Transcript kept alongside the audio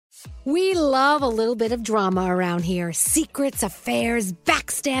We love a little bit of drama around here. Secrets, affairs,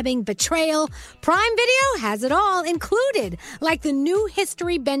 backstabbing, betrayal. Prime Video has it all included, like the new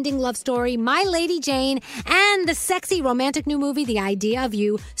history-bending love story, My Lady Jane, and the sexy romantic new movie, The Idea of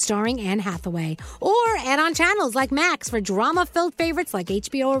You, starring Anne Hathaway. Or add-on channels like Max for drama-filled favorites like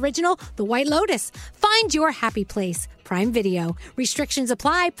HBO original, The White Lotus. Find your happy place. Prime Video. Restrictions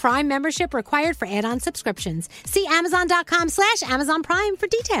apply. Prime membership required for add-on subscriptions. See Amazon.com/Amazon Prime for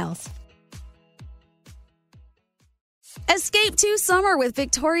details. Escape to summer with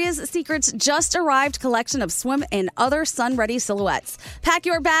Victoria's Secret's just arrived collection of swim and other sun-ready silhouettes. Pack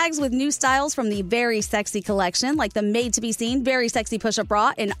your bags with new styles from the Very Sexy collection, like the made-to-be-seen Very Sexy push-up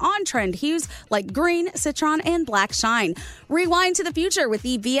bra, and on-trend hues like green, citron, and black shine. Rewind to the future with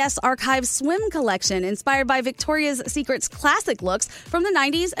the VS Archive swim collection, inspired by Victoria's Secret's classic looks from the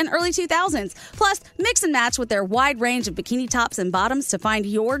 90s and early 2000s. Plus, mix and match with their wide range of bikini tops and bottoms to find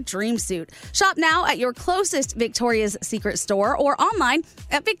your dream suit. Shop now at your closest Victoria's Secret store or online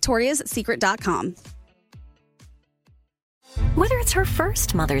at victoriassecret.com. Whether it's her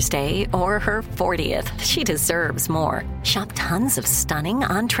first Mother's Day or her 40th, she deserves more. Shop tons of stunning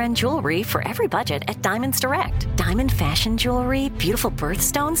on-trend jewelry for every budget at Diamonds Direct. Diamond fashion jewelry, beautiful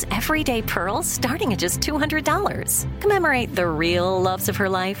birthstones, everyday pearls starting at just $200. Commemorate the real loves of her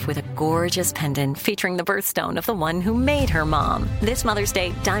life with a gorgeous pendant featuring the birthstone of the one who made her mom. This Mother's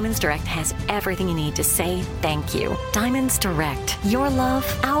Day, Diamonds Direct has everything you need to say thank you. Diamonds Direct. Your love,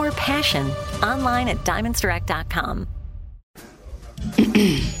 our passion. Online at diamondsdirect.com.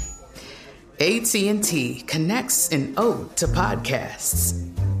 AT&T connects an ode to podcasts.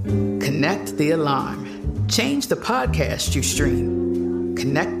 Connect the alarm. Change the podcast you stream.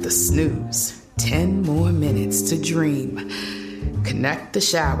 Connect the snooze. 10 more minutes to dream. Connect the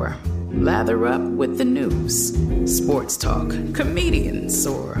shower. Lather up with the news. Sports talk, comedians,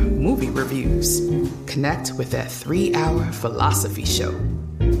 or movie reviews. Connect with that 3-hour philosophy show.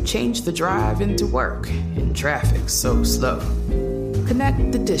 Change the drive into work in traffic so slow.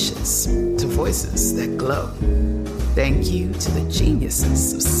 Connect the dishes to voices that glow. Thank you to the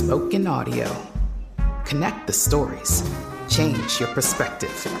geniuses of spoken audio. Connect the stories. Change your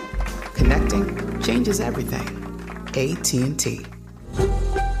perspective. Connecting changes everything. AT&T.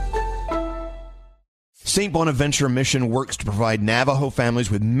 St. Bonaventure Mission works to provide Navajo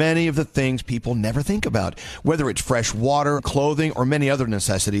families with many of the things people never think about. Whether it's fresh water, clothing, or many other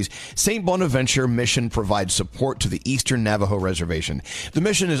necessities, St. Bonaventure Mission provides support to the Eastern Navajo Reservation. The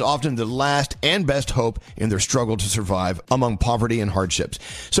mission is often the last and best hope in their struggle to survive among poverty and hardships.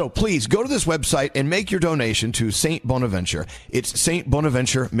 So please go to this website and make your donation to St. Bonaventure. It's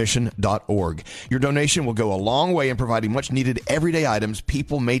stbonaventuremission.org. Your donation will go a long way in providing much needed everyday items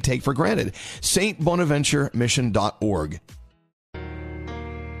people may take for granted. St. Bonaventuremission.org. The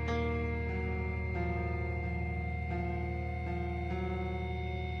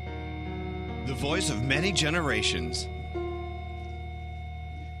voice of many generations.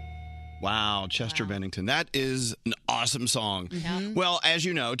 Wow, Chester Bennington. That is an awesome song. Mm-hmm. Well, as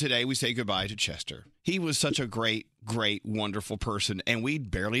you know, today we say goodbye to Chester. He was such a great, wonderful person, and we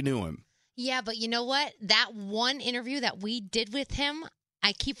barely knew him. Yeah, but you know what? That one interview that we did with him,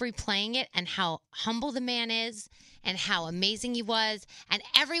 I keep replaying it, and how humble the man is and how amazing he was. And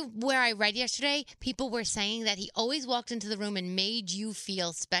everywhere I read yesterday, people were saying that he always walked into the room and made you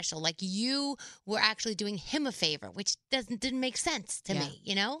feel special. Like you were actually doing him a favor, which didn't make sense to me,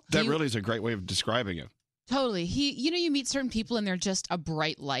 you know? That really is a great way of describing him. Totally. You meet certain people and they're just a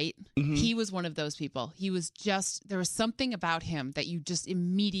bright light. Mm-hmm. He was one of those people. He was there was something about him that you just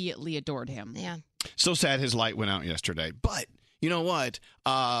immediately adored him. Yeah. So sad his light went out yesterday. But you know what?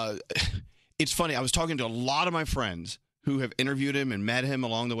 It's funny. I was talking to a lot of my friends who have interviewed him and met him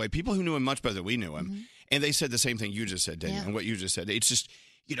along the way, people who knew him much better than we knew him. Mm-hmm. And they said the same thing you just said, Daniel, and what you just said. It's just,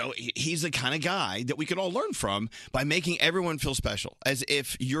 he's the kind of guy that we could all learn from by making everyone feel special, as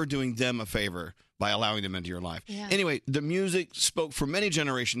if you're doing them a favor by allowing them into your life. Yeah. Anyway, the music spoke for many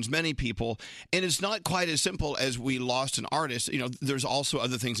generations, many people, and it's not quite as simple as we lost an artist. There's also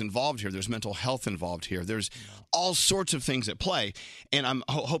other things involved here. There's mental health involved here. There's all sorts of things at play, and I'm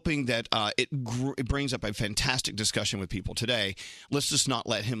hoping that it brings up a fantastic discussion with people today. Let's just not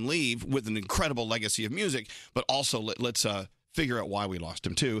let him leave with an incredible legacy of music, but also let's figure out why we lost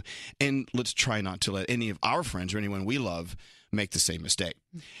him too, and let's try not to let any of our friends or anyone we love make the same mistake.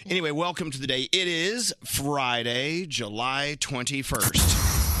 Anyway, welcome to the day. It is Friday, July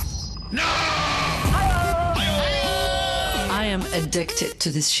 21st. No! I am addicted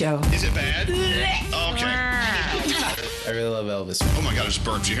to this show. Is it bad? Okay. I really love Elvis. Oh my God, it's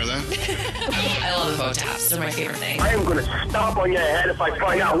burps. You hear that? I love the phone taps. They're my favorite thing. I am going to stomp on your head if I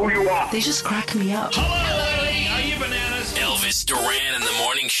find out who you are. They just crack me up. Hello, lady. Are you bananas? Elvis Duran in the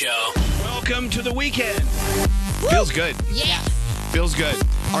morning show. Welcome to the weekend. Feels good. Yeah. Feels good.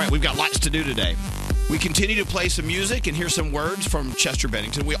 All right, we've got lots to do today. We continue to play some music and hear some words from Chester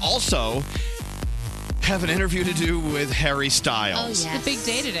Bennington. We also have an interview to do with Harry Styles. Oh, yes. It's a big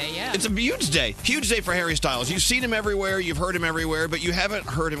day today, yeah. It's a huge day. Huge day for Harry Styles. You've seen him everywhere. You've heard him everywhere, but you haven't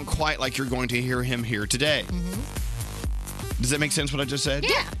heard him quite like you're going to hear him here today. Does that make sense what I just said?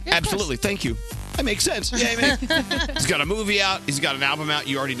 Yeah. Absolutely. Thank you. That makes sense. Yeah, man. He's got a movie out. He's got an album out.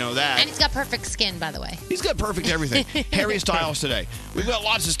 You already know that. And he's got perfect skin, by the way. He's got perfect everything. Harry Styles today. We've got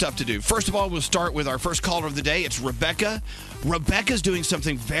lots of stuff to do. First of all, we'll start with our first caller of the day. It's Rebecca. Rebecca's doing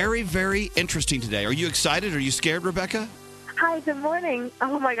something very, very interesting today. Are you excited? Are you scared, Rebecca? Hi, good morning.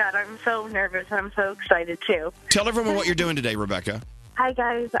 Oh, my God, I'm so nervous. I'm so excited, too. Tell everyone what you're doing today, Rebecca. Hi,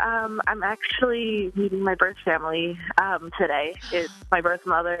 guys. I'm actually meeting my birth family today. It's my birth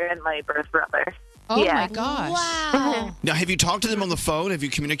mother and my birth brother. Oh, my gosh. Wow. Now, have you talked to them on the phone? Have you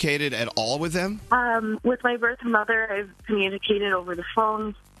communicated at all with them? With my birth mother, I've communicated over the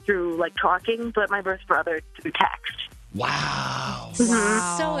phone through, talking, but my birth brother through text. Wow.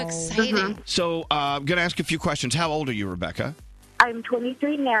 So exciting. So, I'm going to ask a few questions. How old are you, Rebecca? I'm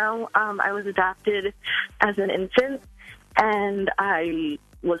 23 now. I was adopted as an infant, and I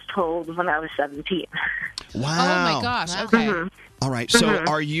was told when I was 17. Wow. Oh, my gosh. Okay. All right. So,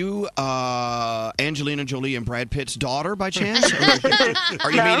 are you Angelina Jolie and Brad Pitt's daughter by chance?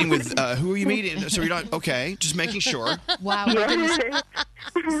 Are you meeting with who are you meeting? So you're not okay. Just making sure. Wow. my goodness.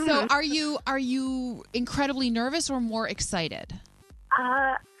 So are you incredibly nervous or more excited?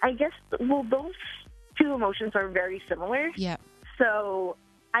 I guess, those two emotions are very similar. Yeah. So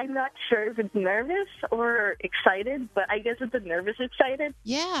I'm not sure if it's nervous or excited, but I guess it's a nervous excited.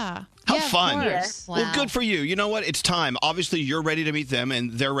 Yeah. How Yeah, fun. of course. Wow. Well, good for you. You know what? It's time. Obviously, you're ready to meet them,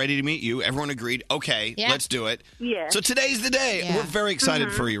 and they're ready to meet you. Everyone agreed. Okay, Yeah. let's do it. Yeah. So today's the day. Yeah. We're very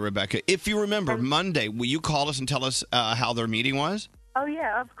excited for you, Rebecca. If you remember, Monday, will you call us and tell us how their meeting was? Oh,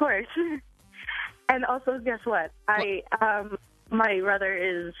 yeah, of course. And also, guess what? My brother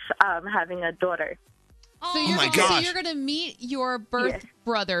is having a daughter. So you're my gonna, gosh. So you're going to meet your birth Yes.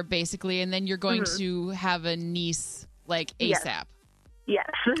 brother, basically, and then you're going to have a niece, ASAP. Yes. Yes.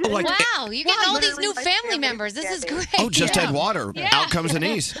 Wow, you're getting all these Literally new my family family members. This is together. great. Oh, just had water. Yeah. Out comes an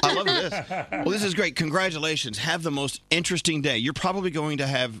niece. I love this. Well, this is great. Congratulations. Have the most interesting day. You're probably going to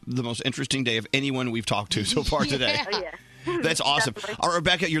have the most interesting day of anyone we've talked to so far today. Yeah. Oh, yeah. That's awesome. Definitely. All right,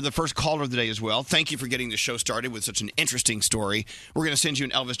 Rebecca, you're the first caller of the day as well. Thank you for getting the show started with such an interesting story. We're going to send you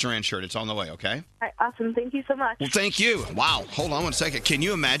an Elvis Duran shirt. It's on the way, okay? All right, awesome. Thank you so much. Well, thank you. Wow. Hold on one second. Can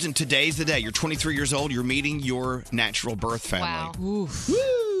you imagine today's the day? You're 23 years old. You're meeting your natural birth family. Wow. Oof.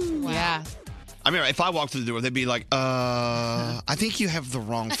 Yeah. I mean, if I walked through the door, they'd be like, I think you have the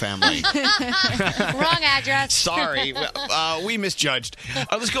wrong family. Wrong address. Sorry. We misjudged.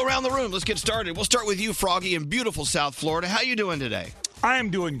 Let's go around the room. Let's get started. We'll start with you, Froggy, in beautiful South Florida. How you doing today? I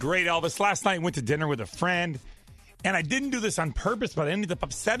am doing great, Elvis. Last night I went to dinner with a friend, and I didn't do this on purpose, but I ended up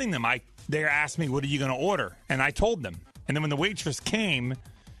upsetting them. They asked me, what are you going to order? And I told them. And then when the waitress came,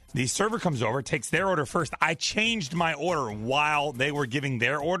 the server comes over, takes their order first. I changed my order while they were giving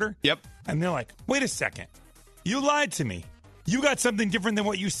their order. Yep. And they're like, wait a second. You lied to me. You got something different than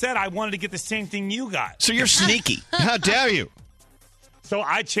what you said. I wanted to get the same thing you got. So you're sneaky. How dare you? So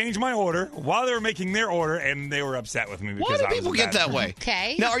I changed my order while they were making their order, and they were upset with me Why because do I was people a get bad that person. way?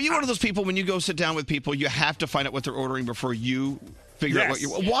 Okay. Now, are you one of those people when you go sit down with people, you have to find out what they're ordering before you figure out what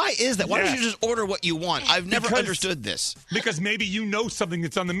Yes. you Why is that? Why don't Yes. you just order what you want? I've never Because- understood this. Because maybe you know something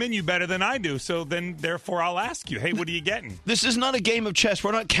that's on the menu better than I do, so then therefore I'll ask you, hey, what are you getting? This is not a game of chess.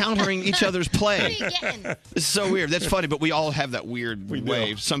 We're not countering each other's play. What are you getting? This is so weird. That's funny, but we all have that weird We do.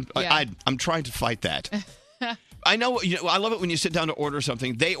 way. Yeah. I'm trying to fight that. I know. I love it when you sit down to order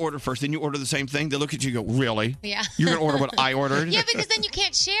something. They order first, then you order the same thing. They look at you and go, "Really? Yeah. You're gonna order what I ordered?" Yeah, because then you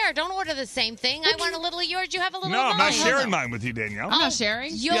can't share. Don't order the same thing. I want a little of yours. You have a little No, of I'm mine. not sharing mine with you, Danielle. I'm not sharing.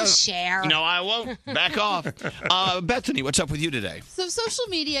 You'll share. No, I won't. Back off. Bethany, what's up with you today? So social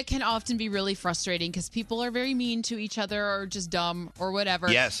media can often be really frustrating because people are very mean to each other or just dumb or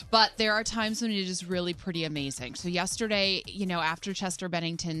whatever. Yes. But there are times when it is really pretty amazing. So yesterday, after Chester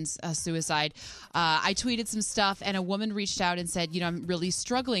Bennington's suicide, I tweeted some stuff and a woman reached out and said, I'm really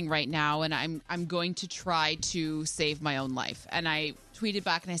struggling right now and I'm going to try to save my own life. And I tweeted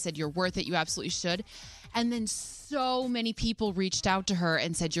back and I said, you're worth it. You absolutely should. And then so many people reached out to her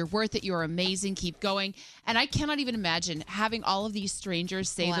and said, "You're worth it. You're amazing. Keep going." And I cannot even imagine having all of these strangers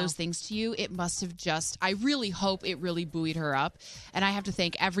say those things to you. It must have I really hope it really buoyed her up. And I have to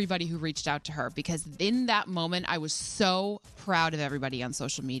thank everybody who reached out to her, because in that moment, I was so proud of everybody on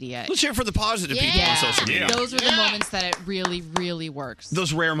social media. Let's hear for the positive people on social media. Those are the moments that it really, really works.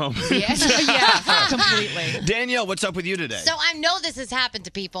 Those rare moments. Yeah, completely. Danielle, what's up with you today? So I know this has happened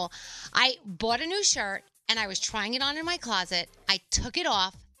to people. I bought a new shirt and I was trying it on in my closet. I took it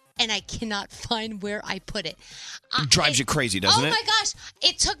off and I cannot find where I put it. It drives you crazy, doesn't it? Oh my gosh.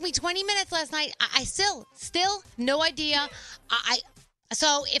 It took me 20 minutes last night. I still no idea.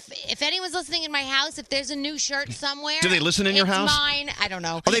 So if anyone's listening in my house, if there's a new shirt somewhere. Do they listen in your house? It's mine. I don't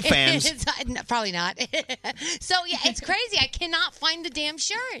know. Are they fans? Probably not. So yeah, it's crazy. I cannot find the damn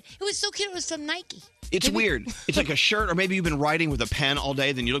shirt. It was so cute. It was from Nike. It's weird. It's like a shirt, or maybe you've been writing with a pen all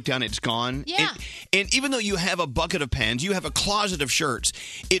day, then you look down, it's gone. Yeah. And even though you have a bucket of pens, you have a closet of shirts,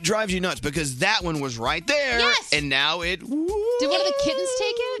 it drives you nuts because that one was right there. Yes. And now it... Did one of the kittens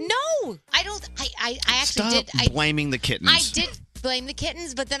take it? No. I don't... I actually Stop did... blaming the kittens. I did blame the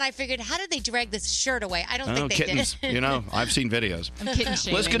kittens, but then I figured, how did they drag this shirt away? I don't think they kittens, did. You know, I've seen videos. I'm kitten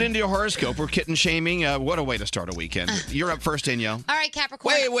shaming. Let's get into your horoscope. We're kitten shaming. What a way to start a weekend. You're up first, Danielle. All right,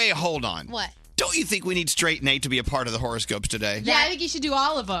 Capricorn. Wait, hold on. What? Don't you think we need Straight Nate to be a part of the horoscopes today? Yeah, I think you should do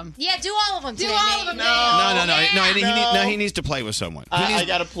all of them. Yeah, do all of them today, Do all of them. No. He needs to play with someone. I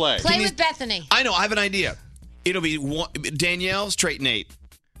got to play. Play with Bethany. I know. I have an idea. It'll be Danielle, Straight Nate.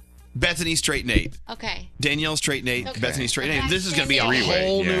 Bethany, Straight Nate. Okay. Danielle, Straight Nate. Okay. Bethany, Straight Nate. This is going to be a Three-way,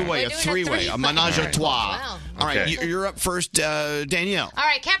 whole new yeah. way, We're a doing a three-way, a three-way. menage a trois. Wow. All right, Okay. you're up first, Danielle. All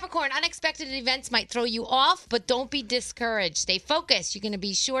right, Capricorn, unexpected events might throw you off, but don't be discouraged. Stay focused. You're going to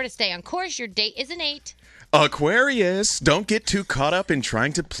be sure to stay on course. Your date is an 8. Aquarius, don't get too caught up in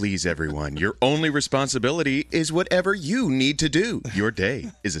trying to please everyone. Your only responsibility is whatever you need to do. Your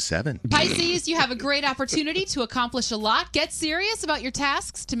day is a 7. Pisces, you have a great opportunity to accomplish a lot. Get serious about your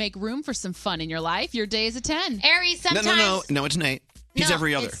tasks to make room for some fun in your life. Your day is a 10. Aries, sometimes... No, it's Nate. He's No,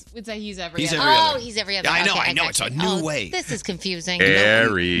 every other. He's every He's other. every other. Oh, he's every other. I know, Okay, I know. got It's you. a new way. This is confusing.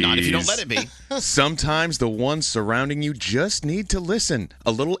 Aries. Not if you don't let it be. Sometimes the ones surrounding you just need to listen.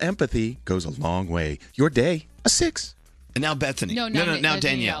 A little empathy goes a long way. Your day, a 6. And now Bethany. No, now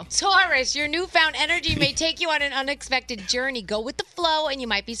Danielle. Taurus, your newfound energy may take you on an unexpected journey. Go with the flow, and you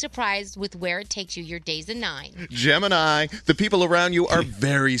might be surprised with where it takes you. Your day's a 9. Gemini, the people around you are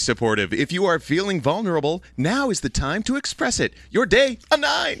very supportive. If you are feeling vulnerable, now is the time to express it. Your day, a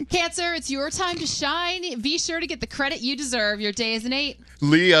 9. Cancer, it's your time to shine. Be sure to get the credit you deserve. Your day is an 8.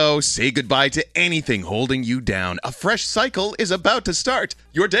 Leo, say goodbye to anything holding you down. A fresh cycle is about to start.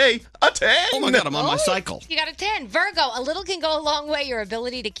 Your day, a 10. Oh my God, I'm on my cycle. You got a 10. Virgo, a little can go a long way. Your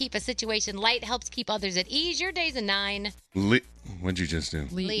ability to keep a situation light helps keep others at ease. Your day's a 9. What'd you just do?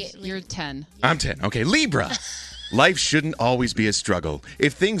 You're 10. I'm 10. Okay, Libra. Life shouldn't always be a struggle.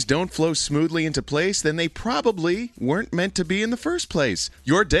 If things don't flow smoothly into place, then they probably weren't meant to be in the first place.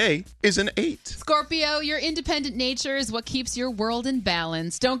 Your day is an 8. Scorpio, your independent nature is what keeps your world in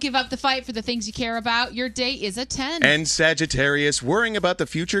balance. Don't give up the fight for the things you care about. Your day is a 10. And Sagittarius, worrying about the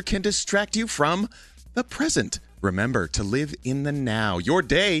future can distract you from the present. Remember to live in the now. Your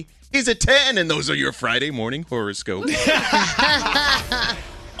day is a 10, and those are your Friday morning horoscopes.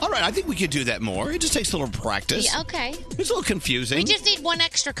 All right, I think we could do that more. It just takes a little practice. Yeah, okay. It's a little confusing. We just need one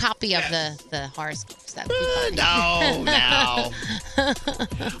extra copy of the horoscopes. That would be fun. No.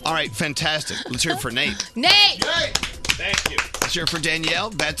 All right, fantastic. Let's hear it for Nate. Nate! Thank you. Let's hear it for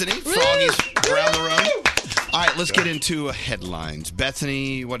Danielle, Bethany, Froggy's around the room. All right, let's get into headlines.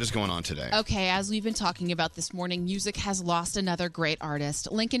 Bethany, what is going on today? Okay, as we've been talking about this morning, music has lost another great artist.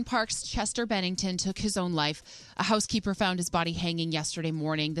 Linkin Park's Chester Bennington took his own life. A housekeeper found his body hanging yesterday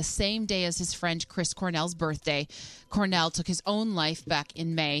morning, the same day as his friend Chris Cornell's birthday. Cornell took his own life back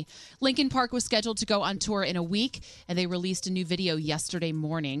in May. Linkin Park was scheduled to go on tour in a week, and they released a new video yesterday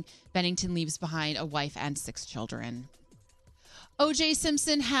morning. Bennington leaves behind a wife and 6 children. O.J.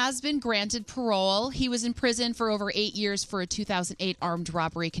 Simpson has been granted parole. He was in prison for over 8 years for a 2008 armed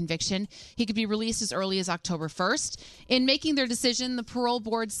robbery conviction. He could be released as early as October 1st. In making their decision, the parole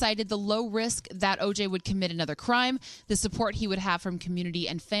board cited the low risk that O.J. would commit another crime, the support he would have from community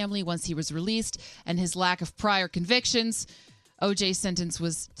and family once he was released, and his lack of prior convictions. O.J.'s sentence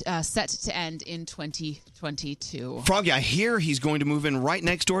was set to end in 2022. Froggy, I hear he's going to move in right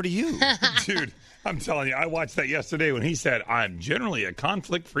next door to you. Dude, I'm telling you, I watched that yesterday when he said, I'm generally a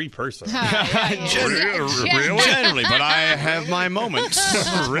conflict-free person. Generally, but I have my moments.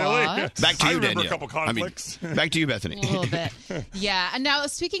 Really? Back to I you, remember Danielle. a couple conflicts. Back to you, Bethany. A little bit. Yeah. And now,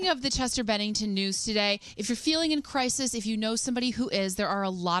 speaking of the Chester Bennington news today, if you're feeling in crisis, if you know somebody who is, there are a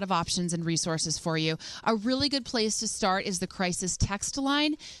lot of options and resources for you. A really good place to start is the crisis text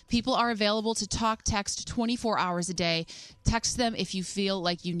line. People are available to talk, text 24 hours a day. Text them if you feel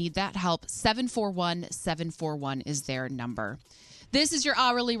like you need that help. 741-741 is their number. This is your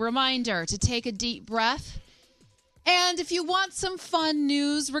hourly reminder to take a deep breath. And if you want some fun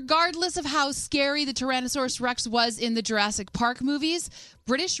news, regardless of how scary the Tyrannosaurus Rex was in the Jurassic Park movies,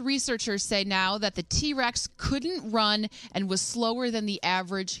 British researchers say now that the T-Rex couldn't run and was slower than the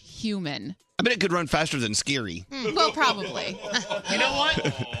average human. I bet it could run faster than Scary. Well, probably. You know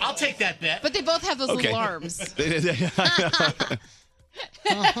what? I'll take that bet. But they both have those little arms.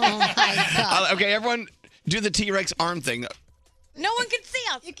 Oh, my God. Okay, everyone, do the T-Rex arm thing. No one can see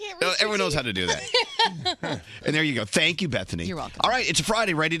us. You can't No, everyone knows how to do that. And there you go. Thank you, Bethany. You're welcome. All right, it's a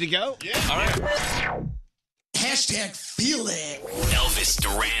Friday. Ready to go? Yeah. All right. #feel it. Elvis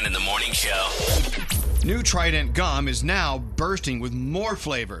Duran in the Morning Show. New Trident gum is now bursting with more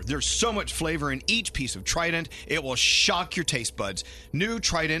flavor. There's so much flavor in each piece of Trident, it will shock your taste buds. New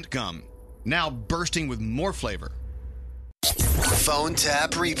Trident gum, now bursting with more flavor. Phone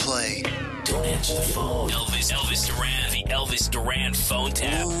tap replay. Don't answer the phone. Elvis Duran, the Elvis Duran phone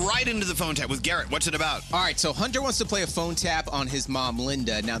tap. Right into the phone tap with Garrett. What's it about? All right, so Hunter wants to play a phone tap on his mom,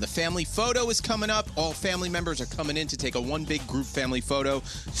 Linda. Now, the family photo is coming up. All family members are coming in to take a one big group family photo.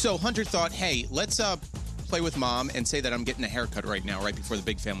 So Hunter thought, hey, let's play with Mom and say that I'm getting a haircut right now, right before the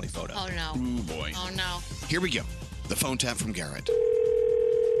big family photo. Oh, no. Ooh, boy. Oh, no. Here we go. The phone tap from Garrett.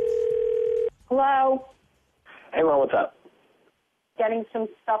 Hello. Hey, Mom, what's up? Getting some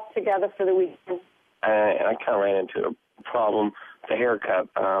stuff together for the weekend. I kind of ran into a problem with the haircut.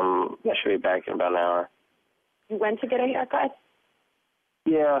 I should be back in about an hour. You went to get a haircut?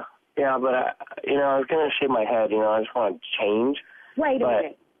 Yeah, but, I was going to shave my head. I just want to change. Wait a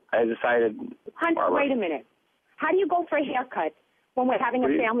minute. I decided... Hunter, wait a minute. How do you go for a haircut when we're having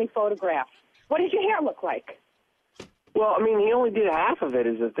a family photograph? What does your hair look like? Well, he only did half of it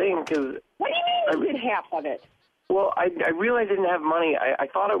is the thing, because... What do you mean you did half of it? Well, I realized I didn't have money. I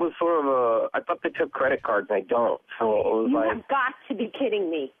thought it was sort of I thought they took credit cards, and I don't. So it was You like... have got to be kidding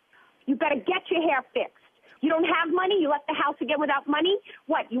me. You better get your hair fixed. You don't have money? You left the house again without money?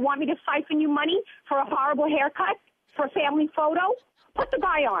 What, you want me to siphon you money for a horrible haircut? For a family photo? Put the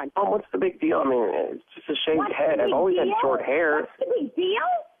guy on. Oh, what's the big deal? It's just a shaved head. I've always had short hair. What's the big deal?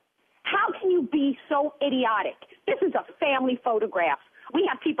 How can you be so idiotic? This is a family photograph. We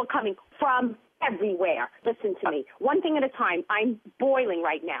have people coming from everywhere. Listen to me. One thing at a time. I'm boiling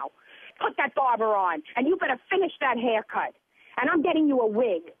right now. Put that barber on, and you better finish that haircut. And I'm getting you a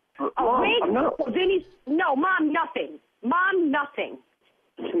wig. Mom, wig? I'm not... No, Mom, nothing. Mom, nothing.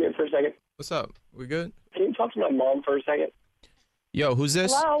 Come here for a second. What's up? We good? Can you talk to my mom for a second? Yo, who's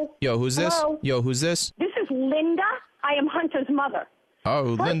this? Hello? Yo, who's this? Hello? Yo, who's this? This is Linda. I am Hunter's mother.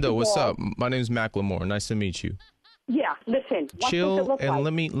 Oh, First Linda, of what's all- up? My name's Macklemore. Nice to meet you. Yeah, listen. What does it Chill look and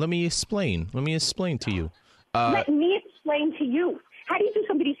like? let me explain. Let me explain to you. Let me explain to you. How do you do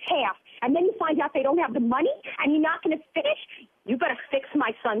somebody's hair, and then you find out they don't have the money, and you're not going to finish? You better fix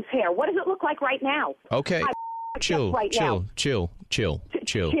my son's hair. What does it look like right now? Okay. Chill, right chill, now. chill. Chill?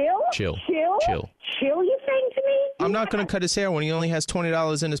 Chill, Chill, you saying to me? I'm not going to cut his hair when he only has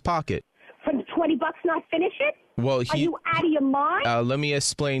 $20 in his pocket. For the $20 not finish it? Well, Are you out of your mind? let me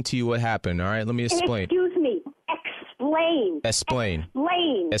explain to you what happened, all right? Let me explain. Excuse me. Explain. Explain.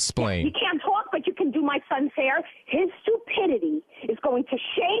 Explain. Explain. You can't talk, but you can do my son's hair. His stupidity is going to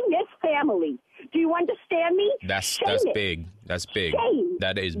shame this family. Do you understand me? That's Shame it. big. That's big. Shame.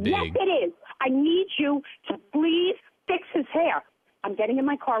 That is Yes, big. it is. I need you to please fix his hair. I'm getting in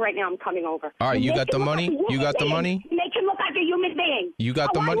my car right now. I'm coming over. All right, you Make got the him look money? like a You human got the being. money? Make him look like a human being. You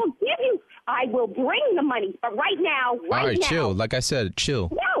got the Oh, money? I will give you. I will bring the money, but right now, All right, now. chill. Like I said, chill.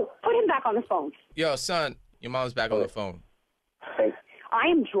 No, put him back on the phone. Yo, son, your mom's back on the phone. I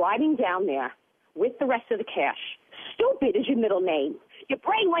am driving down there with the rest of the cash. Stupid is your middle name. Your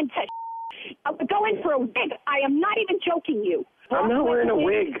brain went to I'm going for a wig. I am not even joking you. I'm not wearing a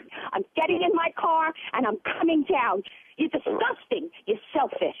wig. I'm getting in my car, and I'm coming down. You're disgusting. You're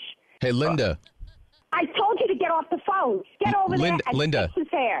selfish. Hey, Linda. I told you to get off the phone. Get over there and Linda. fix his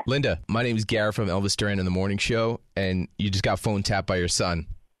hair. Linda, my name's Garrett from Elvis Duran in the Morning Show, and you just got phone tapped by your son.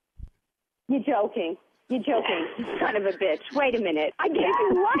 You're joking. You're joking, you son of a bitch. Wait a minute. I gave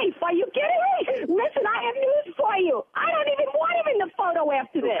you life. Are you kidding me? Listen, I have news for you. I don't even want him in the photo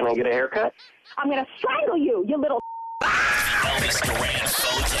after this. Can I get a haircut? I'm going to strangle you, you little... Elvis Duran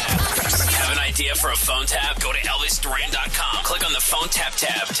phone tap. Have an idea for a phone tap? Go to ElvisDuran.com. Click on the phone tap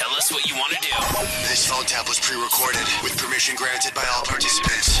tab. Tell us what you want to do. This phone tap was pre-recorded with permission granted by all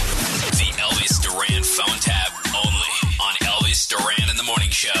participants. The Elvis Duran phone tap only on Elvis Duran in the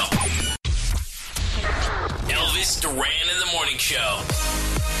Morning Show. Elvis Duran in the Morning Show.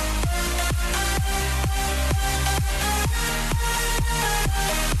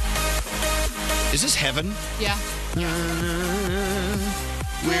 Is this heaven? Yeah.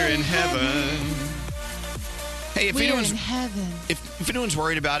 We're in heaven. Hey, if We're anyone's in heaven. If anyone's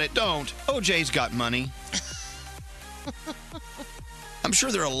worried about it, don't. OJ's got money. I'm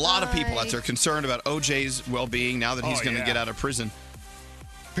sure there are a lot of people out there concerned about OJ's well-being now that he's going to get out of prison.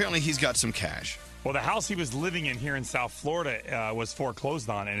 Apparently, he's got some cash. Well, the house he was living in here in South Florida was foreclosed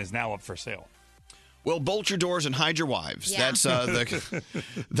on and is now up for sale. Well, bolt your doors and hide your wives. Yeah. That's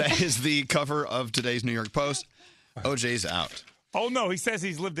that is the cover of today's New York Post. OJ's out. Oh, no, he says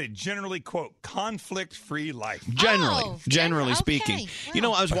he's lived a generally, quote, conflict-free life. Generally speaking. You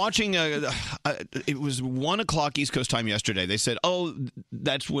know, I was watching, it was 1 o'clock East Coast time yesterday. They said,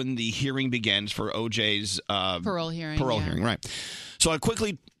 that's when the hearing begins for OJ's Parole hearing. hearing, right. So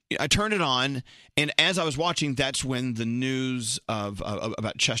I turned it on, and as I was watching, that's when the news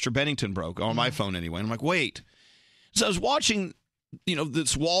about Chester Bennington broke, on my phone anyway. And I'm like, wait. So I was watching,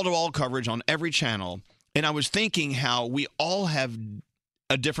 this wall-to-wall coverage on every channel, and I was thinking how we all have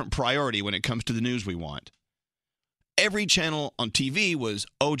a different priority when it comes to the news we want. Every channel on TV was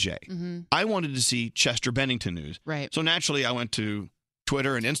OJ. Mm-hmm. I wanted to see Chester Bennington news. Right. So naturally, I went to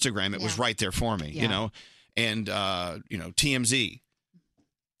Twitter and Instagram. It was right there for me, and, TMZ.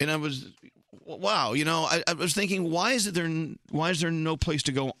 And I was, wow, I was thinking, why is there no place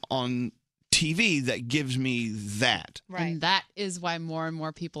to go on TV that gives me that? Right. And that is why more and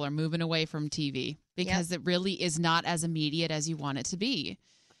more people are moving away from TV because it really is not as immediate as you want it to be.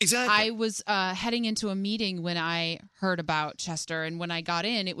 Exactly. I was heading into a meeting when I heard about Chester, and when I got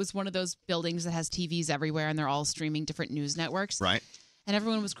in, it was one of those buildings that has TVs everywhere, and they're all streaming different news networks. Right. And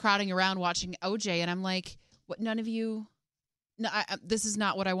everyone was crowding around watching OJ, and I'm like, what? None of you. No, this is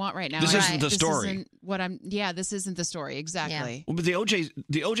not what I want right now. This isn't the story. Isn't what this isn't the story exactly. Well, but the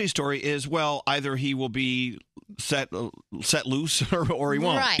OJ story is, well, either he will be set loose or he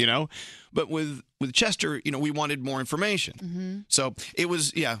won't. Right. But with Chester, we wanted more information. Mm-hmm. So it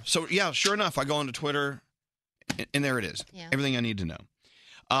was sure enough, I go onto Twitter, and there it is. Yeah. Everything I need to know.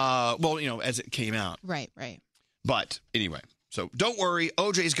 As it came out. Right. But anyway, so don't worry,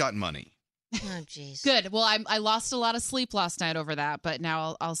 OJ's got money. Oh, jeez. Good. Well, I lost a lot of sleep last night over that, but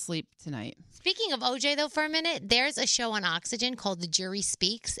now I'll sleep tonight. Speaking of OJ, though, for a minute, there's a show on Oxygen called The Jury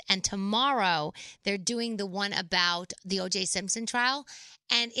Speaks, and tomorrow they're doing the one about the OJ Simpson trial,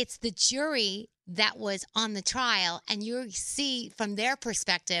 and it's the jury that was on the trial, and you see from their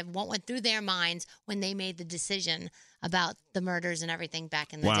perspective what went through their minds when they made the decision about the murders and everything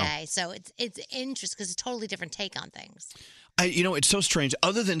back in the day. So it's interesting because it's a totally different take on things. It's so strange.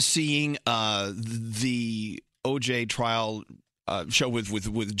 Other than seeing the OJ trial show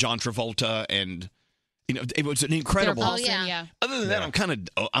with John Travolta, and it was an incredible. Other than that,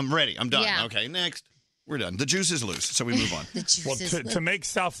 I'm ready. I'm done. Yeah. Okay, next. We're done. The juice is loose, so we move on. Well, to make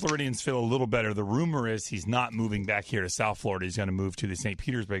South Floridians feel a little better, the rumor is he's not moving back here to South Florida. He's going to move to the St.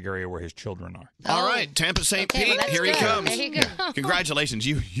 Petersburg area where his children are. All right, Tampa St. Pete, here he comes. There you go. Congratulations,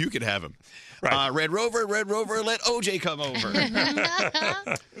 you could have him. Red Rover, let OJ come over.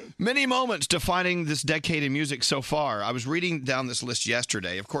 Many moments defining this decade in music so far. I was reading down this list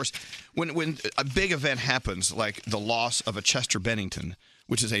yesterday. Of course, when a big event happens, like the loss of a Chester Bennington,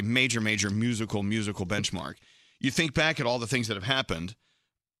 which is a major musical benchmark, you think back at all the things that have happened,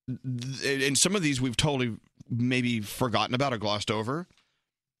 and some of these we've totally maybe forgotten about or glossed over.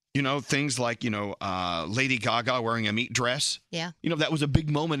 Things like, Lady Gaga wearing a meat dress. Yeah. That was a big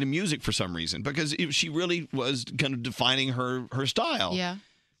moment in music for some reason because she really was kind of defining her style. Yeah.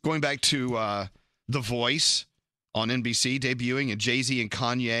 Going back to The Voice on NBC debuting, and Jay-Z and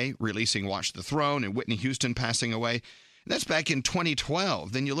Kanye releasing Watch the Throne, and Whitney Houston passing away. And that's back in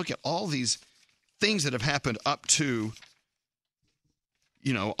 2012. Then you look at all these things that have happened up to,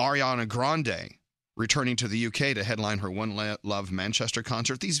 Ariana Grande returning to the UK to headline her One Love Manchester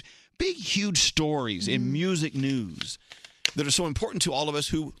concert. These big, huge stories in music news that are so important to all of us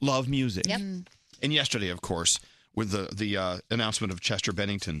who love music. Yep. And yesterday, of course, with the announcement of Chester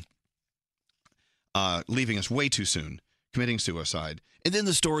Bennington leaving us way too soon, committing suicide. And then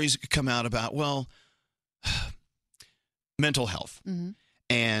the stories come out about, mental health.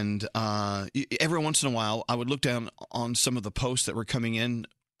 And every once in a while, I would look down on some of the posts that were coming in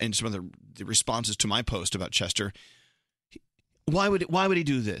and some of the responses to my post about Chester. Why would he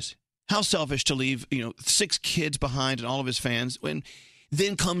do this? How selfish to leave 6 kids behind and all of his fans. When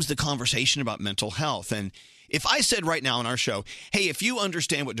then comes the conversation about mental health. And if I said right now on our show, hey, if you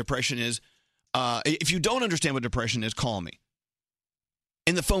understand what depression is, if you don't understand what depression is, call me.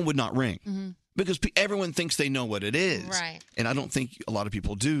 And the phone would not ring because everyone thinks they know what it is. Right. And I don't think a lot of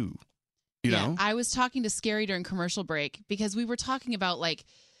people do. You know? I was talking to Scary during commercial break because we were talking about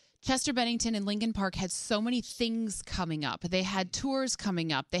Chester Bennington and Lincoln Park had so many things coming up. They had tours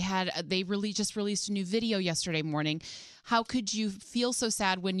coming up. They really just released a new video yesterday morning. How could you feel so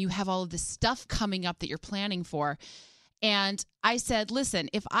sad when you have all of this stuff coming up that you're planning for? And I said, listen,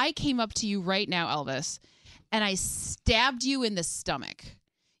 if I came up to you right now, Elvis, and I stabbed you in the stomach,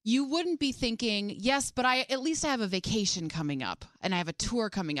 you wouldn't be thinking, yes, but at least I have a vacation coming up and I have a tour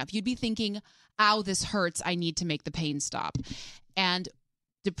coming up. You'd be thinking, ow, this hurts. I need to make the pain stop. And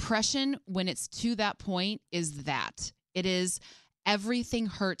depression, when it's to that point, is that. It is everything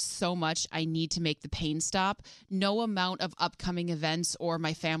hurts so much, I need to make the pain stop. No amount of upcoming events or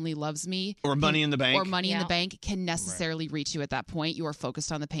my family loves me. Or money in the bank. Or money in the bank can necessarily reach you at that point. You are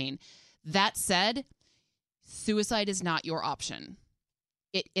focused on the pain. That said, suicide is not your option.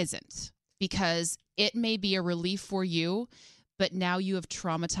 It isn't. Because it may be a relief for you, but now you have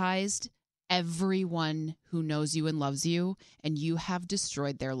traumatized everyone who knows you and loves you, and you have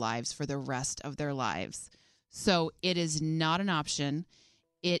destroyed their lives for the rest of their lives. So it is not an option.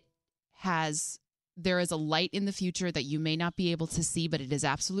 There is a light in the future that you may not be able to see, but it is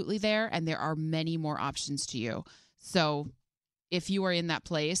absolutely there, and there are many more options to you. So if you are in that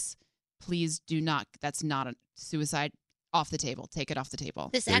place, please do not, that's not a suicide. Off the table. Take it off the table.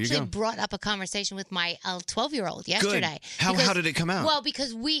 This actually brought up a conversation with my 12-year-old yesterday. Good. How did it come out? Well,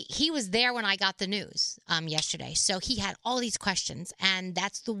 because he was there when I got the news yesterday. So he had all these questions. And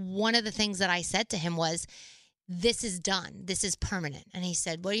that's one of the things that I said to him was, this is done. This is permanent. And he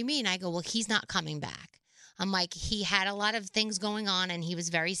said, what do you mean? I go, well, he's not coming back. I'm like, he had a lot of things going on and he was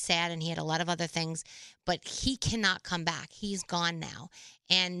very sad and he had a lot of other things, but he cannot come back. He's gone now.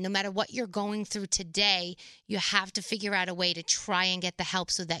 And no matter what you're going through today, you have to figure out a way to try and get the help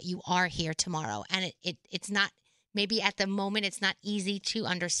so that you are here tomorrow. And it's not, maybe at the moment, it's not easy to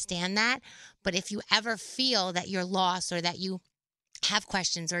understand that. But if you ever feel that you're lost or that you have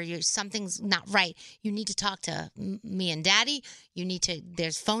questions or something's not right, you need to talk to me and Daddy.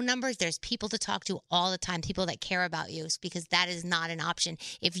 There's phone numbers, there's people to talk to all the time, people that care about you, because that is not an option.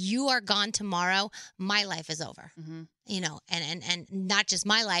 If you are gone tomorrow, my life is over. And not just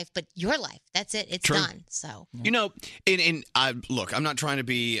my life, but your life. That's it. It's done. So, look, I'm not trying to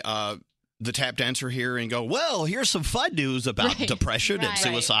be the tap dancer here and go, well, here's some fun news about depression and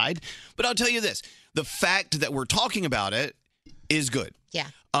suicide. But I'll tell you this, the fact that we're talking about it is good. Yeah.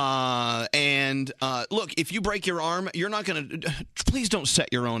 Look, if you break your arm, you're not going to, please don't set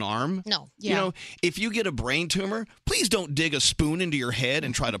your own arm. No. Yeah. If you get a brain tumor, please don't dig a spoon into your head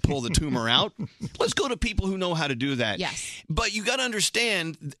and try to pull the tumor out. Let's go to people who know how to do that. Yes. But you got to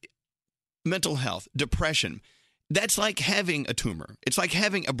understand mental health, depression. That's like having a tumor. It's like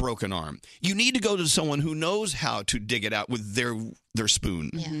having a broken arm. You need to go to someone who knows how to dig it out with their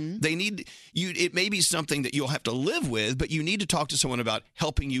spoon. Yeah. They need you. It may be something that you'll have to live with, but you need to talk to someone about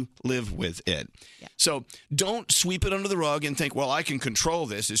helping you live with it. Yeah. So don't sweep it under the rug and think, well, I can control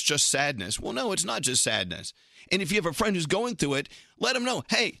this. It's just sadness. Well, no, it's not just sadness. And if you have a friend who's going through it, let them know,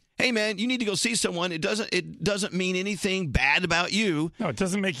 hey, man, you need to go see someone. It doesn't mean anything bad about you. No, it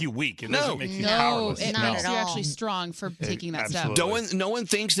doesn't make you weak. It doesn't make you No, powerless. it Not makes at you all. actually strong for taking that step. Absolutely. No one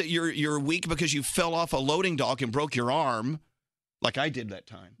thinks that you're weak because you fell off a loading dock and broke your arm, like I did that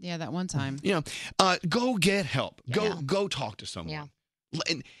time. Yeah, that one time. Go get help. Yeah. Go talk to someone.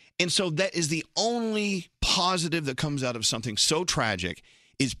 Yeah. And so that is the only positive that comes out of something so tragic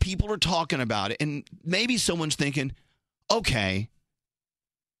is people are talking about it, and maybe someone's thinking, okay,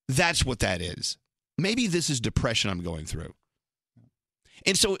 that's what that is. Maybe this is depression I'm going through.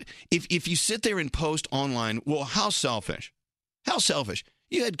 And so if you sit there and post online, well, how selfish. How selfish.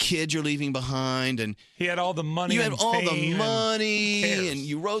 You had kids you're leaving behind, and he had all the money. You had and all the fame money, and and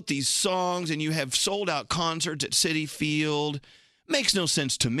you wrote these songs, and you have sold out concerts at Citi Field. Makes no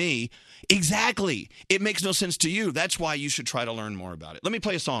sense to me. Exactly. It makes no sense to you. That's why you should try to learn more about it. Let me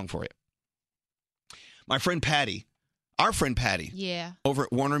play a song for you. My friend Patty, our friend Patty, over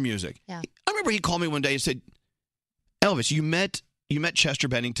at Warner Music. Yeah. I remember he called me one day and said, Elvis, you met Chester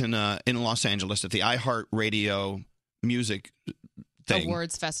Bennington in Los Angeles at the iHeartRadio music thing.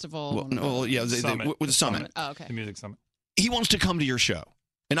 Awards festival. With the summit. Oh, okay. The music summit. He wants to come to your show,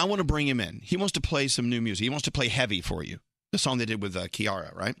 and I want to bring him in. He wants to play some new music. He wants to play Heavy for you, the song they did with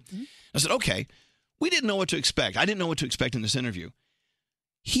Kiara, right? Mm-hmm. I said, okay. We didn't know what to expect. I didn't know what to expect in this interview.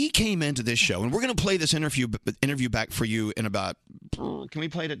 He came into this show, and we're going to play this interview back for you in about, can we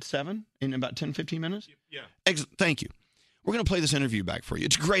play it at 7? In about 10, 15 minutes? Yeah. Thank you. We're going to play this interview back for you.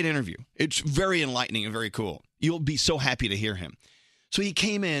 It's a great interview. It's very enlightening and very cool. You'll be so happy to hear him. So he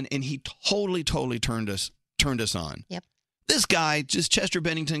came in, and he totally turned us on. Yep. This guy, just Chester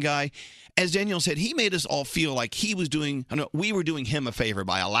Bennington guy, as Danielle said, he made us all feel like we were doing him a favor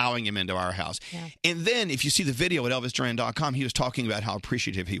by allowing him into our house. Yeah. And then if you see the video at ElvisDuran.com, he was talking about how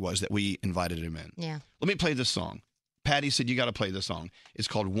appreciative he was that we invited him in. Yeah. Let me play this song. Patty said, you got to play this song. It's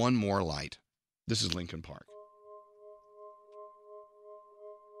called One More Light. This is Linkin Park.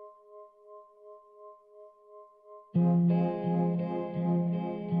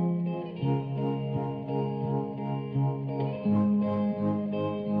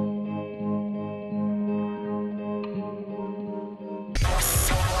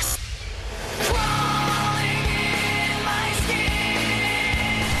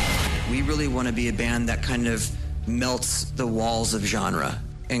 We really want to be a band that kind of melts the walls of genre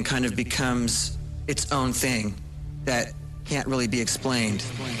and kind of becomes its own thing that can't really be explained.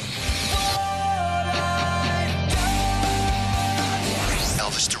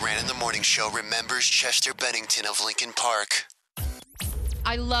 Elvis Duran in the Morning Show remembers Chester Bennington of Linkin Park.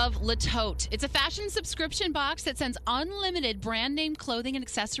 I love La Tote. It's a fashion subscription box that sends unlimited brand name clothing and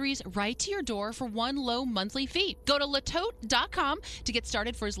accessories right to your door for one low monthly fee. Go to latote.com to get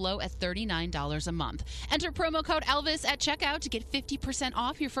started for as low as $39 a month. Enter promo code Elvis at checkout to get 50%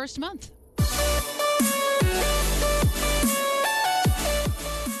 off your first month.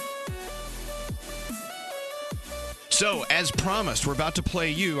 So, as promised, we're about to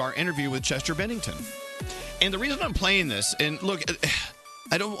play you our interview with Chester Bennington. And the reason I'm playing this, and look,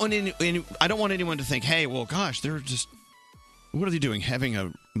 I don't want anyone to think, hey, well, gosh, they're just, what are they doing? Having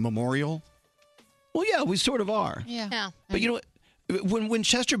a memorial? Well, yeah, we sort of are. Yeah. But you know what? When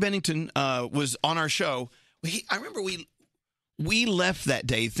Chester Bennington was on our show, I remember we left that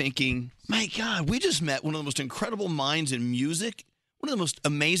day thinking, my God, we just met one of the most incredible minds in music, one of the most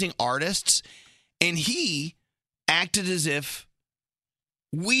amazing artists, and he acted as if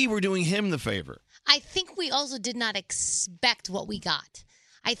we were doing him the favor. I think we also did not expect what we got.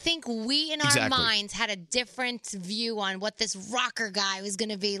 I think we, in our minds, had a different view on what this rocker guy was going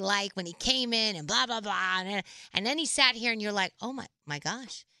to be like when he came in and blah, blah, blah. And then he sat here and you're like, oh, my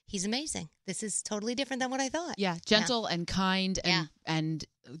gosh, he's amazing. This is totally different than what I thought. Yeah, gentle and kind and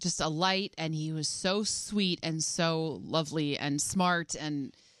just a light. And he was so sweet and so lovely and smart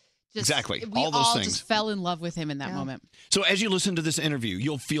and just, exactly. We all those things. Just fell in love with him in that moment. So as you listen to this interview,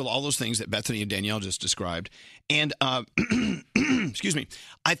 you'll feel all those things that Bethany and Danielle just described. And, excuse me,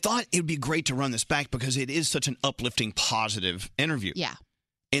 I thought it would be great to run this back because it is such an uplifting, positive interview. Yeah.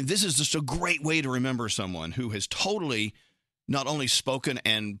 And this is just a great way to remember someone who has totally not only spoken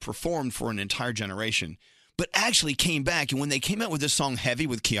and performed for an entire generation, but actually came back. And when they came out with this song, Heavy,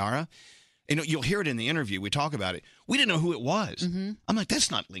 with Kiara, and you'll hear it in the interview. We talk about it. We didn't know who it was. Mm-hmm. I'm like, that's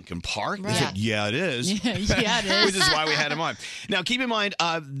not Linkin Park. They said, yeah, it is. Yeah, it is. Which is why we had him on. Now, keep in mind,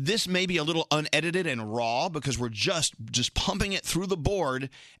 this may be a little unedited and raw because we're just pumping it through the board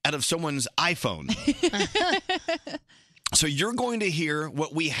out of someone's iPhone. So you're going to hear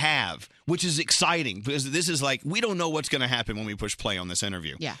what we have, which is exciting because this is like, we don't know what's going to happen when we push play on this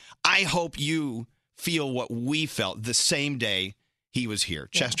interview. Yeah. I hope you feel what we felt the same day he was here.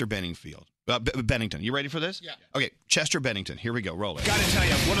 Yeah. Chester Bennington. You ready for this? Yeah. Okay, Chester Bennington. Here we go. Roll it. Got to tell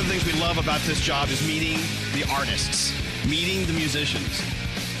you, one of the things we love about this job is meeting the artists, meeting the musicians.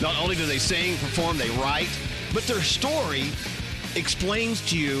 Not only do they sing, perform, they write, but their story explains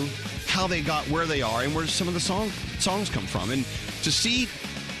to you how they got where they are and where some of the songs come from. And to see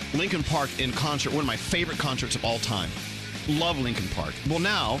Linkin Park in concert, one of my favorite concerts of all time. Love Linkin Park. Well,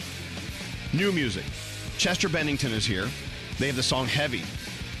 now, new music. Chester Bennington is here. They have the song Heavy.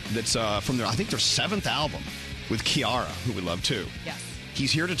 That's from their 7th album with Kiara, who we love too. Yes. He's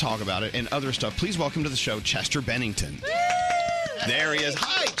here to talk about it and other stuff. Please welcome to the show, Chester Bennington. Woo! There he is.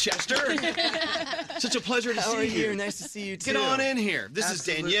 Hi, Chester. Such a pleasure to see you. Nice to see you too. Get on in here. This is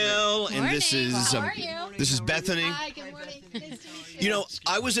Danielle, and this is this is Bethany. Hi, good morning. Nice to meet You know,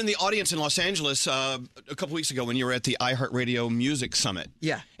 I was in the audience in Los Angeles a couple weeks ago when you were at the iHeartRadio Music Summit.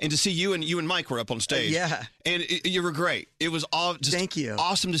 Yeah. And to see you and Mike were up on stage. Yeah. And you were great. It was just Thank you.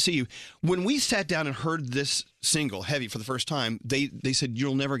 Awesome to see you. When we sat down and heard this single, Heavy, for the first time, they said,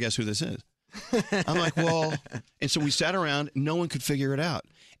 you'll never guess who this is. I'm like, well, and so we sat around. No one could figure it out.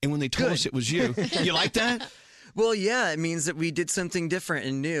 And when they told us it was you, you like that? Well, yeah, it means that we did something different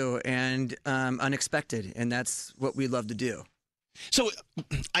and new and unexpected, and that's what we love to do. So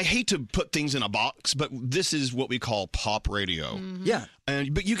I hate to put things in a box, but this is what we call pop radio. Yeah.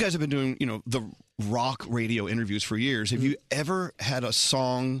 But you guys have been doing, the rock radio interviews for years. Have you ever had a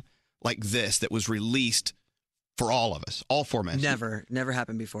song like this that was released for all of us, all formats? Never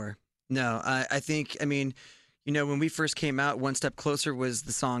happened before. No, I think, when we first came out, One Step Closer was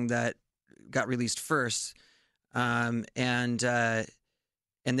the song that got released first. And then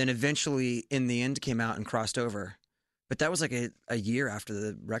eventually In the End came out and crossed over. But that was like a year after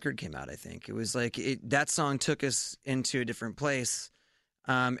the record came out, I think. It was like that song took us into a different place.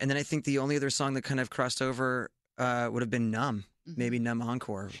 And then I think the only other song that kind of crossed over would have been Numb, maybe Numb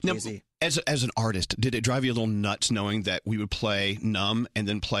Encore. Now, as an artist, did it drive you a little nuts knowing that we would play Numb and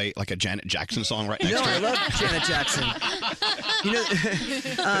then play like a Janet Jackson song right next to it? No, I love Janet Jackson.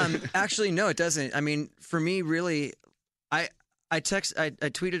 Actually, no, it doesn't. For me, really, I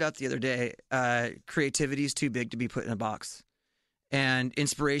tweeted out the other day, creativity is too big to be put in a box. And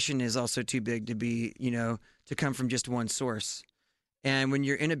inspiration is also too big to be, to come from just one source. And when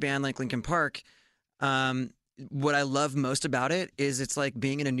you're in a band like Linkin Park, what I love most about it is it's like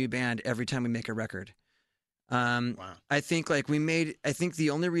being in a new band every time we make a record. Wow. I think the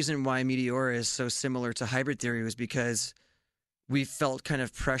only reason why Meteora is so similar to Hybrid Theory was because we felt kind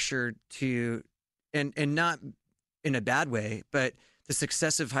of pressured to, and not in a bad way, but the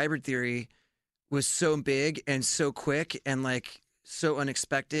success of Hybrid Theory was so big and so quick and like so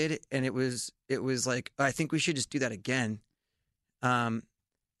unexpected, and it was like, I think we should just do that again.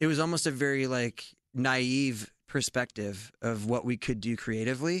 It was almost a very like naive perspective of what we could do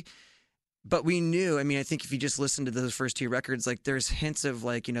creatively, but we knew, I think if you just listen to those first two records, like there's hints of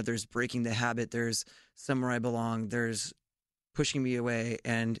like, there's Breaking the Habit, there's Somewhere I Belong, there's Pushing Me Away,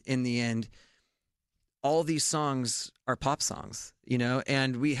 and In the End, all these songs are pop songs,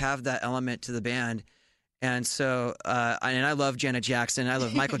 and we have that element to the band. And so, and I love Janet Jackson. I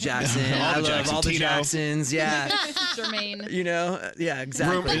love Michael Jackson. I love all the Jacksons. Yeah. Jermaine. Yeah,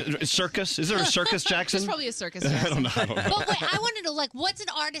 exactly. Circus? Is there a Circus Jackson? There's probably a Circus I Jackson. don't know. But wait, I want to know, what's an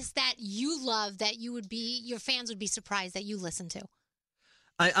artist that you love that your fans would be surprised that you listen to?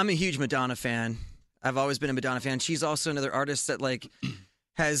 I'm a huge Madonna fan. I've always been a Madonna fan. She's also another artist that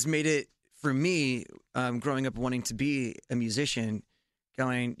has made it for me, growing up wanting to be a musician,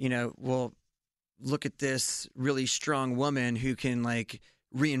 going, well, look at this really strong woman who can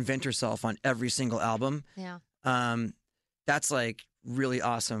reinvent herself on every single album. Yeah. That's really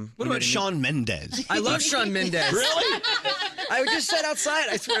awesome. What about Shawn Mendes? I love Shawn Mendes. Really? I just said outside.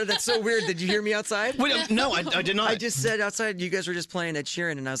 I swear, that's so weird. Did you hear me outside? Wait, no, I did not. I just said outside. You guys were just playing Ed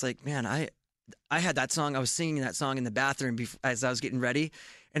Sheeran, and I was like, man, I had that song. I was singing that song in the bathroom as I was getting ready.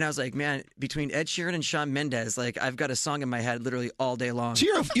 And I was like, man, between Ed Sheeran and Shawn Mendes, I've got a song in my head literally all day long. So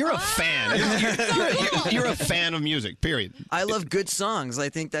you're a fan. You're a fan of music, period. I love good songs. I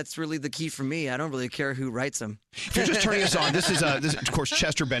think that's really the key for me. I don't really care who writes them. If you're just turning us on, this is, of course,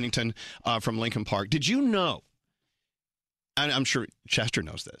 Chester Bennington from Linkin Park. Did you know, and I'm sure Chester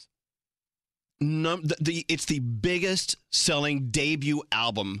knows this, it's the biggest selling debut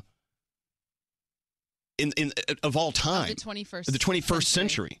album of all time. The 21st. The 21st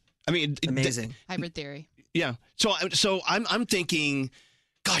century. Amazing. Hybrid Theory. Yeah. So I'm thinking,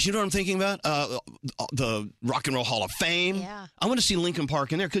 gosh, you know what I'm thinking about? The Rock and Roll Hall of Fame. Yeah. I want to see Linkin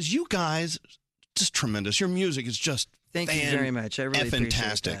Park in there because you guys, just tremendous. Your music is just Thank you very much. I really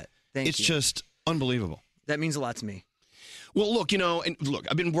appreciate that. It's just unbelievable. That means a lot to me. Well, look,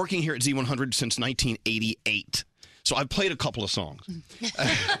 I've been working here at Z100 since 1988. So I've played a couple of songs.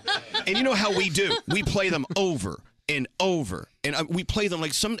 And you know how we do. We play them over and over. And we play them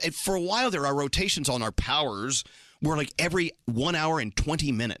for a while there, our rotations on our powers were every 1 hour and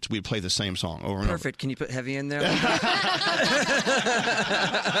 20 minutes we'd play the same song over and over. Perfect. Can you put Heavy in there?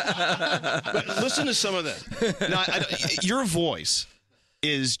 But listen to some of this. Now, your voice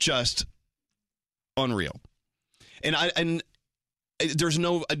is just unreal. And there's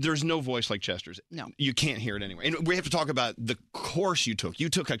no voice like Chester's. No. You can't hear it anywhere. And we have to talk about the course you took. You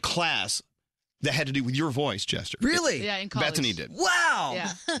took a class that had to do with your voice, Chester. Really? Yeah, in college. Bethany did. Wow.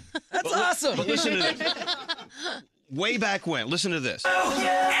 Yeah. That's awesome. But listen to this. Way back when. Listen to this. Oh,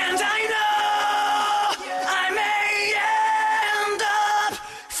 yeah. And I know I may end up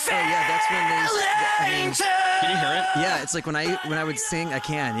that's when Can you hear it? Yeah, it's when I would sing, I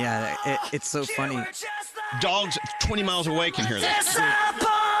can. Yeah, it's so funny. Dogs 20 miles away can hear that.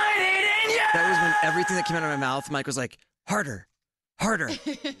 That was when everything that came out of my mouth, Mike was like, harder, harder,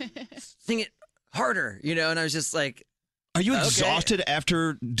 sing it harder, you know. And I was just like, Are you okay. exhausted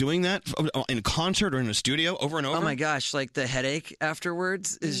after doing that in a concert or in a studio over and over? Oh my gosh, like the headache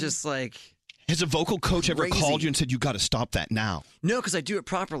afterwards is just like. Has a vocal coach ever crazy. called you and said, you got to stop that now? No, because I do it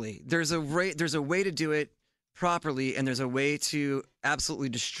properly. There's a way to do it properly, and there's a way to absolutely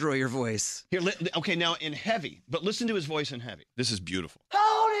destroy your voice. Here, okay, now in heavy, but listen to his voice in heavy. This is beautiful.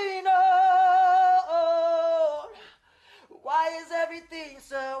 Holding on. Why is everything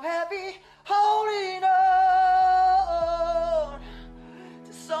so heavy? Holding on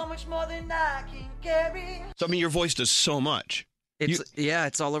to so much more than I can carry. So, I mean, your voice does so much.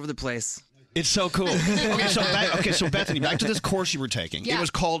 It's all over the place. It's so cool. So Bethany, back to this course you were taking. Yeah. It was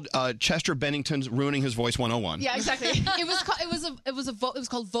called Chester Bennington's Ruining His Voice 101. Yeah, exactly. It was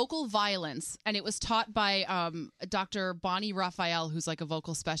called Vocal Violence, and it was taught by Dr. Bonnie Raphael, who's like a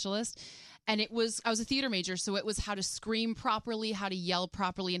vocal specialist. And I was a theater major, so it was how to scream properly, how to yell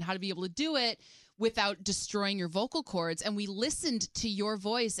properly, and how to be able to do it without destroying your vocal cords. And we listened to your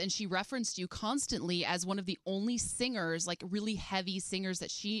voice, and she referenced you constantly as one of the only singers, like really heavy singers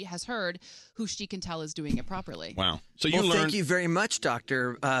that she has heard, who she can tell is doing it properly. Wow. So Thank you very much,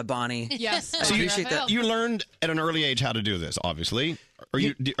 Dr. Bonnie. Yes. I appreciate that. You learned at an early age how to do this, obviously. Are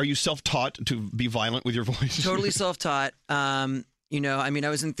you self-taught to be violent with your voice? Totally self-taught. You know, I mean, I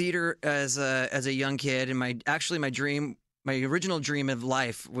was in theater as a young kid, and my original dream of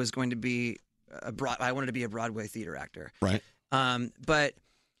life was going to be I wanted to be a Broadway theater actor. Right. But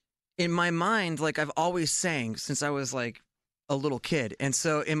in my mind, like I've always sang since I was like a little kid. And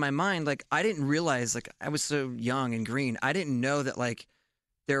so in my mind, like I didn't realize, like I was so young and green, I didn't know that like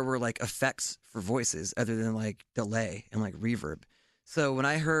there were like effects for voices other than like delay and like reverb. So when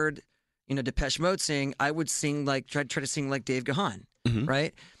I heard, you know, Depeche Mode sing, I would sing like, try to sing like Dave Gahan,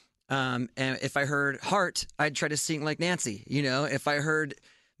 right? And if I heard Heart, I'd try to sing like Nancy, you know? If I heard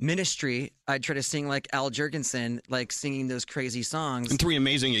Ministry, I'd try to sing like Al Jurgensen, like singing those crazy songs. And 3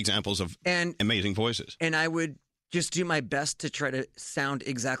 amazing examples of amazing voices. And I would just do my best to try to sound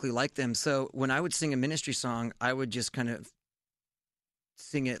exactly like them. So when I would sing a Ministry song, I would just kind of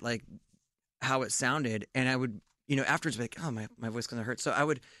sing it like how it sounded. And I would, you know, afterwards be like, oh, my voice is going to hurt. So I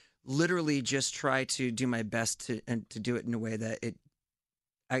would literally just try to do my best to do it in a way that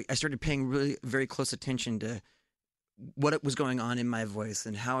I started paying really very close attention to what was going on in my voice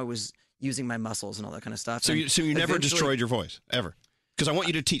and how I was using my muscles and all that kind of stuff. So you never destroyed your voice, ever? Because I want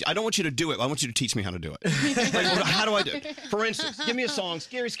you to teach. I don't want you to do it. I want you to teach me how to do it. Like, how do I do it? For instance, give me a song.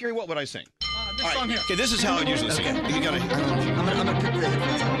 Scary, what would I sing? This song here. Okay, this is how I usually sing it. You gotta. I'm gonna put the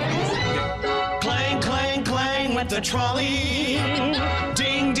headphones on. Clang, clang, clang with the trolley.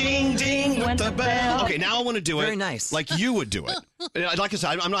 Ding, ding, ding with the bell. Okay, now I want to do it. Very nice. Like you would do it. Like I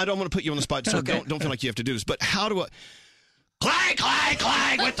said, I don't want to put you on the spot, so don't feel like you have to do this. But how do I? Clang, clang,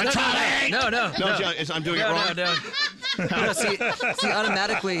 clang with the trolley. No. I'm doing it wrong. No, see,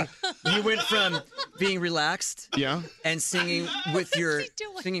 automatically you went from being relaxed, and singing with your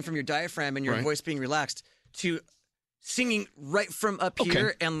singing from your diaphragm and your voice being relaxed to singing right from up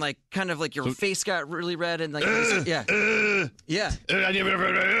here, and like kind of like your face got really red and like yeah. See,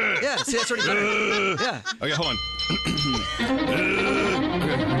 that's already better. Yeah. Okay, hold on.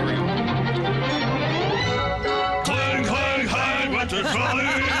 Clang, clang, clang with the trolley.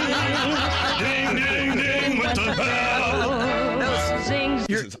 Ding, ding, ding with the bell.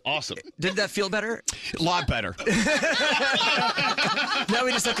 This is awesome. Did that feel better? A lot better. Now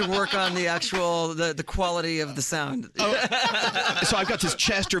we just have to work on the actual the quality of the sound. So I've got this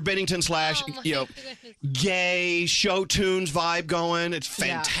Chester Bennington / gay show tunes vibe going. It's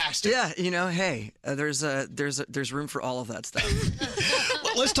fantastic. Yeah, you know, hey, there's room for all of that stuff.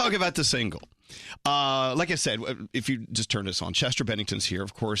 Let's talk about the single. Like I said, if you just turn this on, Chester Bennington's here,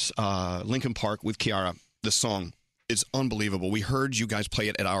 of course. Lincoln Park with Kiara. The song is unbelievable. We heard you guys play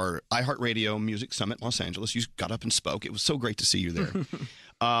it at our iHeartRadio Music Summit, Los Angeles. You got up and spoke. It was so great to see you there.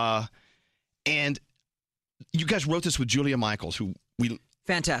 And you guys wrote this with Julia Michaels, who we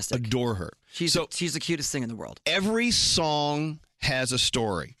adore her. She's the cutest thing in the world. Every song has a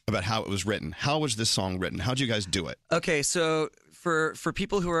story about how it was written. How was this song written? How'd you guys do it? Okay, so for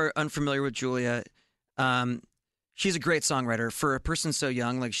people who are unfamiliar with Julia, she's a great songwriter. For a person so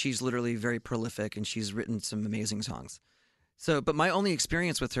young, like she's literally very prolific, and she's written some amazing songs. So, but my only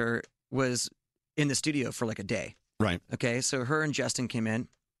experience with her was in the studio for like a day. Right. Okay, so her and Justin came in.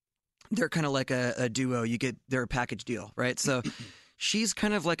 They're kind of like a duo. They're a package deal, right? So she's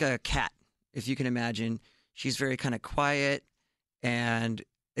kind of like a cat, if you can imagine. She's very kind of quiet, and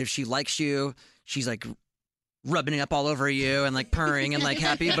if she likes you, she's like rubbing it up all over you and like purring and like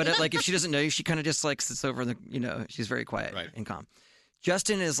happy. But like if she doesn't know you, she kind of just like sits over she's very quiet and calm.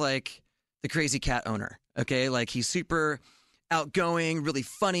 Justin is like the crazy cat owner. Okay, like he's super outgoing, really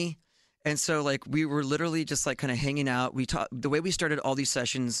funny, and so like we were literally just like kind of hanging out. The way we started all these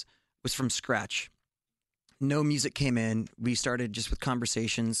sessions was from scratch. No music came in. We started just with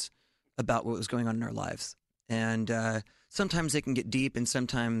conversations about what was going on in our lives. And sometimes they can get deep and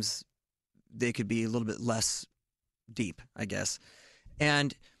sometimes they could be a little bit less deep, I guess.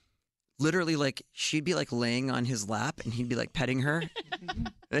 And literally, like, she'd be like laying on his lap and he'd be like petting her,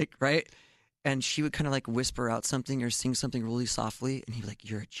 like, right? And she would kind of like whisper out something or sing something really softly. And he'd be like,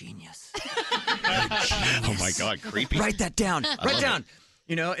 "You're a genius." Oh my God, creepy. Write that down. I Write love down.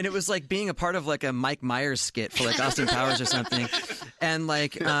 You know, and it was like being a part of like a Mike Myers skit for like Austin Powers or something. And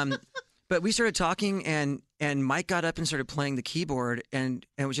like, but we started talking and Mike got up and started playing the keyboard and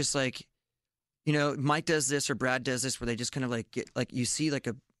it was just like, you know, Mike does this or Brad does this where they just kind of like get like, you see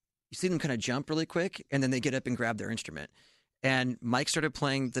them kind of jump really quick and then they get up and grab their instrument. And Mike started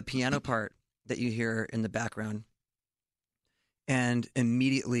playing the piano part that you hear in the background. And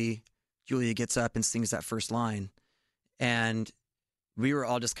immediately Julia gets up and sings that first line. And we were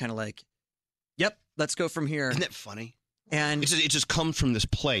all just kind of like, yep, let's go from here. Isn't that funny? And it just comes from this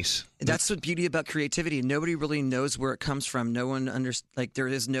place. That's the beauty about creativity. Nobody really knows where it comes from. No one like there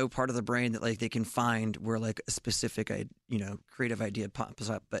is no part of the brain that like they can find where like a specific, creative idea pops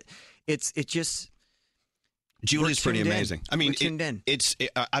up. But it just. Julie's pretty amazing. I mean, tuned in.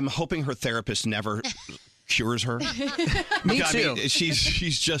 I'm hoping her therapist never cures her. Me I too. mean,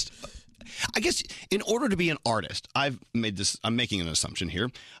 she's just. I guess in order to be an artist, I'm making an assumption here.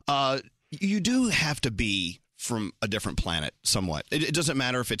 You do have to be from a different planet somewhat. It doesn't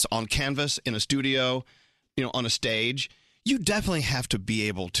matter if it's on canvas, in a studio, on a stage. You definitely have to be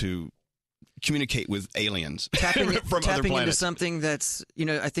able to communicate with aliens from other tapping planets. into something that's,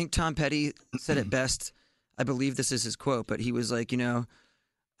 I think Tom Petty said it best. I believe this is his quote, but he was like,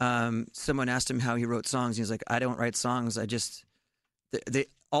 someone asked him how he wrote songs. He was like, "I don't write songs. I just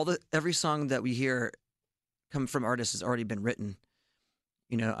every song that we hear come from artists has already been written.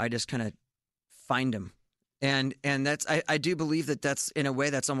 I just kind of find them." And that's, I do believe that's in a way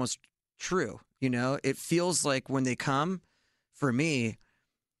that's almost true. It feels like when they come for me,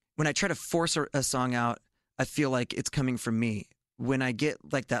 when I try to force a song out, I feel like it's coming from me. When I get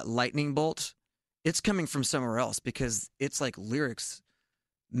like that lightning bolt, it's coming from somewhere else because it's like lyrics,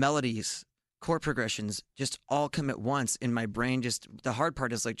 melodies, chord progressions just all come at once in my brain. Just the hard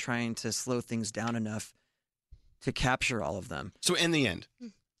part is like trying to slow things down enough to capture all of them. So in the end,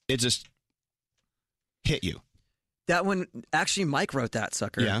 it just hit you. That one, actually, Mike wrote that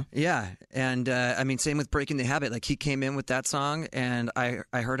sucker. Yeah? Yeah. And same with Breaking the Habit. Like he came in with that song and I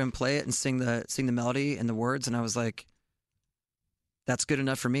heard him play it and sing the melody and the words. And I was like, that's good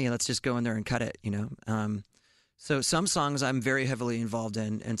enough for me. Let's just go in there and cut it, So some songs I'm very heavily involved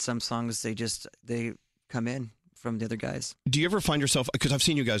in, and some songs they come in from the other guys. Do you ever find yourself, because I've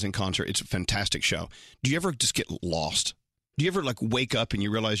seen you guys in concert, it's a fantastic show. Do you ever just get lost? Do you ever like wake up and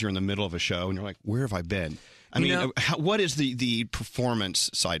you realize you're in the middle of a show and you're like, where have I been? What is the performance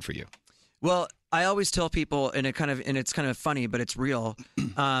side for you? Well, I always tell people, and it's kind of funny, but it's real.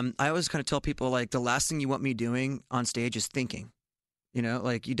 I always kind of tell people like the last thing you want me doing on stage is thinking.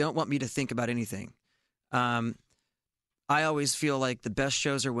 Like you don't want me to think about anything. I always feel like the best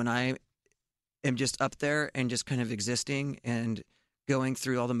shows are when I am just up there and just kind of existing and going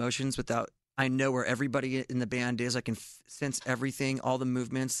through all the motions I know where everybody in the band is. I can sense everything, all the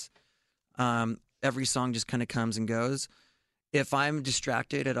movements. Every song just kind of comes and goes. If I'm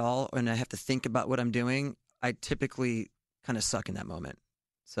distracted at all and I have to think about what I'm doing, I typically kind of suck in that moment.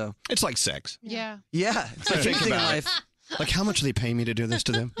 So it's like sex. Yeah. Yeah. It's like Think anything in about life. it. Like, how much do they pay me to do this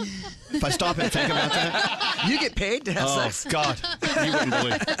to them? If I stop and think about that. You get paid to have sex? Oh, God. You wouldn't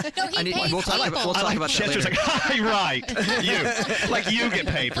believe. We'll talk about that Chester's later. like, right. You. Like, you get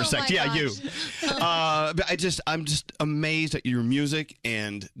paid for sex. Yeah, you. But I'm just amazed at your music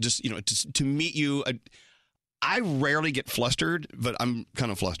and just, to meet you. I rarely get flustered, but I'm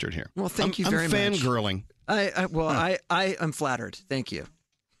kind of flustered here. Well, thank you very much. I'm fangirling. I am flattered. Thank you.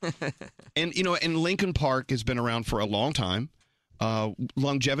 And Linkin Park has been around for a long time.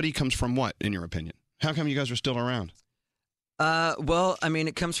 Longevity comes from what, in your opinion? How come you guys are still around?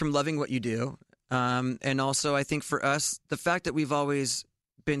 It comes from loving what you do. And also, I think for us, the fact that we've always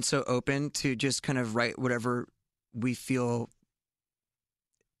been so open to just kind of write whatever we feel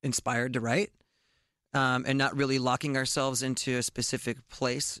inspired to write, and not really locking ourselves into a specific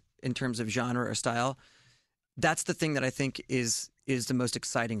place in terms of genre or style. That's the thing that I think is the most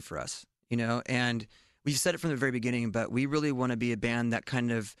exciting for us, and we've said it from the very beginning, but we really want to be a band that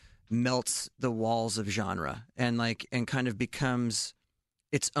kind of melts the walls of genre and kind of becomes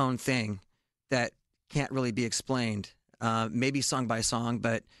its own thing that can't really be explained, maybe song by song,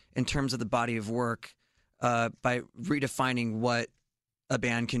 but in terms of the body of work, by redefining what a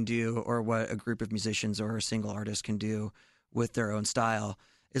band can do or what a group of musicians or a single artist can do with their own style,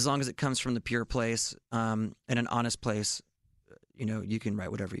 as long as it comes from the pure place and an honest place, you can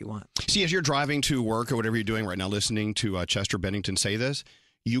write whatever you want. See, as you're driving to work or whatever you're doing right now, listening to Chester Bennington say this,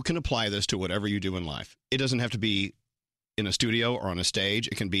 you can apply this to whatever you do in life. It doesn't have to be in a studio or on a stage.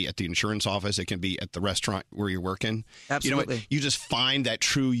 It can be at the insurance office. It can be at the restaurant where you're working. Absolutely. You just find that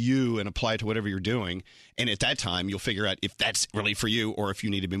true you and apply it to whatever you're doing. And at that time, you'll figure out if that's really for you or if you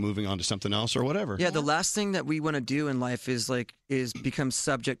need to be moving on to something else or whatever. Yeah, the last thing that we want to do in life is become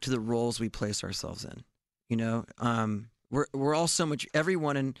subject to the roles we place ourselves in. We're all so much.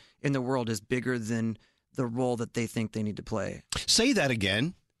 Everyone in the world is bigger than the role that they think they need to play. Say that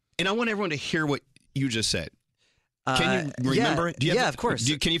again, and I want everyone to hear what you just said. Can you remember it? Of course.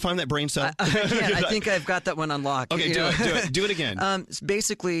 Can you find that brain cell? I think I've got that one unlocked. Okay, do it. Do it again.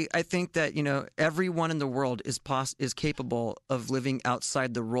 Basically, I think that everyone in the world is capable of living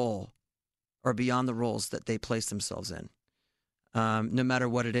outside the role or beyond the roles that they place themselves in, no matter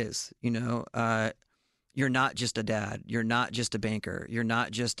what it is. You're not just a dad. You're not just a banker. You're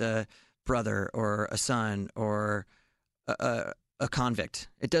not just a brother or a son or a convict.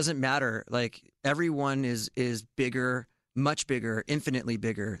 It doesn't matter. Everyone is bigger, much bigger, infinitely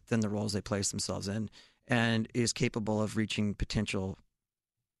bigger than the roles they place themselves in, and is capable of reaching potential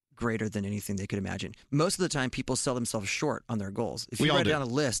greater than anything they could imagine. Most of the time, people sell themselves short on their goals. If you write down a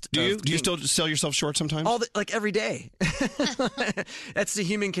list, do you still sell yourself short sometimes? Every day. That's the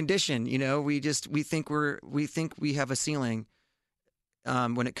human condition. We think we have a ceiling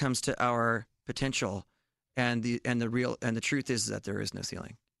when it comes to our potential, and the truth is that there is no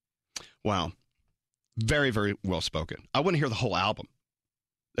ceiling. Wow. Very, very well spoken. I want to hear the whole album.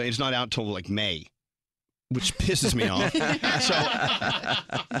 It's not out till May, which pisses me off.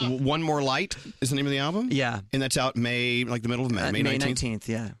 So, One More Light is the name of the album? Yeah. And that's out May, the middle of May, May 19th? May 19th,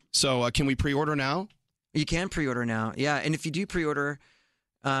 yeah. So can we pre-order now? You can pre-order now, yeah. And if you do pre-order,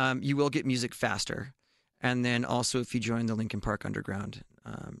 you will get music faster. And then also if you join the Linkin Park Underground,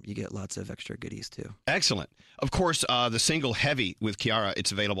 you get lots of extra goodies too. Excellent. Of course, the single Heavy with Kiara,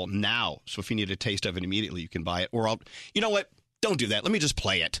 it's available now. So if you need a taste of it immediately, you can buy it. Or you know what? Don't do that. Let me just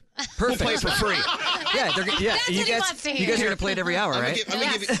play it. Perfect. We'll play it for free. You guys are going to play it every hour, right?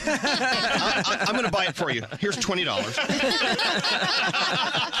 I'm going to buy it for you. Here's $20.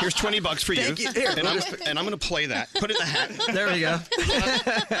 Here's $20 for you. Thank you. Here, and I'm going to play that. Put it in the hat. There we go.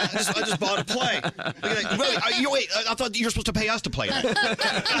 I just bought a play. Wait, I thought you were supposed to pay us to play it.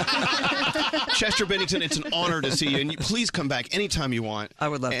 Chester Bennington, it's an honor to see you. And please come back anytime you want. I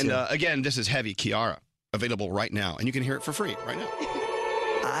would love to. And again, this is Heavy, Kiara. Available right now. And you can hear it for free right now.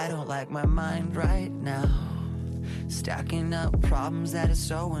 I don't like my mind right now. Stacking up problems that are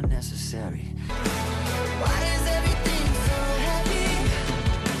so unnecessary. Why is everything so heavy?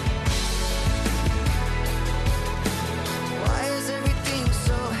 Why is everything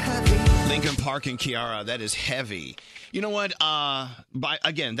so heavy? Linkin Park and Kiara, that is Heavy. You know what?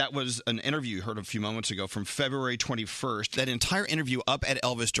 Again, that was an interview you heard a few moments ago from February 21st. That entire interview up at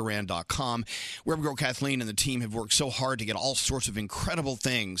ElvisDuran.com. Web Girl Kathleen and the team have worked so hard to get all sorts of incredible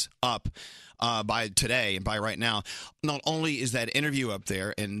things up by today and by right now. Not only is that interview up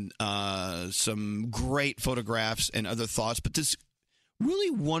there and some great photographs and other thoughts, but this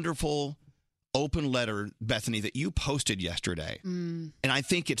really wonderful open letter, Bethany, that you posted yesterday. And I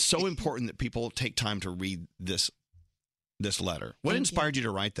think it's so important that people take time to read this letter. What inspired you to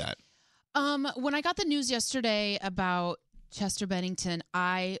write that? When I got the news yesterday about Chester Bennington,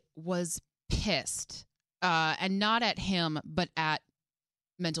 I was pissed. And not at him, but at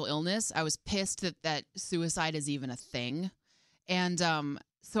mental illness. I was pissed that suicide is even a thing. And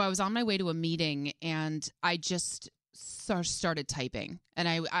so I was on my way to a meeting, and I just started typing. And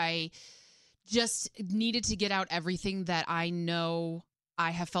I just needed to get out everything that I know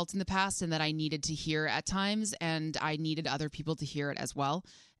I have felt in the past and that I needed to hear at times, and I needed other people to hear it as well.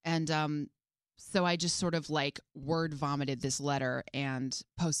 And so I just sort of word vomited this letter and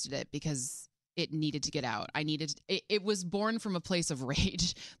posted it because it needed to get out. It was born from a place of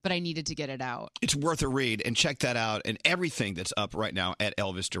rage, but I needed to get it out. It's worth a read, and check that out and everything that's up right now at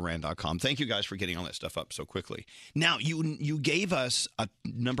ElvisDuran.com. Thank you guys for getting all that stuff up so quickly. Now, you gave us a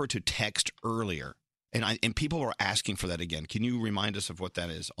number to text earlier. And people were asking for that again. Can you remind us of what that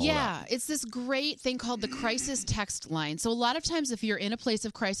is all about? It's this great thing called the crisis text line. So a lot of times if you're in a place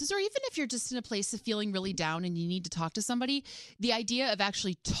of crisis, or even if you're just in a place of feeling really down and you need to talk to somebody, the idea of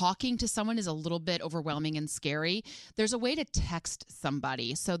actually talking to someone is a little bit overwhelming and scary. There's a way to text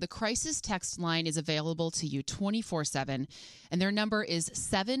somebody. So the crisis text line is available to you 24/7, and their number is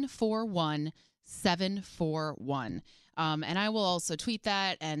 741-741. And I will also tweet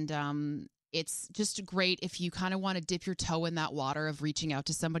that, and it's just great if you kind of want to dip your toe in that water of reaching out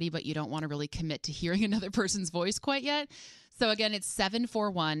to somebody, but you don't want to really commit to hearing another person's voice quite yet. So again, it's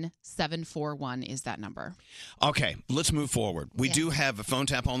 741-741 is that number. Okay, let's move forward. We do have a phone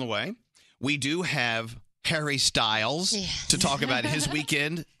tap on the way. We do have Harry Styles to talk about his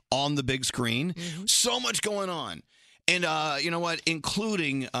weekend on the big screen. So much going on. And you know what?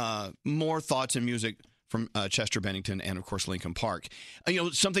 Including more thoughts and music from Chester Bennington and, of course, Linkin Park.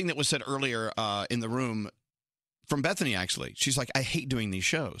 Something that was said earlier in the room from Bethany, actually. She's like, I hate doing these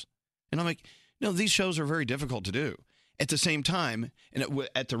shows. And I'm like, no, these shows are very difficult to do. At the same time, and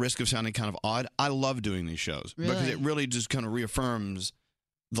at the risk of sounding kind of odd, I love doing these shows. Really? Because it really just kind of reaffirms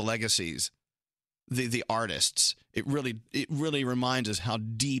the legacies, the artists. It really reminds us how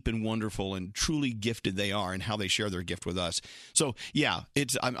deep and wonderful and truly gifted they are and how they share their gift with us. So yeah,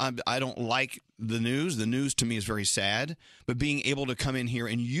 I don't like the news. The news to me is very sad, but being able to come in here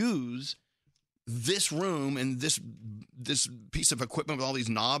and use this room and this piece of equipment with all these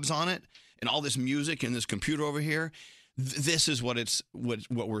knobs on it and all this music and this computer over here, this is what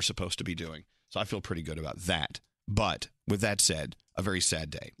we're supposed to be doing. So I feel pretty good about that. But with that said, a very sad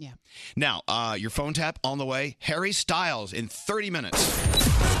day. Yeah. Now, your phone tap on the way. Harry Styles in 30 minutes.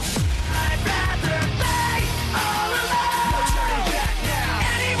 I'd rather play all alone. No turning back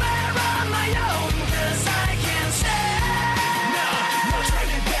now. Anywhere on my own, 'cause I can't stay. No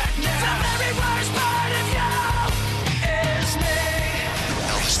turning back now. The very worst part of you is me.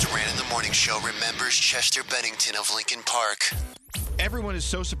 Elvis Duran in the Morning Show remembers Chester Bennington of Linkin Park. Everyone is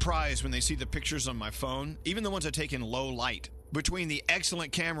so surprised when they see the pictures on my phone, even the ones I take in low light. Between the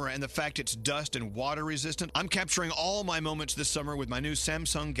excellent camera and the fact it's dust and water resistant, I'm capturing all my moments this summer with my new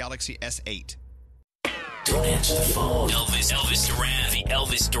Samsung Galaxy S8. Don't answer the phone. Elvis Duran, the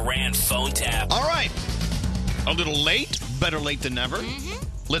Elvis Duran phone tap. All right. A little late, better late than never.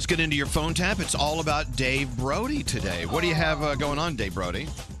 Let's get into your phone tap. It's all about Dave Brody today. What do you have going on, Dave Brody?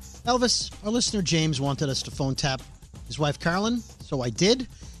 Elvis, our listener James wanted us to phone tap his wife Carolyn, so I did.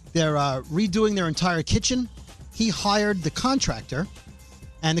 They're redoing their entire kitchen. He hired the contractor,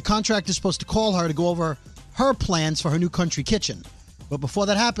 and the contractor's supposed to call her to go over her plans for her new country kitchen. But before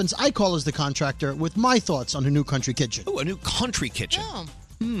that happens, I call as the contractor with my thoughts on her new country kitchen. Oh, a new country kitchen. All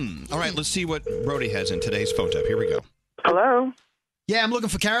right, let's see what Brody has in today's phone tap. Here we go. Hello? Yeah, I'm looking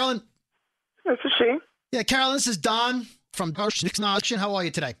for Carolyn. This is she. Yeah, Carolyn, this is Don from Auction. How are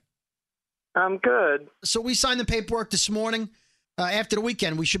you today? I'm good. So we signed the paperwork this morning. After the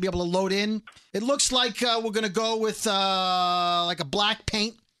weekend, we should be able to load in. It looks like we're going to go with like a black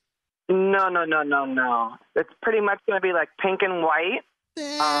paint. No. It's pretty much going to be like pink and white.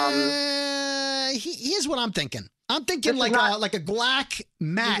 Here's what I'm thinking. I'm thinking like a black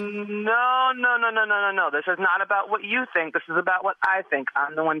matte. No. This is not about what you think. This is about what I think.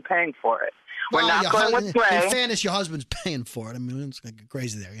 I'm the one paying for it. We're not going with gray. In fairness, your husband's paying for it. I mean, it's like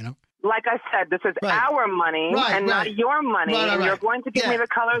crazy there, you know? Like I said, this is our money and not your money, and you're going to give me the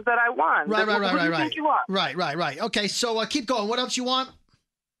colors that I want. Right. Who do you think you are? Right. Okay, so keep going. What else you want?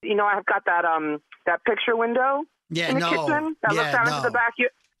 You know, I've got that picture window in the kitchen that looks out into the back.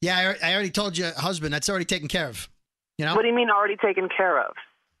 Yeah, I already told your husband. That's already taken care of. You know? What do you mean already taken care of?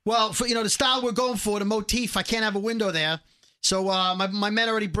 Well, for the style we're going for, the motif, I can't have a window there. So my men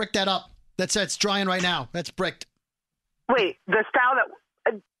already bricked that up. That's drying right now. That's bricked. Wait, the style that...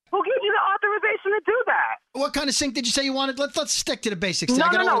 Who gave you the authorization to do that? What kind of sink did you say you wanted? Let's stick to the basics. No.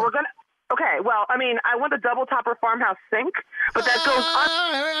 We're gonna. Okay. Well, I mean, I want the double topper farmhouse sink, but that goes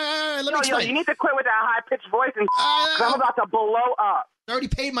on. Let me explain. You need to quit with that high pitched voice, and 'cause I'm about to blow up. I already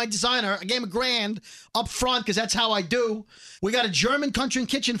paid my designer. I gave him $1,000 up front because that's how I do. We got a German country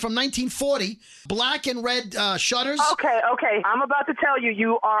kitchen from 1940, black and red shutters. Okay. I'm about to tell you,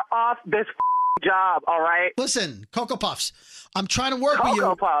 you are off this job. All right. Listen, Cocoa Puffs. I'm trying to work with you.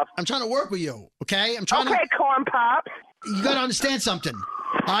 Cocoa Puffs. I'm trying to work with you. Okay. I'm trying. Okay, Corn Pops. You got to understand something. All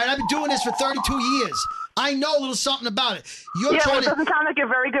right. I've been doing this for 32 years. I know a little something about it. It doesn't sound like you're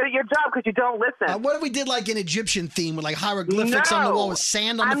very good at your job because you don't listen. What if we did like an Egyptian theme with like hieroglyphics on the wall with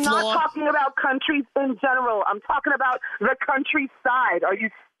sand on the floor? I'm not talking about countries in general. I'm talking about the countryside. Are you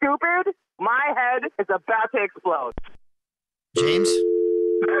stupid? My head is about to explode. James?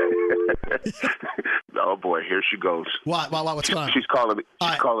 Oh boy, here she goes. What? What's going on? She's calling me.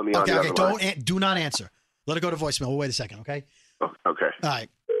 She's calling me on the other line. Do not answer. Let it go to voicemail. We'll wait a second, okay? Okay. All right.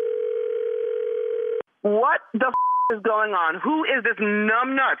 What the is going on? Who is this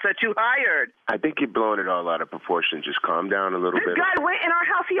numbnuts that you hired? I think you're blowing it all out of proportion. Just calm down a little This bit. guy went in our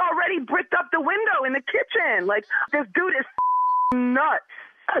house. He already bricked up the window in the kitchen. Like, this dude is nuts.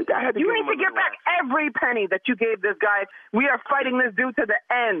 You need to get back every penny that you gave this guy. We are fighting this dude to the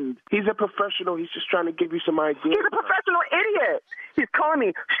end. He's a professional. He's just trying to give you some ideas. He's a professional idiot. He's calling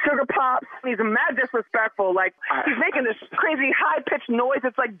me sugar pops. He's mad disrespectful. Like, he's making this crazy high-pitched noise.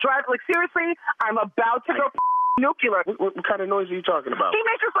 It's like, seriously, I'm about to go nuclear. What kind of noise are you talking about? He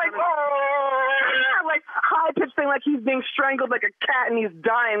makes this like high-pitched thing, like he's being strangled like a cat and he's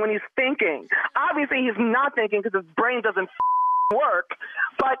dying when he's thinking. Obviously, he's not thinking because his brain doesn't work.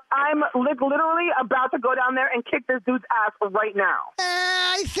 But I'm literally about to go down there and kick this dude's ass right now.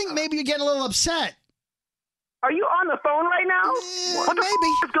 I think maybe you're getting a little upset. Are you on the phone right now? What the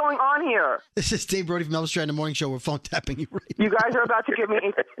f- is going on here? This is Dave Brody from Elvis Duran in the Morning Show. We're phone tapping you right now. You guys are about to give me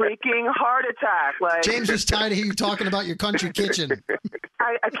a freaking heart attack. Like, James is tired of you talking about your country kitchen.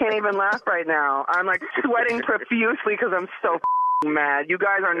 I can't even laugh right now. I'm like sweating profusely because I'm so mad. You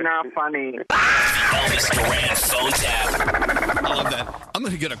guys are not funny. Elvis Duran phone tap. I love that. I'm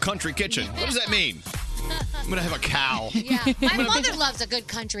going to get a country kitchen. What does that mean? I'm going to have a cow. Yeah, my mother loves a good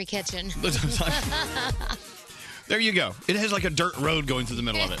country kitchen. There you go. It has like a dirt road going through the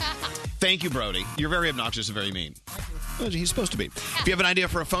middle of it. Thank you, Brody. You're very obnoxious and very mean. Well, he's supposed to be. If you have an idea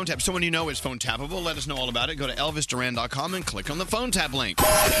for a phone tap, someone you know is phone tappable, let us know all about it. Go to ElvisDuran.com and click on the phone tap link.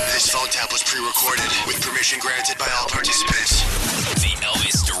 This phone tap was pre-recorded with permission granted by all participants. The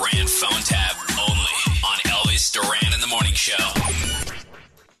Elvis Duran phone tap only on Elvis Duran in the Morning Show.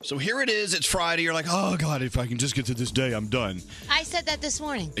 So here it is. It's Friday. You're like, oh, God, if I can just get to this day, I'm done. I said that this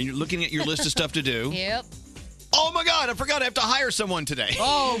morning. And you're looking at your list of stuff to do. Yep. Oh, my God, I forgot I have to hire someone today.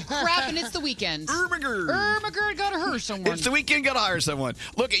 Oh, crap, and it's the weekend. Ermagerd gotta hire someone. It's the weekend, gotta hire someone.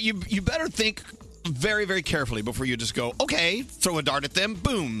 Look, you better think very, very carefully before you just go, okay, throw a dart at them,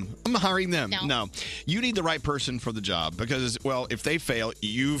 boom, I'm hiring them. No. You need the right person for the job because, well, if they fail,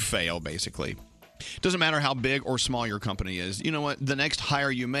 you fail, basically. Doesn't matter how big or small your company is. You know what? The next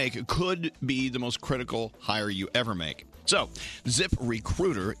hire you make could be the most critical hire you ever make. So,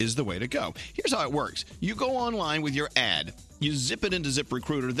 ZipRecruiter is the way to go. Here's how it works. You go online with your ad. You zip it into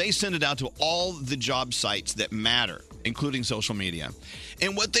ZipRecruiter. They send it out to all the job sites that matter, including social media.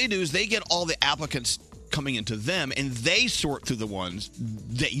 And what they do is they get all the applicants coming into them, and they sort through the ones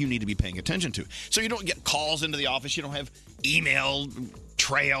that you need to be paying attention to. So you don't get calls into the office. You don't have email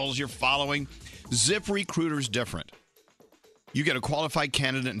trails you're following. ZipRecruiter's different. You get a qualified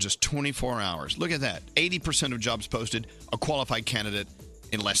candidate in just 24 hours. Look at that. 80% of jobs posted, a qualified candidate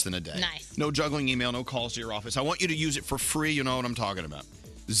in less than a day. Nice. No juggling email, no calls to your office. I want you to use it for free. You know what I'm talking about.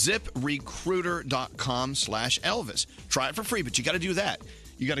 ZipRecruiter.com/Elvis. Try it for free, but you got to do that.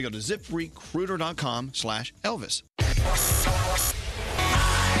 You got to go to ZipRecruiter.com/Elvis.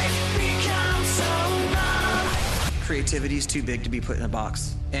 Creativity is too big to be put in a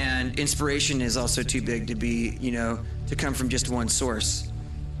box. And inspiration is also too big to be, to come from just one source.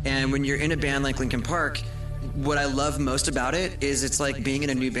 And when you're in a band like Linkin Park, what I love most about it is it's like being in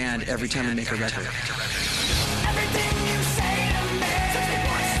a new band every time we make a record.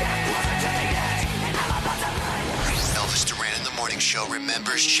 Elvis Duran in the Morning Show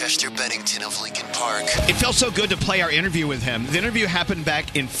remembers Chester Bennington of Linkin Park. It felt so good to play our interview with him. The interview happened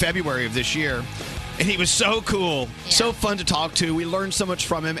back in February of this year. And he was so cool, so fun to talk to. We learned so much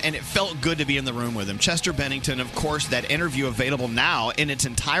from him, and it felt good to be in the room with him. Chester Bennington, of course, that interview available now in its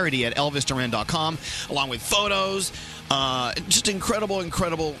entirety at ElvisDuran.com, along with photos, just incredible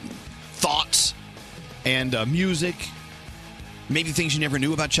thoughts and music. Maybe things you never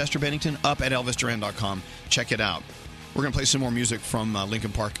knew about Chester Bennington, up at ElvisDuran.com. Check it out. We're going to play some more music from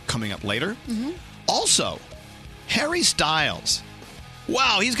Linkin Park coming up later. Mm-hmm. Also, Harry Styles.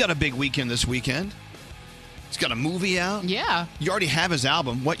 Wow, he's got a big weekend this weekend. He's got a movie out. Yeah. You already have his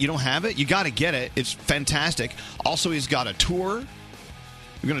album. What, you don't have it? You got to get it. It's fantastic. Also, he's got a tour.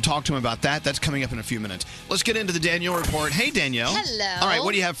 We're going to talk to him about that. That's coming up in a few minutes. Let's get into the Danielle Report. Hey, Danielle. Hello. All right,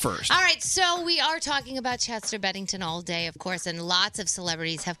 what do you have first? All right, so we are talking about Chester Bennington all day, of course, and lots of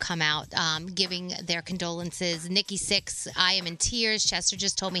celebrities have come out giving their condolences. Nikki Sixx, I am in tears. Chester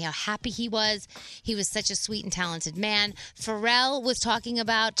just told me how happy he was. He was such a sweet and talented man. Pharrell was talking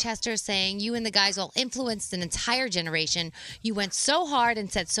about Chester, saying, you and the guys all influenced an entire generation. You went so hard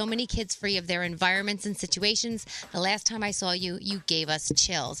and set so many kids free of their environments and situations. The last time I saw you, you gave us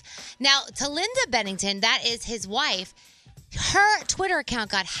chills. Now, to Linda Bennington, that is his wife. her Twitter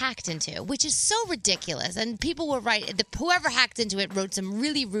account got hacked into, which is so ridiculous. And people were whoever hacked into it wrote some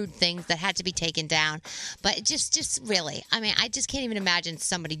really rude things that had to be taken down. But just really, I mean, I just can't even imagine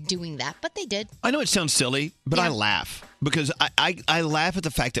somebody doing that, but they did. I know it sounds silly, but I laugh because I laugh at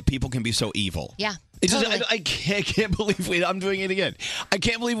the fact that people can be so evil. Yeah. It's totally. just, I can't believe I'm doing it again. I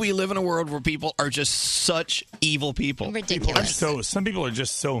can't believe we live in a world where people are just such evil people. Ridiculous. Some people are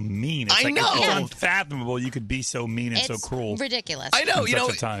just so mean. It's I know. It's unfathomable you could be so mean and so cruel. Ridiculous. I know. In You know,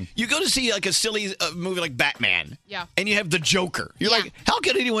 such a time. you go to see like a silly movie like Batman. Yeah. And you have the Joker. You're like, how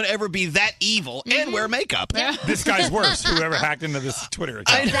could anyone ever be that evil and wear makeup? This guy's worse. Whoever hacked into this Twitter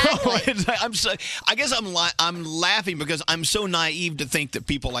account. I know. It's like, I guess I'm laughing because I'm so naive to think that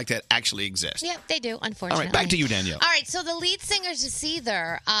people like that actually exist. Yeah, they do, All unfortunately. right, back to you, Danielle. All right, so the lead singer to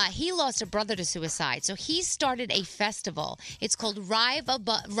Seether, he lost a brother to suicide. So he started a festival. It's called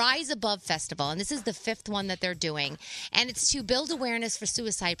Rise Above Festival, and this is the 5th one that they're doing. And it's to build awareness for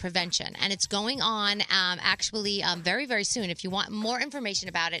suicide prevention. And it's going on actually very, very soon. If you want more information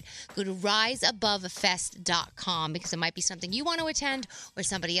about it, go to riseabovefest.com because it might be something you want to attend or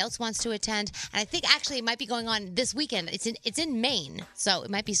somebody else wants to attend. And I think actually it might be going on this weekend. It's in Maine, so it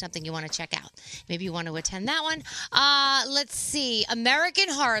might be something you want to check out. Maybe you want to attend that one. Let's see. American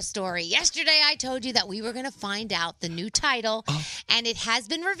Horror Story. Yesterday I told you that we were going to find out the new title, and it has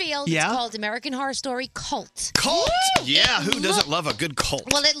been revealed. Yeah? It's called American Horror Story Cult. Cult? Yeah, who doesn't love a good cult?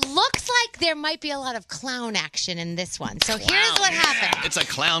 Well, it looks like there might be a lot of clown action in this one. So here's what happened. It's a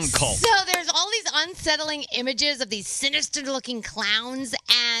clown cult. So there's all these unsettling images of these sinister-looking clowns,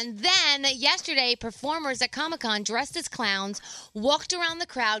 and then yesterday, performers at Comic-Con dressed as clowns walked around the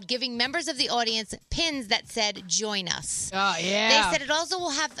crowd giving members of the audience pins that said, "Join us." Oh, yeah. They said it also will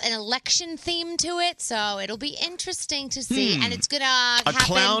have an election theme to it, so it'll be interesting to see. And it's going to A happen.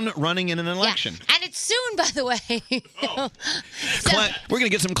 clown running in an election. Yeah. And it's soon, by the way. We're going to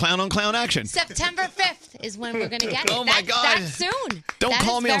get some clown-on-clown action. September 5th is when we're going to get it. Oh, my God. That's soon. Don't That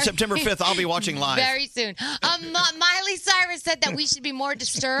call is me on very- September 5th. I'll be watching live. Very soon. Miley Cyrus said that we should be more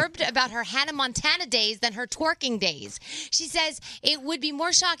disturbed about her Hannah Montana days than her twerking days. She says, it would be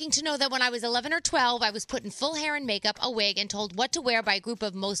more shocking to know that when I was 11 or 12, I was put in full hair and makeup, a wig, and told what to wear by a group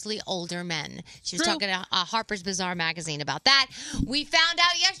of mostly older men. She was talking to Harper's Bazaar magazine about that. We found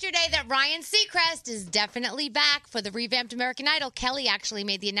out yesterday that Ryan Seacrest is definitely back for the revamped American Idol. Kelly actually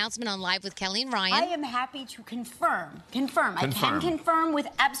made the announcement on Live with Kelly and Ryan. I am happy to confirm. I can confirm with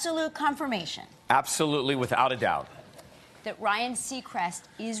absolute confirmation Absolutely, without a doubt. that Ryan Seacrest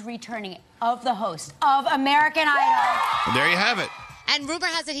is returning of the host of American Idol. There you have it. And rumor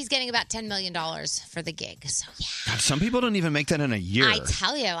has it he's getting about $10 million for the gig. So, yeah. God, some people don't even make that in a year. I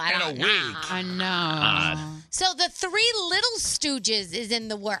tell you, I don't know. I know. So the Three Little Stooges is in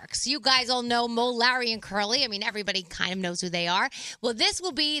the works. You guys all know Mo, Larry, and Curly. I mean, everybody kind of knows who they are. Well, this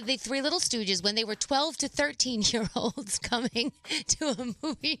will be the Three Little Stooges when they were 12 to 13-year-olds coming to a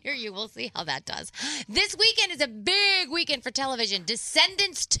movie near you. We'll see how that does. This weekend is a big weekend for television.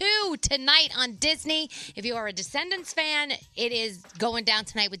 Descendants 2 tonight on Disney. If you are a Descendants fan, it is going down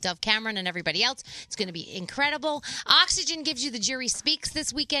tonight with Dove Cameron and everybody else. It's going to be incredible. Oxygen gives you The Jury Speaks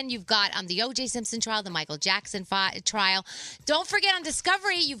this weekend. You've got the O.J. Simpson trial, the Michael Jackson trial. Don't forget on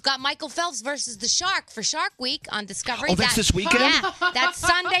Discovery, you've got Michael Phelps versus the Shark for Shark Week on Discovery. Oh, that's this weekend? Yeah, that's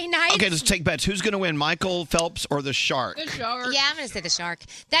Sunday night. Okay, let's take bets. Who's going to win, Michael Phelps or the Shark? The Shark. Yeah, I'm going to say the Shark.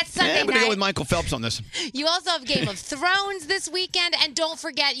 That's Sunday I'm going to night. go with Michael Phelps on this. You also have Game of Thrones this weekend. And don't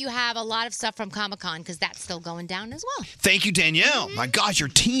forget, you have a lot of stuff from Comic-Con because that's still going down as well. Thank you, Danielle. My gosh, you're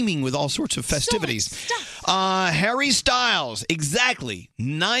teeming with all sorts of festivities. Harry Styles, exactly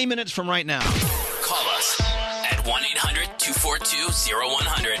 9 minutes from right now. Call us at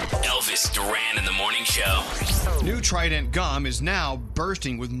 1-800-242-0100. Elvis Duran in the Morning Show. New Trident gum is now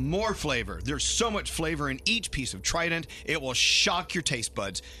bursting with more flavor. There's so much flavor in each piece of Trident, it will shock your taste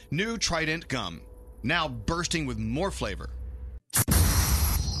buds. New Trident gum, now bursting with more flavor.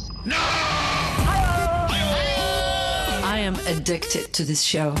 I am addicted to this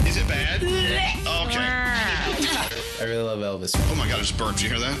show. Is it bad? Okay. I really love Elvis. Oh my God, I just burped. You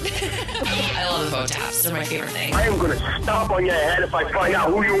hear that? I love the phone taps. They're my favorite thing. I am going to stomp on your head if I find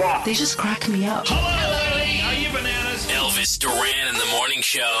out who you are. They just crack me up. Hello, lady. Are you bananas? Elvis Duran in the Morning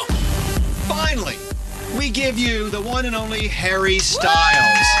Show. Finally, we give you the one and only Harry Styles.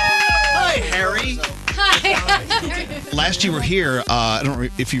 Hi, Harry. Hi. Last you were here, I don't know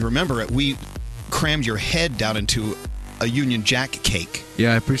if you remember it, we crammed your head down into a Union Jack cake.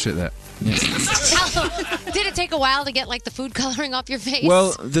 Yeah, I appreciate that. Yeah. Did it take a while to get like the food coloring off your face?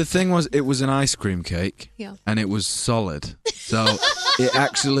 Well, the thing was, it was an ice cream cake, Yeah. and it was solid, so it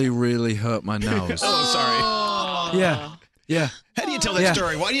actually really hurt my nose. Oh, sorry. Yeah. Yeah. How do you tell that Yeah.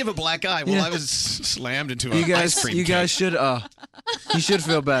 story? Why do you have a black eye? Well, Yeah. I was slammed into You an guys, ice cream you guys cake. should. You should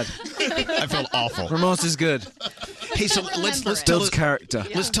feel bad. I felt awful. Remorse is good. Hey, so let's tell Builds character.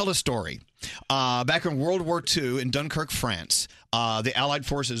 Let's tell a story. Back in World War II in Dunkirk, France, the Allied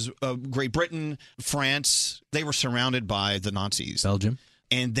forces, Great Britain, France, they were surrounded by the Nazis. Belgium.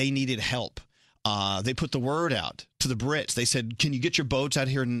 And they needed help. They put the word out to the Brits. They said, can you get your boats out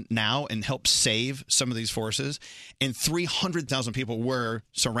here now and help save some of these forces? And 300,000 people were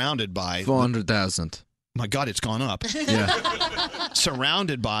surrounded by... 400,000. My God, it's gone up. Yeah.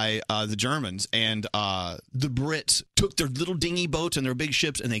 Surrounded by the Germans, and the Brits took their little dinghy boats and their big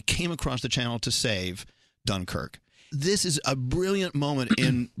ships, and they came across the channel to save Dunkirk. This is a brilliant moment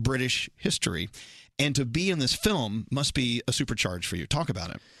in British history, and to be in this film must be a supercharge for you. Talk about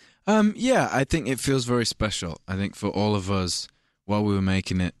it. Yeah, I think it feels very special. I think for all of us, while we were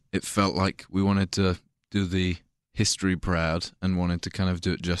making it, it felt like we wanted to do the history proud and wanted to kind of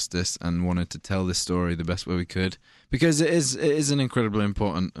do it justice and wanted to tell this story the best way we could, because it is an incredibly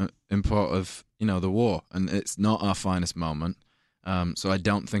important import of the war, and it's not our finest moment. So I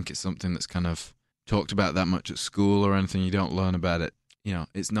don't think it's something that's kind of talked about that much at school or anything. You don't learn about it.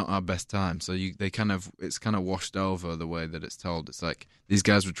 It's not our best time. So it's kind of washed over the way that it's told. It's like these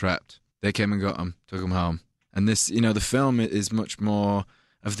guys were trapped. They came and got them, took them home. And this, the film is much more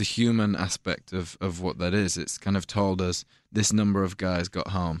of the human aspect of what that is. It's kind of told us this number of guys got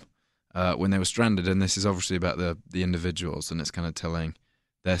home when they were stranded, and this is obviously about the individuals, and it's kind of telling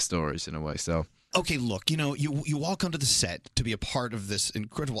their stories in a way. So. Okay, look, you walk onto the set to be a part of this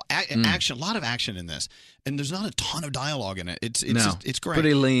incredible action, a lot of action in this, and there's not a ton of dialogue in it. It's great.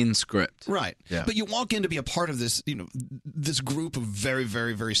 Pretty lean script. Right. Yeah. But you walk in to be a part of this, this group of very,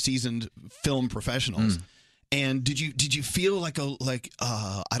 very, very seasoned film professionals. And did you feel like am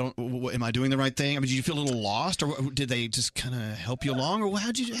I doing the right thing? I mean, did you feel a little lost, or did they just kind of help you along, or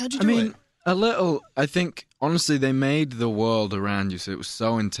how'd you do it? A little. I think honestly, they made the world around you, so it was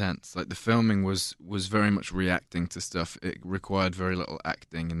so intense. Like the filming was very much reacting to stuff. It required very little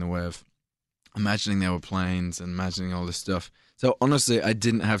acting in the way of imagining there were planes and imagining all this stuff. So honestly, I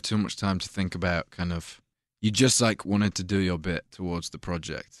didn't have too much time to think about kind of. You just wanted to do your bit towards the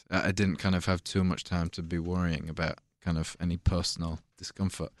project. I didn't kind of have too much time to be worrying about kind of any personal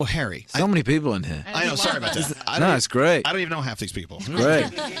discomfort. Well, Harry, so many people in here. I know. Sorry about that. No, it's great. I don't even know half these people.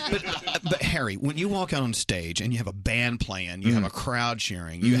 Great. But Harry, when you walk out on stage and you have a band playing, you have a crowd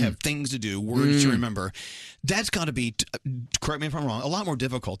cheering, you have things to do, words to remember, that's got to be, correct me if I'm wrong, a lot more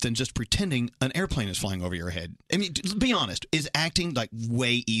difficult than just pretending an airplane is flying over your head. I mean, be honest, is acting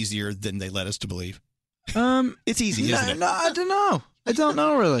way easier than they led us to believe? It's easy, isn't it? No, I don't know. I don't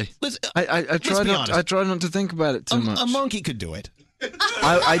know really. I try not to think about it too much. A monkey could do it.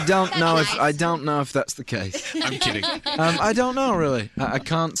 I don't know if that's the case. I'm kidding. I don't know really. I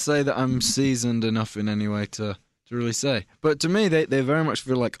can't say that I'm seasoned enough in any way to really say. But to me, they very much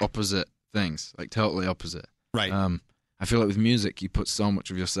feel like opposite things, like totally opposite. Right. I feel like with music, you put so much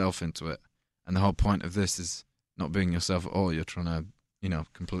of yourself into it, and the whole point of this is not being yourself at all. You're trying to,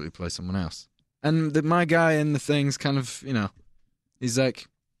 completely play someone else. And my guy in the thing's kind of, he's like,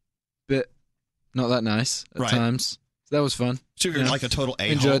 bit not that nice at times. So that was fun. So you're like a total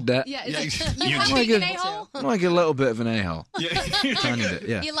a-hole? Enjoyed that. Yeah, you you like being an a-hole? I'm like a little bit of an a-hole. Yeah. Tiny bit,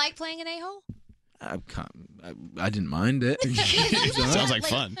 yeah. You like playing an a-hole? I didn't mind it. Sounds like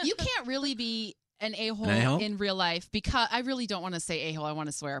fun. You can't really be an a-hole, in real life, because I really don't want to say a-hole. I want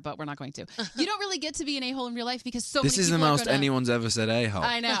to swear, but we're not going to. You don't really get to be an a-hole in real life because so this many is people the most are gonna... anyone's ever said a-hole.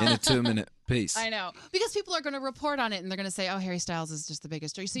 I know. In a 2-minute piece. I know. Because people are going to report on it and they're going to say, oh, Harry Styles is just the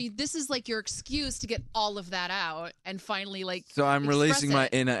biggest jerk. So this is like your excuse to get all of that out and finally So I'm releasing my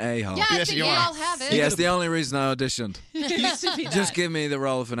inner a-hole. Yeah, I think we all have it. Yeah, it's the only reason I auditioned. Just Just give me the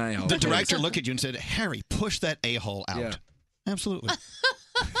role of an a-hole. The director looked at you and said, Harry, push that a-hole out. Yeah. Absolutely.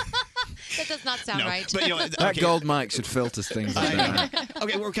 That does not sound right. But, that gold mic should filter things like that.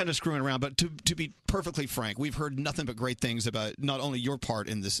 Okay, we're kind of screwing around, but to be perfectly frank, we've heard nothing but great things about not only your part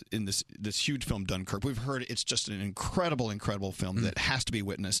in this huge film Dunkirk. We've heard it's just an incredible film that has to be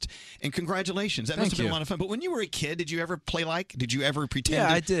witnessed. And congratulations, that must have been a lot of fun. But when you were a kid, did you ever play Did you ever pretend?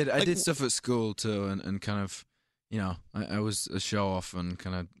 Yeah, I did. I did stuff at school too, and kind of, I was a show off and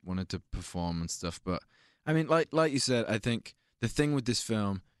kind of wanted to perform and stuff. But I mean, like you said, I think the thing with this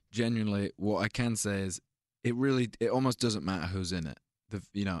film, genuinely, what I can say is it almost doesn't matter who's in it.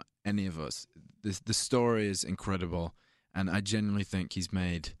 Any of us. The story is incredible, and I genuinely think he's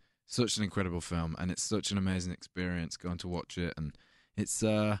made such an incredible film, and it's such an amazing experience going to watch it. And it's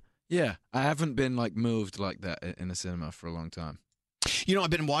I haven't been moved like that in a cinema for a long time. You know, I've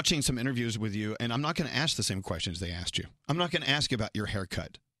been watching some interviews with you, and I'm not going to ask the same questions they asked you. I'm not going to ask you about your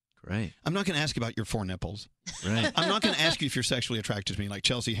haircut. Great. I'm not going to ask you about your 4 nipples. Right. I'm not going to ask you if you're sexually attracted to me like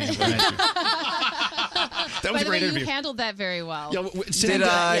Chelsea Handler asked you. That was By a the way, great interview. you handled that very well. Yeah, Did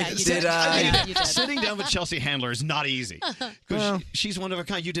I? Yeah, you Did I? Yeah, you did. Sitting down with Chelsea Handler is not easy. Because she's one of a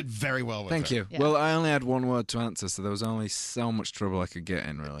kind. You did very well with Thank her. you. Well, I only had one word to answer, so there was only so much trouble I could get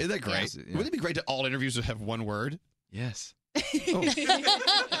in, really. Isn't that great? Yeah. Wouldn't it be great to all interviews to have one word? Yes. He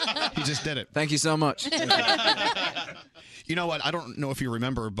just did it. Thank you so much. You know what? I don't know if you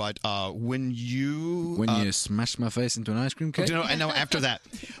remember, but when you smashed my face into an ice cream cake. No, after that,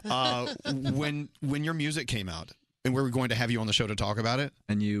 when your music came out, and we were going to have you on the show to talk about it,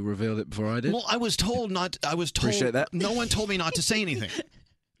 and you revealed it before I did. Well, I was told not. I was told. Appreciate that. No one told me not to say anything.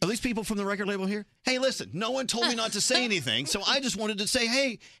 At least people from the record label here. Hey, listen, no one told me not to say anything, so I just wanted to say,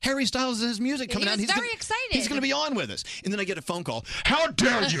 hey, Harry Styles has music coming out. He was very gonna, excited. He's going to be on with us. And then I get a phone call. How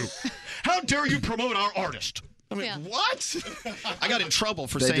dare you? How dare you promote our artist? I mean, what? I got in trouble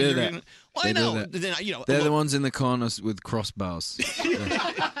for They saying do you're that. gonna- Well, They I do know. that. Then, They're the look- ones in the corners with crossbars.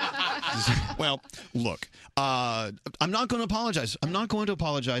 Well, look, I'm not going to apologize. I'm not going to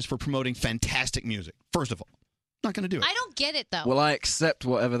apologize for promoting fantastic music. First of all, not going to do it. I don't get it though. Well, I accept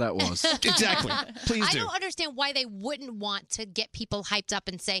whatever that was. Exactly. Please I do. don't understand why they wouldn't want to get people hyped up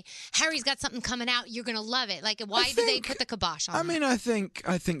and say, Harry's got something coming out, you're going to love it. Like, why do they put the kibosh on I it? mean, I think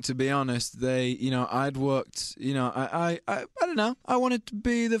to be honest, I'd worked, I don't know. I wanted to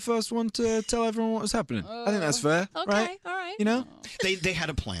be the first one to tell everyone what was happening. I think that's fair, right? All right. You know? They had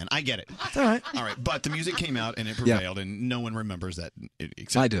a plan. I get it. All right. All right. But the music came out and it Yeah. prevailed, and no one remembers that.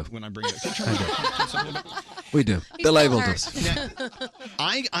 Except I do. When I bring it up. We do. He's They labeled still us. hurt.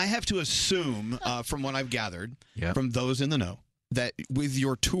 I have to assume, from what I've gathered Yep. from those in the know, that with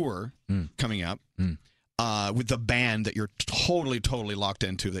your tour coming up, with the band that you're totally locked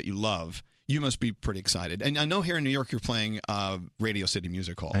into that you love, you must be pretty excited. And I know here in New York you're playing Radio City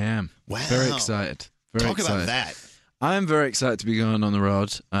Music Hall. I am. Wow. Very excited. Very Talk excited. about that. I am very excited to be going on the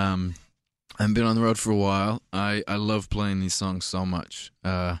road. I've been on the road for a while. I love playing these songs so much.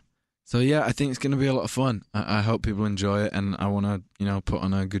 So yeah, I think it's going to be a lot of fun. I hope people enjoy it, and I want to, put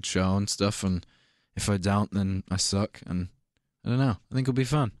on a good show and stuff. And if I don't, then I suck. And I don't know. I think it'll be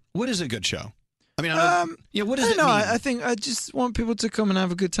fun. What is a good show? I mean, what does it know. mean? I think I just want people to come and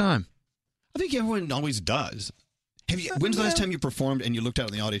have a good time. I think everyone always does. When's the last time you performed and you looked out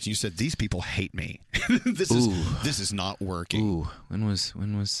in the audience and you said, "These people hate me. This is not working." Ooh, when was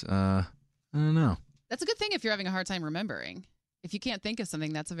I don't know. That's a good thing if you're having a hard time remembering. If you can't think of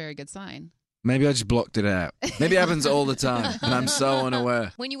something, that's a very good sign. Maybe I just blocked it out. Maybe it happens all the time, and I'm so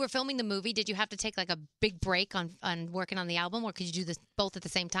unaware. When you were filming the movie, did you have to take like a big break on working on the album, or could you do this both at the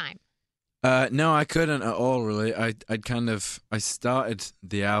same time? No, I couldn't at all. Really, I started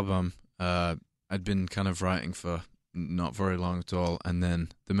the album. I'd been kind of writing for not very long at all, and then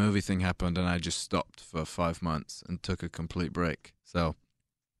the movie thing happened, and I just stopped for 5 months and took a complete break. So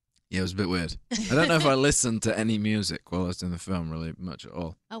yeah, it was a bit weird. I don't know if I listened to any music while I was in the film really much at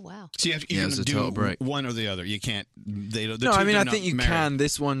all. Oh wow! So you have Yeah, it was a do total break. one or the other. You can't. The No, two, I mean they're I not think you married. can.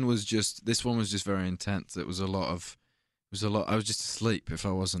 This one was just very intense. It was a lot. I was just asleep if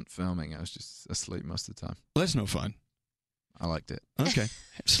I wasn't filming. I was just asleep most of the time. Well, that's no fun. I liked it. Okay,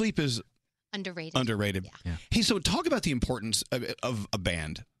 sleep is Underrated. underrated. Yeah. Hey, so talk about the importance of a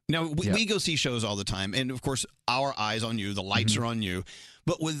band. Now we go see shows all the time, and of course our eyes on you, the lights Mm-hmm. are on you.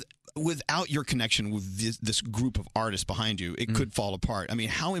 But without your connection with this group of artists behind you, it could fall apart. I mean,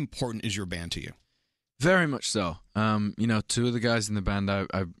 how important is your band to you? Very much so. Two of the guys in the band I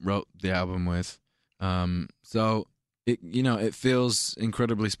wrote the album with. So it feels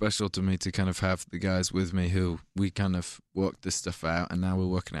incredibly special to me to kind of have the guys with me who we kind of worked this stuff out, and now we're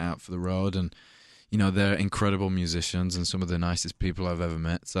working it out for the road. And they're incredible musicians and some of the nicest people I've ever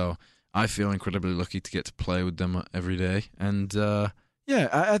met. So I feel incredibly lucky to get to play with them every day. And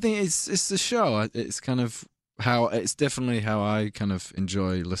I think it's the show. It's kind of it's definitely how I kind of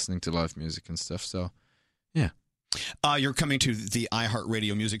enjoy listening to live music and stuff. So yeah. You're coming to the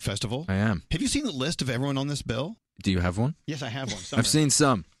iHeartRadio Music Festival. I am. Have you seen the list of everyone on this bill? Do you have one? Yes, I have one. I've seen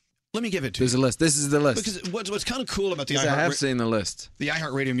some. Let me give it to There's you. a list. This is the list. Because what's kind of cool about the Yes, I have seen the list. The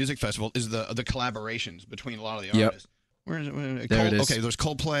iHeartRadio Music Festival is the collaborations between a lot of the Yep. artists. Where is it? There it is. Okay, there's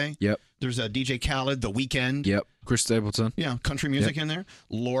Coldplay. Yep. There's DJ Khaled, The Weeknd. Yep. Chris Stapleton. Yeah, country music in there.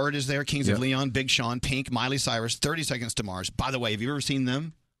 Lord is there. Kings Yep. of Leon, Big Sean, Pink, Miley Cyrus, 30 Seconds to Mars. By the way, have you ever seen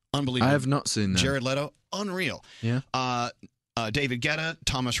them? Unbelievable. I have not seen them. Jared Leto, unreal. Yeah. David Guetta,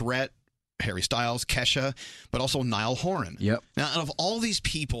 Thomas Rhett, Harry Styles, Kesha, but also Niall Horan. Yep. Now, out of all these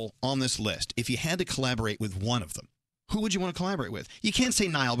people on this list, if you had to collaborate with one of them, who would you want to collaborate with? You can't say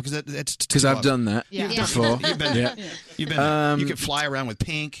Niall because that's Because I've done that before. You've been there. You've been there. You could fly around with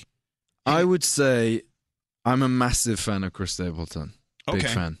Pink. I would say I'm a massive fan of Chris Stapleton. Big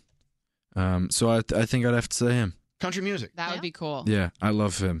Okay. fan. So I think I'd have to say him. Country music. That would be cool. Yeah, I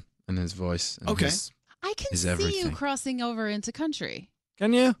love him and his voice. And Okay. I can his see everything. you crossing over into country.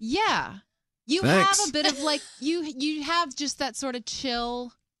 Can you? Yeah. You Thanks. have a bit of like you have just that sort of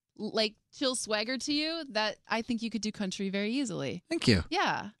chill swagger to you that I think you could do country very easily. Thank you.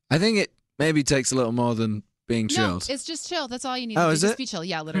 Yeah. I think it maybe takes a little more than being No, chilled. it's just chill. That's all you need Oh, to do. is Just it? be chill.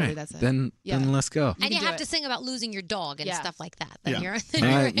 Yeah, literally, Right. that's it. Then let's go. And you do have it. to sing about losing your dog and Yeah. stuff like that. Yeah. Then you're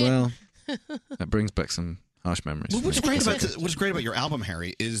Right, well, that brings back some harsh memories. Well, for what's me. great about your album,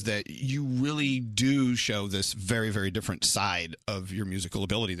 Harry, is that you really do show this very, very different side of your musical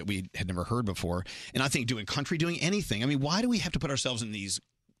ability that we had never heard before. And I think doing country, doing anything. I mean, why do we have to put ourselves in these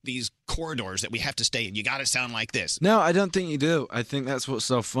corridors that we have to stay in? You got to sound like this. No, I don't think you do. I think that's what's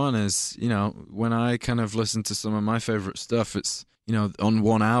so fun is, when I kind of listen to some of my favorite stuff, it's, on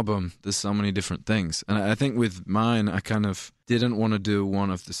one album, there's so many different things. And I think with mine, I kind of didn't want to do one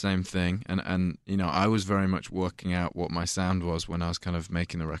of the same thing. And I was very much working out what my sound was when I was kind of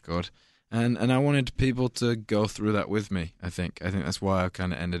making the record. And I wanted people to go through that with me, I think. I think that's why I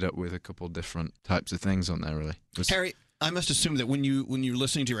kind of ended up with a couple different types of things on there, really. Harry, I must assume that when you're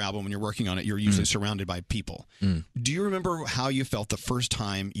listening to your album, when you're working on it, you're usually surrounded by people. Do you remember how you felt the first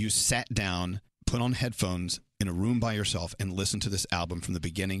time you sat down, put on headphones in a room by yourself, and listened to this album from the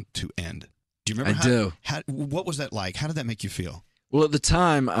beginning to end? Do you remember? I do. What was that like? How did that make you feel? Well, at the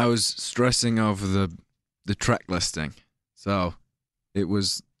time, I was stressing over the track listing, so it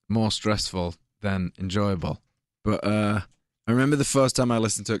was more stressful than enjoyable. But I remember the first time I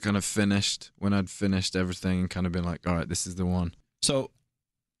listened to it kind of finished, when I'd finished everything and kind of been like, all right, this is the one. So,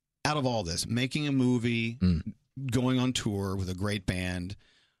 out of all this, making a movie, going on tour with a great band,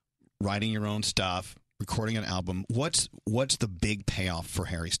 writing your own stuff, recording an album, what's the big payoff for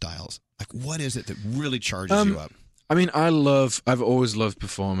Harry Styles? Like, what is it that really charges you up? I mean, I've always loved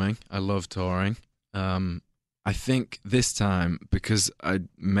performing. I love touring. I think this time, because I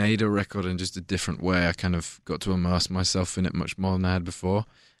made a record in just a different way, I kind of got to immerse myself in it much more than I had before.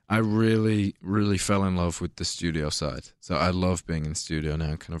 I really, really fell in love with the studio side. So I love being in the studio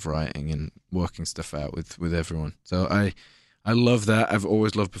now, kind of writing and working stuff out with everyone. So I love that. I've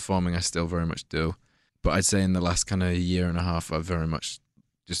always loved performing. I still very much do. But I'd say in the last kind of year and a half, I've very much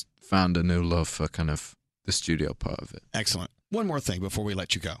just found a new love for kind of the studio part of it. Excellent. One more thing before we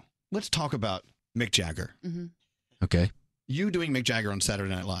let you go. Let's talk about Mick Jagger. Okay. You doing Mick Jagger on Saturday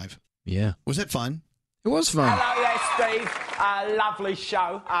Night Live. Yeah. Was it fun? It was fun. Hello there, Steve. Lovely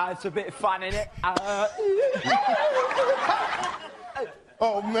show. It's a bit of fun, in it?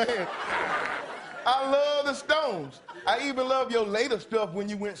 Oh, man. I love the Stones. I even love your later stuff when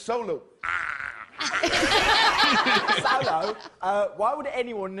you went solo. Solo? Why would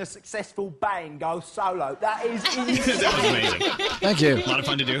anyone in a successful band go solo? That is That was amazing. Thank you. A lot of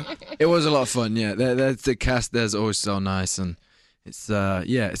fun to do. It was a lot of fun, yeah. The cast there's always so nice, and it's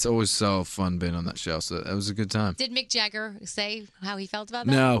it's always so fun being on that show. So it was a good time. Did Mick Jagger say how he felt about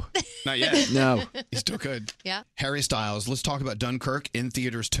that? No. Not yet. No. He still could. Yeah. Harry Styles, let's talk about Dunkirk in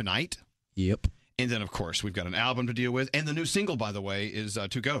theaters tonight. Yep. And then, of course, we've got an album to deal with. And the new single, by the way, is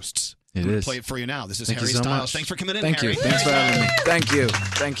Two Ghosts. It I'm gonna is. play it for you now. This is Thank you Harry so Styles. much. Thanks for coming in, Thank Harry. you. Thanks for having me. Thank you.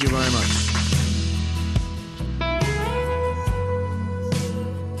 Thank you very much.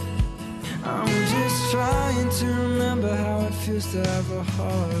 I'm just trying to remember how it feels to have a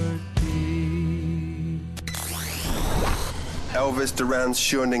heartbeat. Elvis Duran's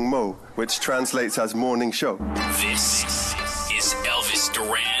Schöning Mo, which translates as morning show. This is Elvis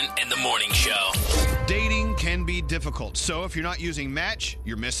Duran and the Morning Show. Dating can be difficult, so if you're not using Match,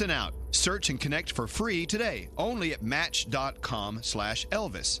 you're missing out. Search and connect for free today, only at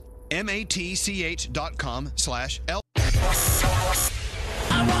match.com/Elvis. match.com/Elvis.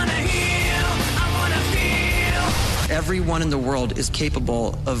 I wanna heal, I wanna feel. Everyone in the world is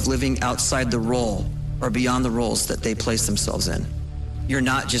capable of living outside the role or beyond the roles that they place themselves in. You're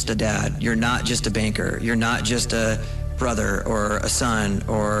not just a dad. You're not just a banker. You're not just a brother or a son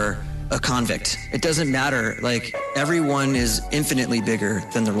or a convict. It doesn't matter. Like, everyone is infinitely bigger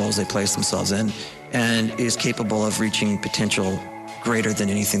than the roles they place themselves in and is capable of reaching potential greater than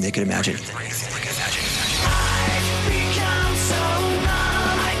anything they could imagine. Become so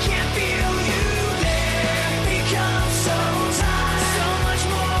numb, I can't feel you there. Become so tired, so much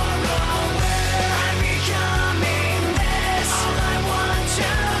more aware. I'm becoming this. All I want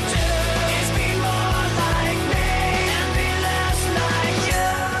to do is be more like me and be less like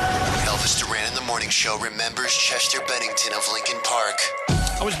you. Elvis Duran in the Morning Show. Show remembers Chester Bennington of Lincoln Park.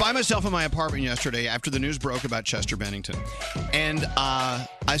 I was by myself in my apartment yesterday after the news broke about Chester Bennington. And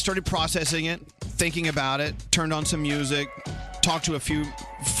I started processing it, thinking about it, turned on some music, talked to a few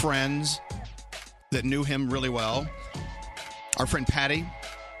friends that knew him really well. Our friend Patty,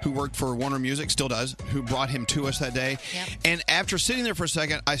 who worked for Warner Music, still does, who brought him to us that day. Yep. And after sitting there for a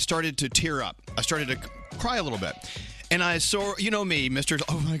second, I started to tear up. I started to cry a little bit. And I saw, you know me, Mr.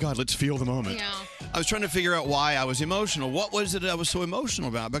 Oh my God, let's feel the moment. Yeah. I was trying to figure out why I was emotional. What was it I was so emotional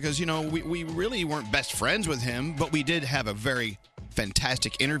about? Because, you know, we really weren't best friends with him, but we did have a very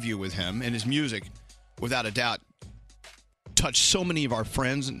fantastic interview with him, and his music, without a doubt, touched so many of our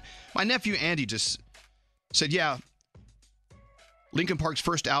friends. And my nephew Andy just said, yeah, Linkin Park's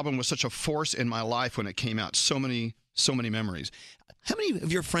first album was such a force in my life when it came out. So many memories. How many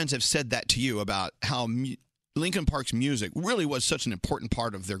of your friends have said that to you about how Linkin Park's music really was such an important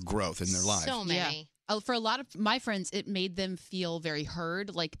part of their growth in their lives? So many. For a lot of my friends, it made them feel very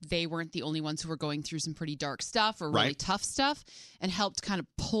heard, like they weren't the only ones who were going through some pretty dark stuff or really Right. tough stuff, and helped kind of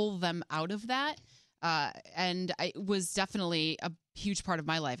pull them out of that. And it was definitely a huge part of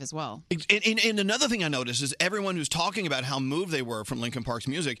my life as well. And another thing I noticed is everyone who's talking about how moved they were from Linkin Park's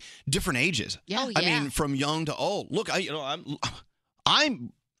music, different ages. Yeah. Oh, I yeah. mean, from young to old. Look,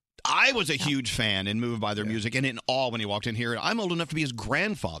 I was a huge fan and moved by their music and in awe when he walked in here. I'm old enough to be his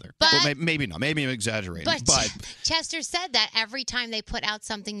grandfather. But- Well, maybe not. Maybe I'm exaggerating. But Chester said that every time they put out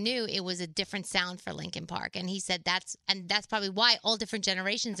something new, it was a different sound for Linkin Park, and he said that's probably why all different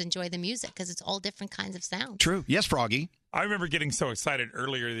generations enjoy the music, because it's all different kinds of sound. True. Yes, Froggy. I remember getting so excited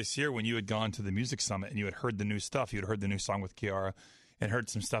earlier this year when you had gone to the music summit and you had heard the new stuff. You had heard the new song with Kiara and heard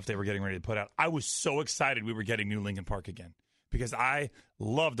some stuff they were getting ready to put out. I was so excited we were getting new Linkin Park again because I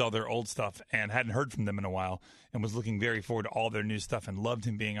loved all their old stuff and hadn't heard from them in a while and was looking very forward to all their new stuff and loved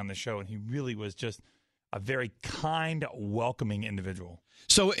him being on the show. And he really was just a very kind, welcoming individual.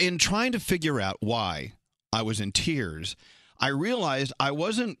 So in trying to figure out why I was in tears, I realized I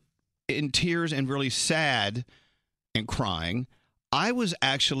wasn't in tears and really sad and crying. I was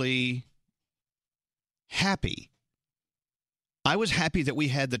actually happy. I was happy that we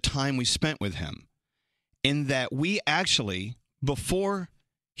had the time we spent with him, and that we actually, before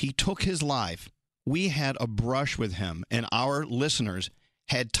he took his life, we had a brush with him, and our listeners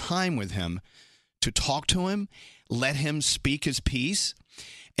had time with him to talk to him, let him speak his piece.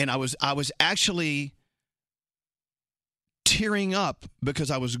 And I was actually tearing up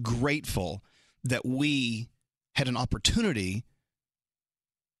because I was grateful that we had an opportunity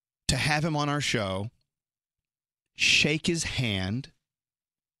to have him on our show, shake his hand,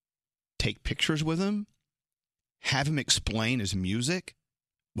 take pictures with him, have him explain his music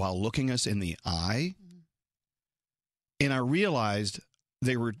while looking us in the eye. And I realized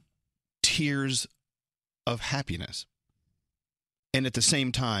they were tears of happiness. And at the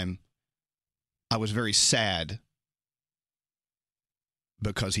same time, I was very sad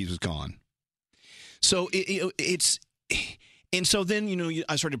because he was gone. So it's, and so then,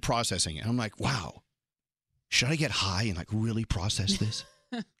 I started processing it. I'm like, wow, should I get high and really process this?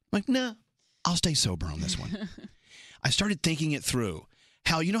 I'm like, no, I'll stay sober on this one. I started thinking it through.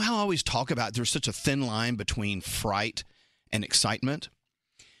 How I always talk about there's such a thin line between fright and excitement?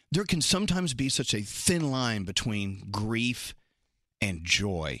 There can sometimes be such a thin line between grief and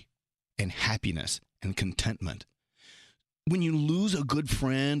joy and happiness and contentment. When you lose a good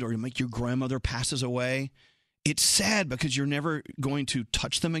friend or your grandmother passes away, it's sad because you're never going to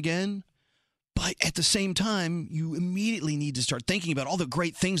touch them again. But at the same time, you immediately need to start thinking about all the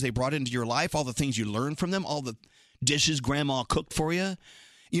great things they brought into your life, all the things you learned from them, all the dishes grandma cooked for you.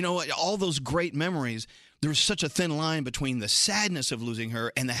 All those great memories. There's such a thin line between the sadness of losing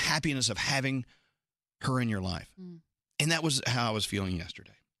her and the happiness of having her in your life. And that was how I was feeling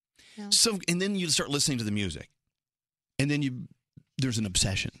yesterday. Yeah. So, and then you start listening to the music. And then there's an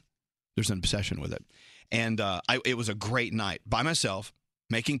obsession. There's an obsession with it. And it was a great night by myself,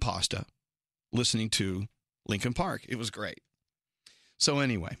 making pasta, listening to Linkin Park. It was great. So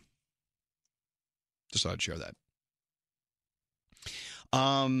anyway, just thought I'd share that.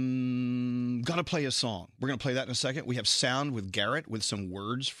 Gonna play a song. We're gonna play that in a second. We have sound with Garrett with some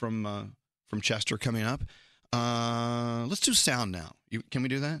words from Chester coming up. Let's do sound now. Can we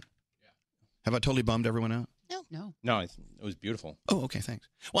do that? Yeah. Have I totally bummed everyone out? No. No, it was beautiful. Oh, okay, thanks.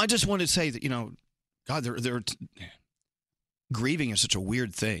 Well, I just wanted to say that, God, grieving is such a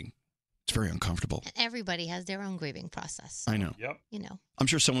weird thing. It's very uncomfortable. Everybody has their own grieving process. I know. Yep. You know. I'm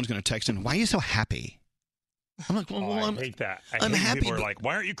sure someone's going to text in, why are you so happy? I'm like, well, I hate that. I I'm hate happy, people are but- like,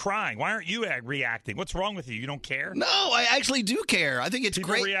 why aren't you crying? Why aren't you reacting? What's wrong with you? You don't care? No, I actually do care. I think it's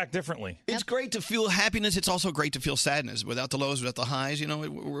People great. react differently. It's great to feel happiness. It's also great to feel sadness. Without the lows, without the highs,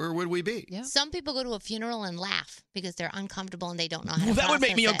 where would we be? Some people go to a funeral and laugh because they're uncomfortable and they don't know how Well, to that would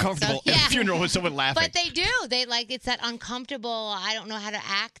make me process it. uncomfortable So, at yeah. a funeral with someone laughing. But they do. They like it's that uncomfortable. I don't know how to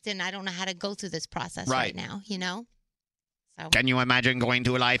act and I don't know how to go through this process right now. So Can you imagine going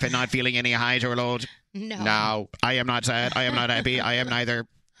through life and not feeling any highs or lows? No. No. I am not sad. I am not happy. I am neither.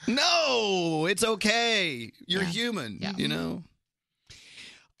 No, it's okay. You're human,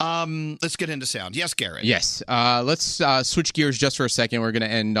 Let's get into sound. Yes, Garrett. Yes. Let's switch gears just for a second. We're going to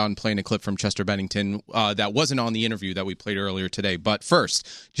end on playing a clip from Chester Bennington that wasn't on the interview that we played earlier today. But first,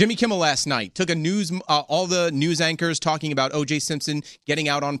 Jimmy Kimmel last night took all the news anchors talking about O.J. Simpson getting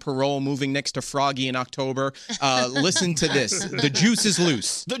out on parole, moving next to Froggy in October. Listen to this. The juice is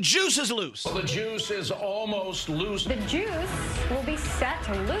loose. The juice is loose. The juice is almost loose. The juice will be set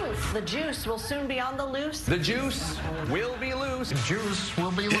to loose. The juice will soon be on the loose. The juice will be loose. The juice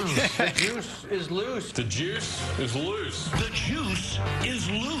will be loose. The juice is loose. The juice is loose. The juice is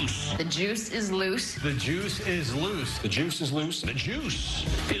loose. The juice is loose. The juice is loose. The juice is loose. The juice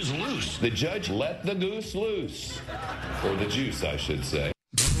is loose. The judge let the goose loose. Or the juice, I should say.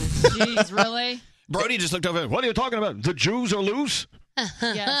 Jeez, really? Brody just looked over. What are you talking about? The Jews are loose?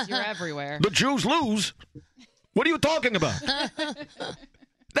 Yes, you're everywhere. The Jews lose? What are you talking about?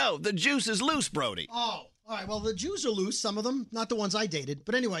 No, the juice is loose, Brody. Oh, all right. Well, the Jews are loose, some of them, not the ones I dated.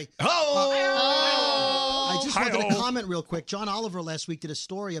 But anyway. I just wanted to comment real quick. John Oliver last week did a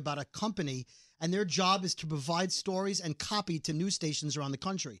story about a company, and their job is to provide stories and copy to news stations around the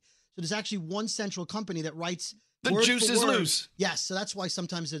country. So there's actually one central company that writes The word juice for is word. loose. Yes, so that's why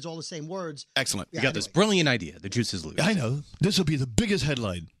sometimes it's all the same words. Excellent. Yeah, You got this brilliant idea. The juice is loose. I know. This will be the biggest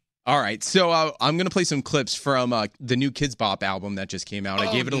headline. All right, so I'm going to play some clips from the new Kids Bop album that just came out.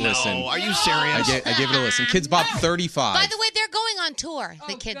 I gave it a listen. Are you serious? I gave it a listen. Kids Bop 35. By the way, they're going on tour,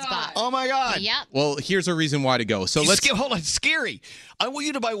 the Kids Bop. Oh, my God. Yep. Well, here's a reason why to go. So let's hold on, scary. I want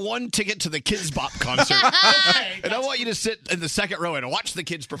you to buy one ticket to the Kids Bop concert, and I want you to sit in the second row and watch the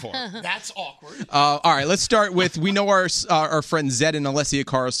kids perform. That's awkward. all right, let's start with, we know our friend Zed and Alessia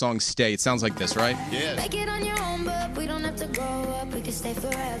Cara's song Stay. It sounds like this, right? Yeah. Make it on your own, but we don't have to grow up. We can stay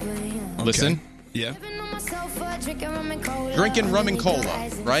forever young. Listen. Yeah. On my sofa, drinking rum and cola. Drinking rum and cola,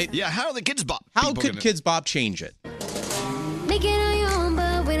 right? Yeah, how are the Kids Bop? How people could gonna- Kids Bop change it? Make it on your own,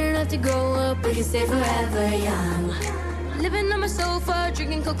 but we don't have to grow up. We can stay forever young. Living on my sofa,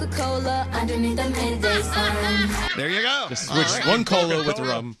 drinking Coca-Cola underneath the midday sun. There you go. Just switch one cola with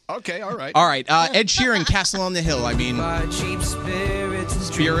rum. Okay, all right. All right, Ed Sheeran, Castle on the Hill. I mean, cheap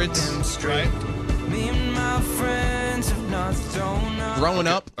spirits. right? Me and my friends have not thrown up. Growing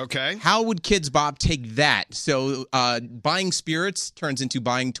up, okay. How would Kids Bop take that? So buying spirits turns into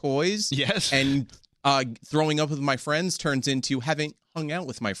buying toys. Yes. And throwing up with my friends turns into having hung out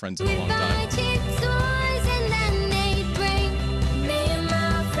with my friends in a long time.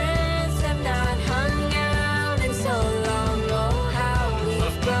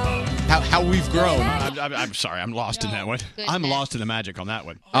 How we've grown. I'm sorry. I'm lost in that one. I'm lost in the magic on that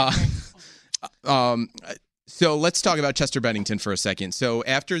one. So let's talk about Chester Bennington for a second. So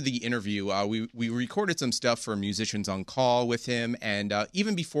after the interview, we recorded some stuff for Musicians on Call with him, and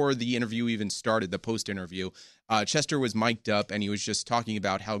even before the interview even started, the post-interview, Chester was mic'd up, and he was just talking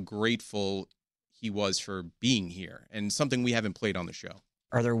about how grateful he was for being here, and something we haven't played on the show.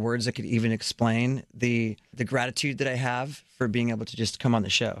 Are there words that could even explain the gratitude that I have for being able to just come on the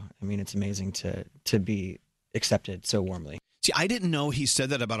show? I mean, it's amazing to be accepted so warmly. See, I didn't know he said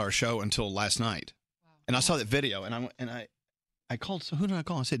that about our show until last night. And I saw that video, and I called. So who did I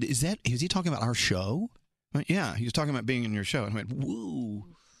call? I said, "Is he talking about our show?" I went, yeah, he was talking about being in your show. And I went, "Woo,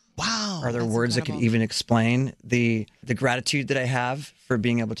 wow!" Are there words that could even explain the gratitude that I have for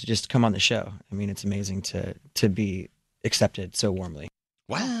being able to just come on the show? I mean, it's amazing to be accepted so warmly.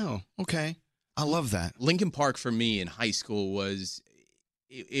 Wow. Okay, I love that. Linkin Park for me in high school was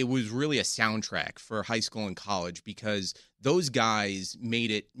really a soundtrack for high school and college because those guys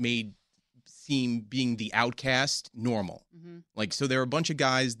made seem being the outcast normal. Mm-hmm. Like, so there were a bunch of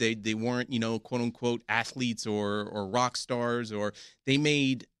guys, they weren't, quote unquote athletes or rock stars, or they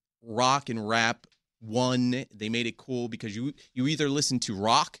made rock and rap one. They made it cool because you either listen to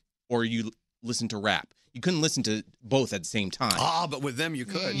rock or you listen to rap. You couldn't listen to both at the same time. But with them you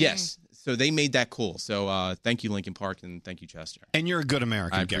could. Yes. So they made that cool. So thank you, Linkin Park, and thank you, Chester. And you're a good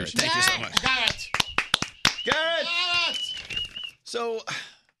American, I Garrett. appreciate Thank you so much. Garrett! So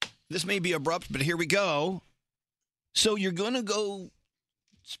this may be abrupt, but here we go. So you're going to go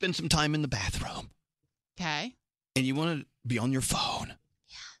spend some time in the bathroom. Okay. and you want to be on your phone.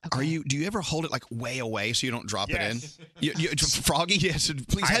 Do you ever hold it like way away so you don't drop it in? Froggy, yes.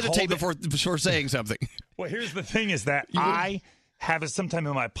 Please I hesitate hold it- before saying something. Well, here's the thing is that I have it sometime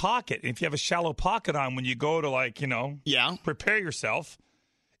in my pocket. And if you have a shallow pocket on, when you go to prepare yourself,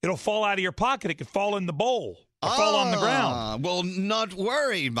 it'll fall out of your pocket. It could fall in the bowl or fall on the ground. Well, not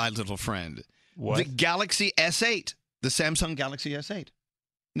worried, my little friend. What? The Galaxy S8, the Samsung Galaxy S8.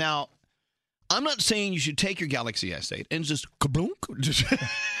 Now, I'm not saying you should take your Galaxy S8 and just kablunk, just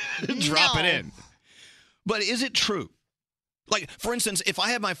drop it in. But is it true? Like, for instance, if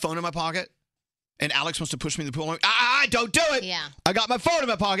I have my phone in my pocket and Alex wants to push me in the pool, I'm like, don't do it. Yeah. I got my phone in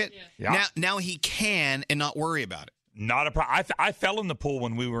my pocket. Yeah. Now he can and not worry about it. Not a problem. I fell in the pool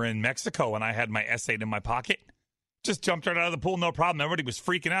when we were in Mexico and I had my S8 in my pocket. Just jumped right out of the pool, no problem. Everybody was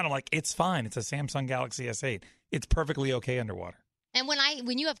freaking out. I'm like, it's fine. It's a Samsung Galaxy S8. It's perfectly okay underwater. And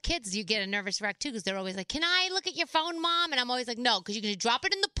when you have kids, you get a nervous wreck, too, because they're always like, can I look at your phone, Mom? And I'm always like, no, because you're going to drop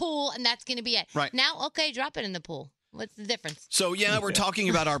it in the pool, and that's going to be it. Right. Now, okay, drop it in the pool. What's the difference? So, we're talking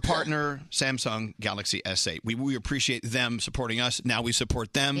about our partner, Samsung Galaxy S8. We appreciate them supporting us. Now we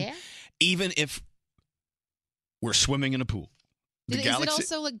support them, even if we're swimming in a pool. Is it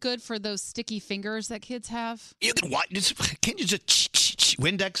also good for those sticky fingers that kids have? You can what? Can't you just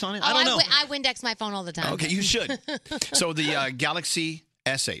Windex on it? I don't know. I Windex my phone all the time. Okay, you should. So the Galaxy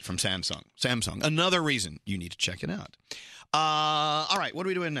S8 from Samsung. Another reason you need to check it out. All right, what are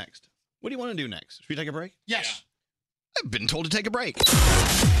we doing next? What do you want to do next? Should we take a break? Yes. I've been told to take a break.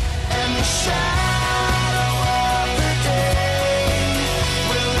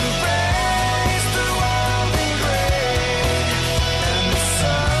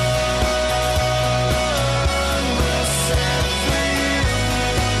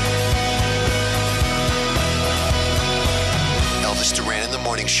 Elvis Duran in the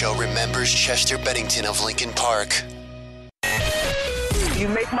Morning Show remembers Chester Bennington of Lincoln Park. You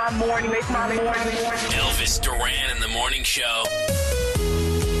make my morning. Elvis Duran in the Morning Show.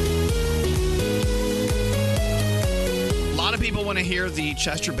 A lot of people want to hear the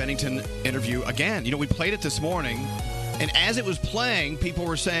Chester Bennington interview again. We played it this morning, and as it was playing, people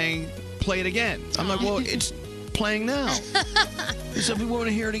were saying, play it again. I'm like, well, it's playing now. Some people want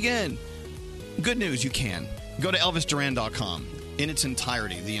to hear it again. Good news, you can. Go to ElvisDuran.com. In its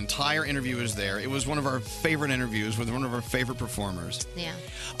entirety. The entire interview is there. It was one of our favorite interviews with one of our favorite performers. Yeah.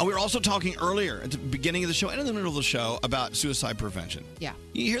 We were also talking earlier at the beginning of the show and in the middle of the show about suicide prevention. Yeah.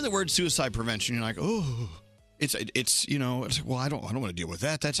 You hear the word suicide prevention, you're like, oh, it's well, I don't want to deal with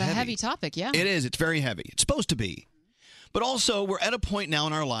that. That's It's a heavy topic, yeah. It is. It's very heavy. It's supposed to be. But also, we're at a point now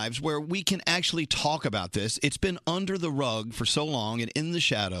in our lives where we can actually talk about this. It's been under the rug for so long and in the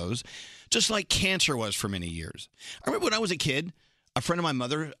shadows, just like cancer was for many years. I remember when I was a kid, a friend of my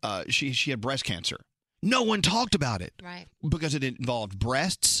mother, she had breast cancer. No one talked about it. Right. Because it involved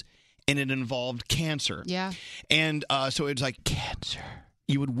breasts and it involved cancer. Yeah. And so it's like, cancer.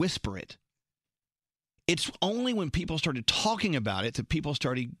 You would whisper it. It's only when people started talking about it that people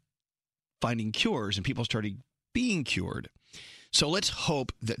started finding cures and people started being cured. So let's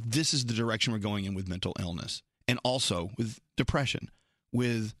hope that this is the direction we're going in with mental illness and also with depression,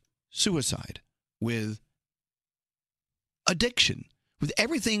 with suicide, with addiction, with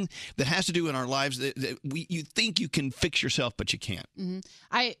everything that has to do in our lives that you think you can fix yourself, but you can't. Mm-hmm.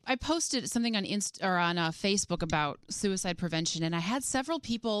 I posted something on Facebook about suicide prevention, and I had several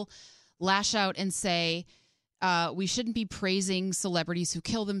people lash out and say, we shouldn't be praising celebrities who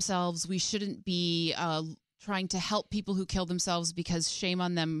kill themselves. We shouldn't be trying to help people who kill themselves because shame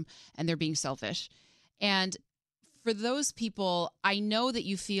on them and they're being selfish. And for those people, I know that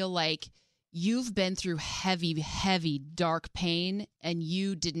you feel like you've been through heavy, heavy, dark pain and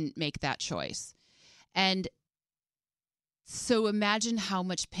you didn't make that choice. And so imagine how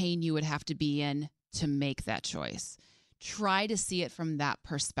much pain you would have to be in to make that choice. Try to see it from that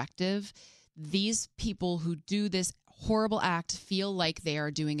perspective. These people who do this horrible act feel like they are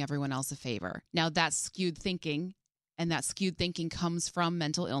doing everyone else a favor. Now, that's skewed thinking, and that skewed thinking comes from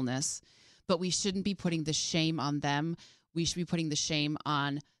mental illness, but we shouldn't be putting the shame on them. We should be putting the shame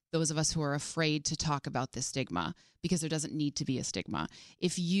on those of us who are afraid to talk about this stigma, because there doesn't need to be a stigma.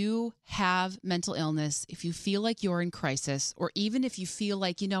 If you have mental illness, if you feel like you're in crisis, or even if you feel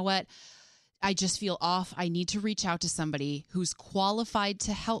like, you know what, I just feel off, I need to reach out to somebody who's qualified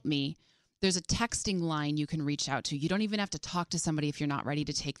to help me, there's a texting line you can reach out to. You don't even have to talk to somebody if you're not ready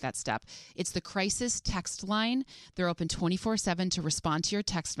to take that step. It's the crisis text line. They're open 24/7 to respond to your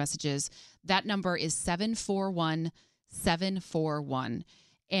text messages. That number is 741-741.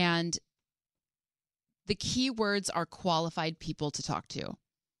 And the key words are qualified people to talk to,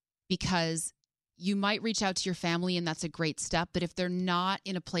 because you might reach out to your family, and that's a great step. But if they're not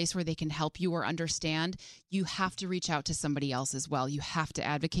in a place where they can help you or understand, you have to reach out to somebody else as well. You have to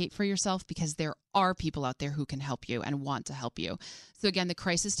advocate for yourself because there are people out there who can help you and want to help you. So again, the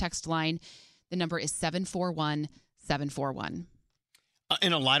crisis text line, the number is 741-741.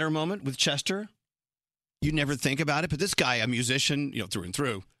 In a lighter moment with Chester, you never think about it, but this guy, a musician, through and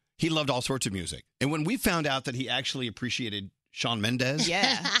through, he loved all sorts of music. And when we found out that he actually appreciated Shawn Mendes,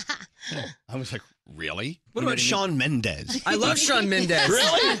 I was like, really? What about Shawn Mendes? I love Shawn Mendes.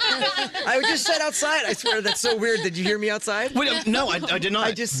 Really? I just said outside. I swear, that's so weird. Did you hear me outside? Wait, no, I did not.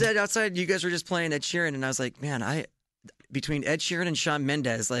 I just said outside, you guys were just playing Ed Sheeran, and I was like, man, between Ed Sheeran and Shawn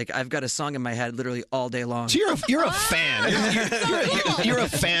Mendes, I've got a song in my head literally all day long. So you're a fan. You're a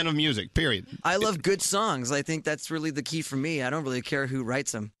fan of music, period. I love good songs. I think that's really the key for me. I don't really care who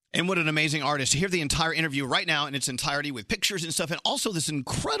writes them. And what an amazing artist. To hear the entire interview right now in its entirety with pictures and stuff, and also this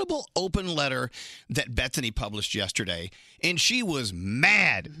incredible open letter that Bethany published yesterday. And she was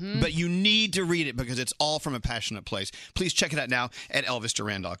mad, but you need to read it because it's all from a passionate place. Please check it out now at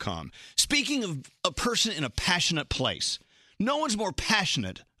ElvisDuran.com. Speaking of a person in a passionate place, no one's more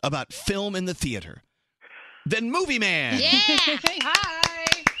passionate about film in the theater than Movie Man. Yeah. Hi.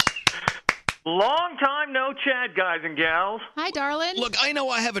 Long time no chat, guys and gals. Hi, darling. Look, I know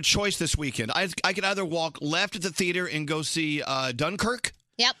I have a choice this weekend. I could either walk left at the theater and go see Dunkirk.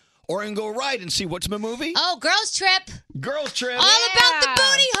 Yep. Or I can go right and see what's my movie? Oh, Girls Trip. Girls Trip. All about the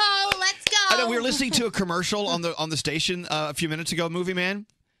booty hole. Let's go. I know we were listening to a commercial on the station a few minutes ago, Movie Man.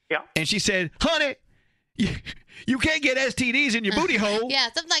 Yeah. And she said, honey, you can't get STDs in your booty hole. Yeah,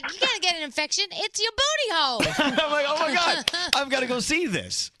 something like, you gotta get an infection. It's your booty hole. I'm like, oh my God, I've got to go see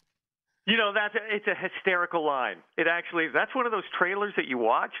this. It's a hysterical line. It actually is. That's one of those trailers that you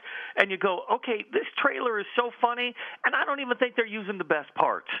watch and you go, okay, this trailer is so funny, and I don't even think they're using the best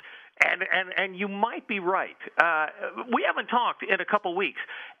parts. And you might be right. We haven't talked in a couple weeks,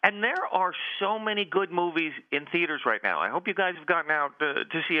 and there are so many good movies in theaters right now. I hope you guys have gotten out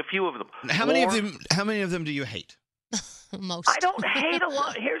to see a few of them. How many of them do you hate? Most. I don't hate a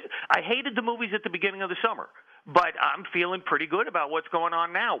lot. I hated the movies at the beginning of the summer, but I'm feeling pretty good about what's going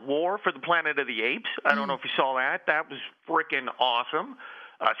on now. War for the Planet of the Apes. I don't know if you saw that. That was freaking awesome.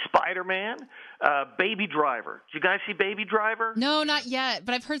 Spider-Man, Baby Driver. Did you guys see Baby Driver? No, not yet,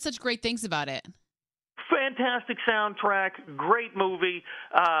 but I've heard such great things about it. Fantastic soundtrack, great movie,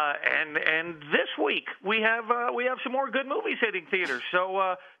 and this week we have some more good movies hitting theaters.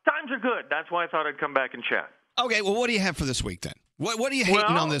 So times are good. That's why I thought I'd come back and chat. Okay, well, what do you have for this week then? What are you hating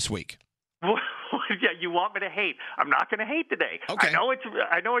on this week? Yeah, you want me to hate? I'm not going to hate today. Okay. I know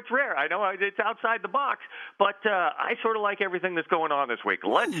it's rare. I know it's outside the box, but I sort of like everything that's going on this week.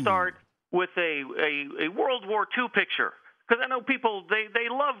 Let's start with a World War II picture, because I know people they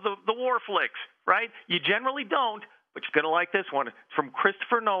love the war flicks, right? You generally don't, but you're going to like this one. It's from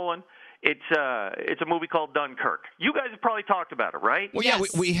Christopher Nolan. It's a movie called Dunkirk. You guys have probably talked about it, right? Well, yeah,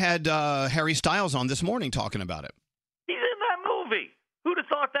 we had Harry Styles on this morning talking about it. He's in that movie. Who'd have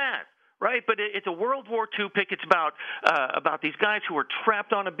thought that? Right, but it's a World War II pick. It's about these guys who are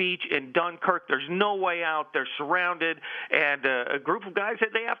trapped on a beach in Dunkirk. There's no way out. They're surrounded, and a group of guys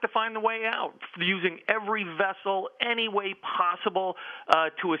they have to find the way out using every vessel, any way possible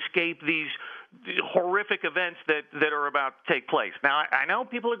to escape these horrific events that are about to take place. Now, I know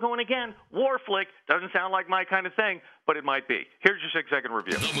people are going again. War flick doesn't sound like my kind of thing, but it might be. Here's your 6-second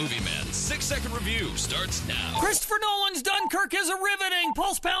review. The Movie Man's 6-second review starts now. Christopher Nolan's Dunkirk is a riveting,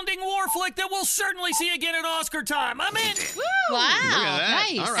 pulse-pounding war flick that we'll certainly see again at Oscar time. I'm in. Woo! Wow, Look at that.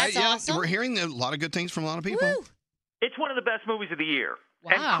 nice. All right, That's awesome. We're hearing a lot of good things from a lot of people. Woo. It's one of the best movies of the year.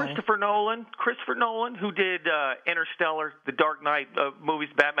 Wow. And Christopher Nolan, who did Interstellar, the Dark Knight movies,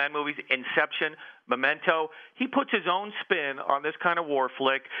 Batman movies, Inception, Memento, he puts his own spin on this kind of war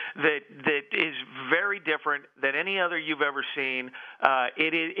flick that is very different than any other you've ever seen.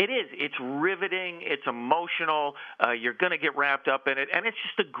 It's riveting, it's emotional, you're going to get wrapped up in it, and it's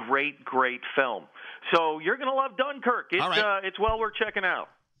just a great, great film. So you're going to love Dunkirk. It's well worth checking out.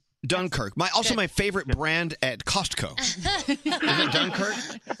 Dunkirk. My favorite brand at Costco. Is it Dunkirk?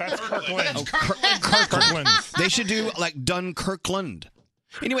 That's Kirkland. Oh, Kirkland. They should do like Dunkirkland.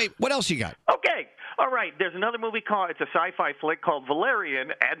 Anyway, what else you got? Okay. All right. There's another movie it's a sci-fi flick called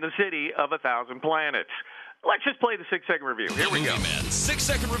Valerian and the City of 1,000 Planets. Let's just play the 6-second review. Here we go. Movie Man's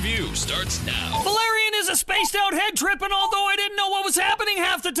 6-second review starts now. Valerian is a spaced-out head trip, and although I didn't know what was happening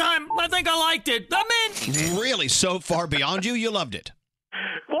half the time, I think I liked it. I'm in. Really? So far beyond you? You loved it?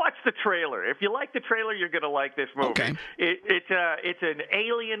 Watch the trailer. If you like the trailer, you're going to like this movie. Okay. It's an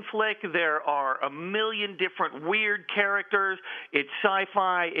alien flick. There are a million different weird characters. It's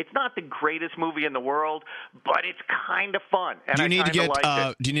sci-fi. It's not the greatest movie in the world, but it's kind of fun. And Do you I need to kinda get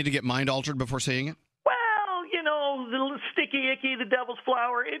liked it. Do you need to get mind altered before seeing it? Well, you know, the little sticky icky, the devil's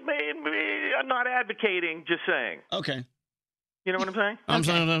flower. I'm not advocating. Just saying. Okay. You know what I'm saying? I'm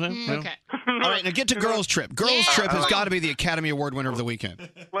saying. Okay. All right, now get to Girls Trip. Girls Trip has got to be the Academy Award winner of the weekend.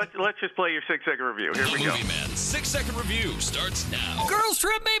 Let's just play your 6-second review. Here we go. Movie Man 6-second review starts now. Girls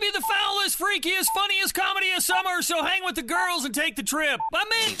Trip may be the foulest, freakiest, funniest comedy of summer, so hang with the girls and take the trip. I'm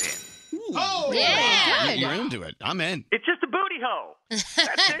in. Oh, yeah. You're into it. I'm in. It's just a booty hole.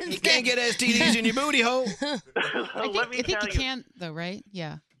 That's it. You can't get STDs in your booty hole. Let me I think tell you can, though, right?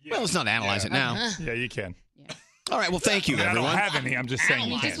 Yeah. Well, let's not analyze it now. Yeah, you can. All right, well, thank you, I don't everyone. have any. I'm just saying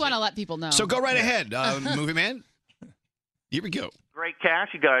you We can. just want to let people know. So go right ahead, Movie Man. Here we go. Great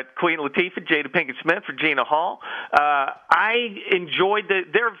cast. You got Queen Latifah, Jada Pinkett Smith, Regina Hall. I enjoyed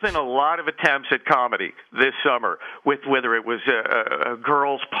there have been a lot of attempts at comedy this summer, with whether it was a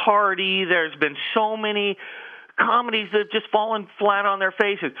girls' party. There's been so many comedies that have just fallen flat on their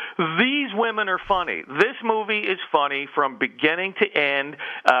faces. These women are funny. This movie is funny from beginning to end.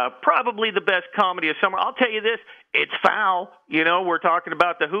 Probably the best comedy of summer. I'll tell you this. It's foul. You know, we're talking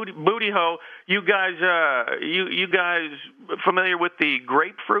about the booty hole. You guys familiar with the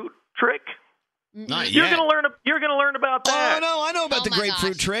grapefruit trick? Not You're yet. gonna learn about that. Oh, no, I know about the my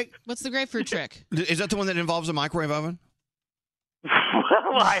grapefruit gosh. trick. What's the grapefruit trick? Is that the one that involves a microwave oven?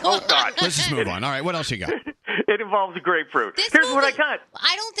 Well, I hope not. Let's just move on. All right, what else you got? It involves a grapefruit. This Here's what I movie- got.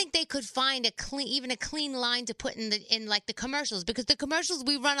 I don't think they could find even a clean line to put in like the commercials, because the commercials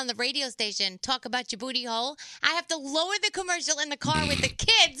we run on the radio station talk about your booty hole. I have to lower the commercial in the car with the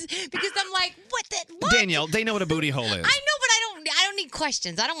kids because I'm like, what? Danielle, they know what a booty hole is. I know, but I don't need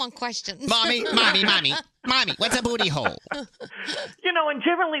questions. I don't want questions. Mommy, what's a booty hole? You know, and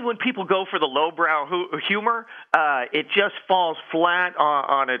generally when people go for the lowbrow humor, it just falls flat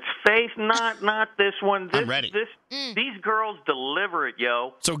on its face. Not this one. I'm ready. These girls deliver it,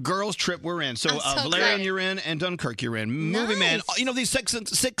 yo. So Girls Trip, we're in. So, I'm so Valerian, excited. you're in, and Dunkirk, you're in. Movie Man, you know, these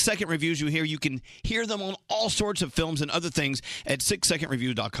 6-second reviews you hear, you can hear them on all sorts of films and other things at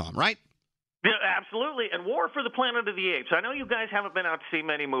 6secondreview.com, right? Yeah, absolutely. And War for the Planet of the Apes. I know you guys haven't been out to see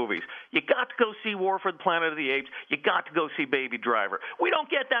many movies. You got to go see War for the Planet of the Apes. You got to go see Baby Driver. We don't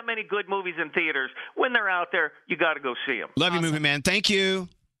get that many good movies in theaters. When they're out there, you got to go see them. Love you, Movie Man. Thank you.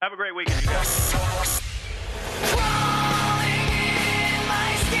 Have a great weekend, you guys.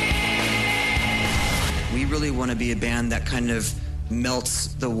 We really want to be a band that kind of melts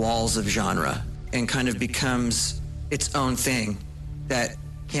the walls of genre and kind of becomes its own thing that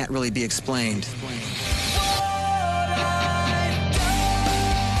can't really be explained.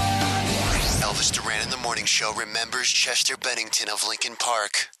 Elvis Duran in the Morning Show remembers Chester Bennington of Lincoln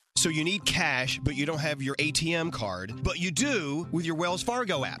Park. So you need cash, but you don't have your ATM card. But you do with your Wells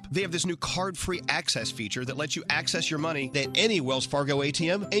Fargo app. They have this new card-free access feature that lets you access your money at any Wells Fargo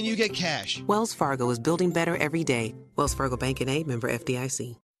ATM, and you get cash. Wells Fargo is building better every day. Wells Fargo Bank N.A., member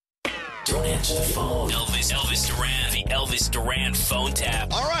FDIC. Don't answer the phone. Elvis Duran, the Elvis Duran phone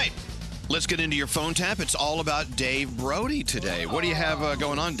tap. All right. Let's get into your phone tap. It's all about Dave Brody today. What do you have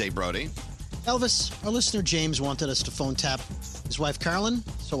going on, Dave Brody? Elvis, our listener James wanted us to phone tap his wife Carolyn,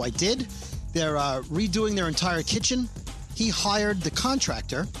 so I did. They're redoing their entire kitchen. He hired the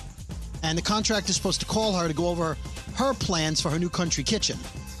contractor, and the contractor's supposed to call her to go over her plans for her new country kitchen.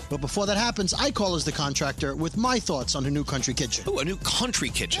 But before that happens, I call as the contractor with my thoughts on her new country kitchen. Oh, a new country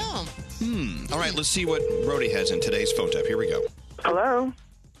kitchen. All right, let's see what Brody has in today's phone tap. Here we go. Hello?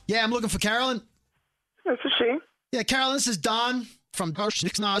 Yeah, I'm looking for Carolyn. This is she. Yeah, Carolyn, this is Don from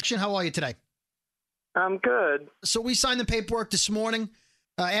Nixon Auction. How are you today? I'm good. So we signed the paperwork this morning.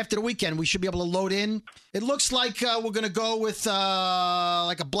 After the weekend, we should be able to load in. It looks like we're going to go with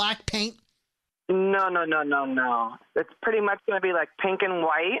like a black paint. No. It's pretty much going to be like pink and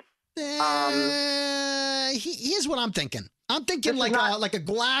white. Here's what I'm thinking. I'm thinking like a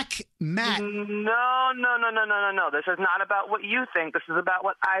black matte. No. This is not about what you think. This is about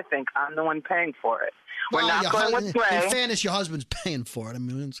what I think. I'm the one paying for it. We're Well, not going with gray. In fairness, your husband's paying for it. I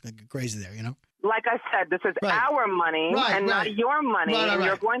mean, it's like crazy there, you know? Like I said, this is our money and not your money. And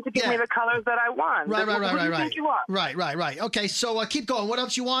you're going to give me the colors that I want. Right. Who do you think you are? Right. Okay, so keep going. What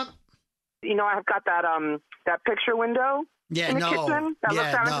else you want? You know, I've got that picture window in the kitchen that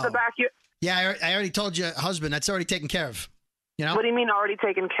looks out into the back. Yeah, I already told your husband. That's already taken care of. You know? What do you mean already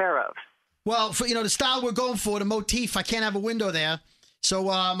taken care of? Well, for the style we're going for, the motif, I can't have a window there. So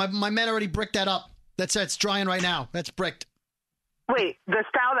my men already bricked that up. That's drying right now. That's bricked. Wait, the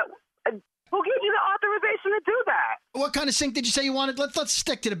style Who gave you the authorization to do that? What kind of sink did you say you wanted? Let's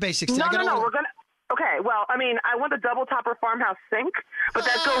stick to the basics. No, I gotta no, order- we're gonna. Okay, well, I mean, I want the double topper farmhouse sink, but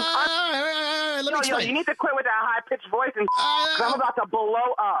that goes on. Let me Yo, explain. you need to quit with that high pitched voice, and 'cause I'm about to blow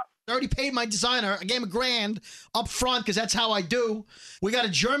up. I already paid my designer. I gave him $1,000 up front because that's how I do. We got a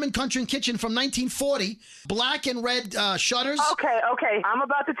German country kitchen from 1940, black and red shutters. Okay, I'm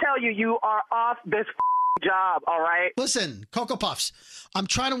about to tell you, you are off this job. All right. Listen, Cocoa Puffs. I'm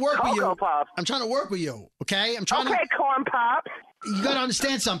trying to work with you. Cocoa Puffs. I'm trying to work with you. Okay. I'm trying Okay, to. corn pops. You got to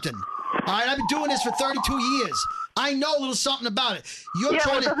understand something. All right. I've been doing this for 32 years. I know a little something about it. You're Yeah, well,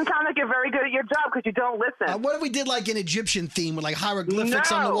 trying it doesn't sound like you're very good at your job because you don't listen. What if we did like an Egyptian theme with like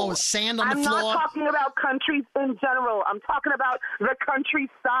hieroglyphics on the wall with sand on the floor? I'm not talking about countries in general. I'm talking about the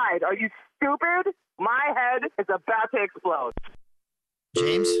countryside. Are you stupid? My head is about to explode.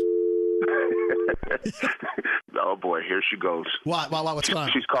 James? Oh boy, here she goes. What? What's going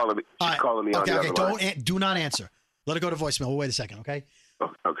on? She's calling me. She's calling me on the other line. Do not answer. Let it go to voicemail. We'll wait a second, okay?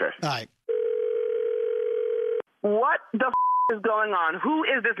 Okay. All right. What the is going on? Who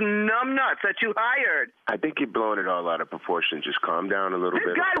is this numbnuts that you hired? I think you're blowing it all out of proportion. Just calm down a little This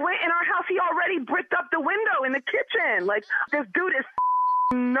bit. guy went in our house. He already bricked up the window in the kitchen. Like, this dude is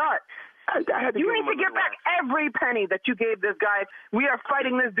nuts. I had to You give need him to a get little back every penny that you gave this guy. We are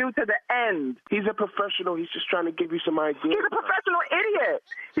fighting this dude to the end. He's a professional. He's just trying to give you some ideas. He's a professional idiot.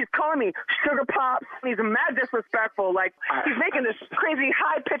 He's calling me sugar pops. He's mad disrespectful. Like, he's making this crazy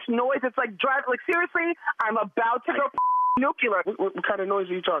high-pitched noise. It's like driving. Like, seriously, I'm about to go nuclear. What kind of noise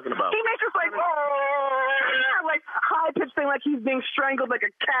are you talking about? He makes this like high-pitched thing, like he's being strangled like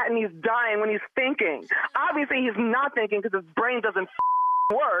a cat and he's dying when he's thinking. Obviously, he's not thinking because his brain doesn't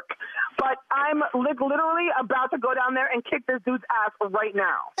work. But I'm literally about to go down there and kick this dude's ass right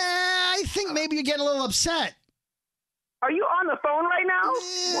now. I think maybe you're getting a little upset. Are you on the phone right now?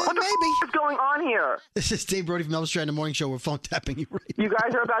 What the f- is going on here? This is Dave Brody from Elvis Duran in the Morning Show. We're phone tapping you right You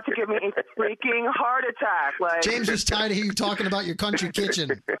guys are about to give me a freaking heart attack. Like, James was tired of you talking about your country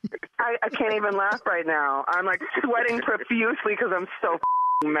kitchen. I can't even laugh right now. I'm like sweating profusely because I'm so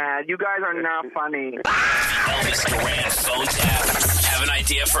mad. You guys are not funny. Elvis Duran phone tap. Have an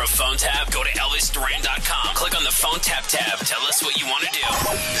idea for a phone tap? Go to ElvisDuran.com. Click on the phone tap tab. Tell us what you want to do.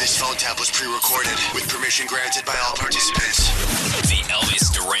 This phone tap was pre-recorded with permission granted by all participants. The Elvis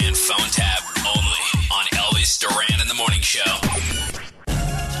Duran phone tap only on Elvis Duran in the Morning Show.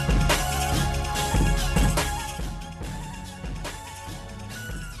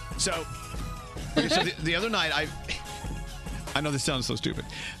 So the other night, I know this sounds so stupid.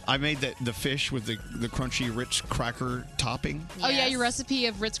 I made the fish with the crunchy Ritz cracker topping. Oh, yeah, your recipe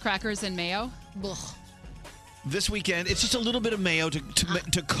of Ritz crackers and mayo? This weekend, it's just a little bit of mayo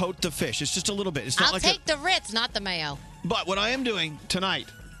to coat the fish. It's just a little bit. It's not I'll like take the Ritz, not the mayo. But what I am doing tonight,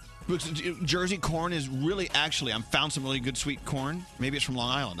 because Jersey corn is really actually, I've found some really good sweet corn. Maybe it's from Long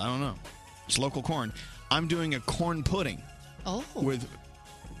Island. I don't know. It's local corn. I'm doing a corn pudding. Oh. With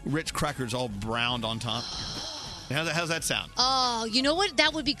Ritz crackers all browned on top. How's that sound? Oh, you know what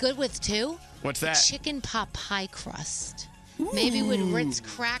that would be good with, too? What's that? Chicken pot pie crust. Maybe with Ritz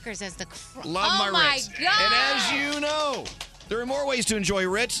crackers as the crust. Love oh my Ritz. God. And as you know, there are more ways to enjoy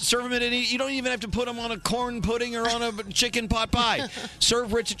Ritz. Serve them at any. You don't even have to put them on a corn pudding or on a chicken pot pie.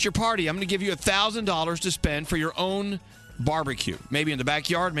 Serve Ritz at your party. I'm going to give you $1,000 to spend for your own barbecue. Maybe in the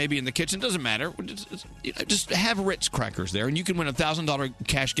backyard, maybe in the kitchen. Doesn't matter. Just have Ritz crackers there, and you can win a $1,000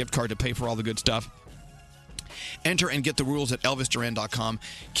 cash gift card to pay for all the good stuff. Enter and get the rules at ElvisDuran.com,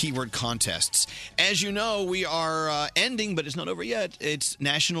 keyword contests. As you know, we are ending, but it's not over yet. It's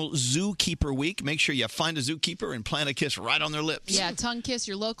National Zookeeper Week. Make sure you find a zookeeper and plant a kiss right on their lips. Yeah, tongue kiss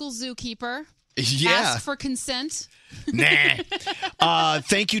your local zookeeper. Yeah. Ask for consent. Nah.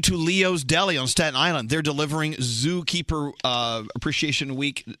 Thank you to Leo's Deli on Staten Island. They're delivering Zookeeper Appreciation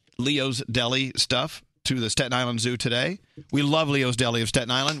Week Leo's Deli stuff to the Staten Island Zoo today. We love Leo's Deli of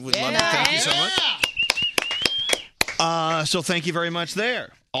Staten Island. We love it. Thank you so much. So thank you very much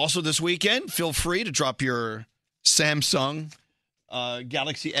there. Also this weekend, feel free to drop your Samsung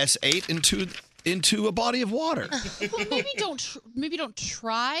Galaxy S8 into a body of water. Well, maybe don't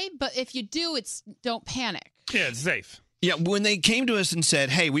try, but if you do, don't panic. Yeah, it's safe. Yeah, when they came to us and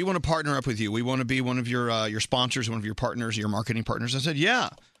said, "Hey, we want to partner up with you. We want to be one of your sponsors, one of your partners, your marketing partners," I said, "Yeah,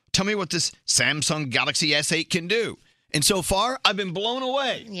 tell me what this Samsung Galaxy S8 can do." And so far, I've been blown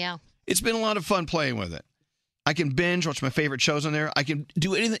away. Yeah, it's been a lot of fun playing with it. I can binge, watch my favorite shows on there. I can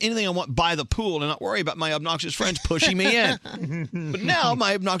do anything I want by the pool and not worry about my obnoxious friends pushing me in. But now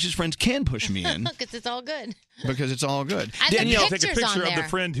my obnoxious friends can push me in. Because it's all good. because it's all good. And the Danielle, take a pictures picture on of the there.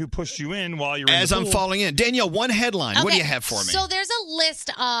 friend who pushed you in while you're in As the I'm pool. falling in. Danielle, one headline. What do Okay, you have for me? So there's a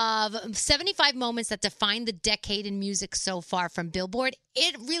list of 75 moments that define the decade in music so far from Billboard.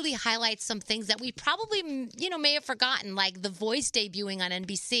 It really highlights some things that we probably, may have forgotten, like The Voice debuting on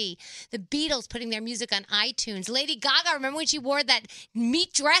NBC, the Beatles putting their music on iTunes, Lady Gaga, remember when she wore that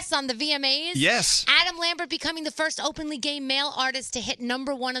meat dress on the VMAs? Yes. Adam Lambert becoming the first openly gay male artist to hit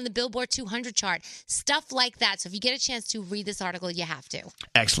 #1 on the Billboard 200 chart. Stuff like that. So if you get a chance to read this article, you have to.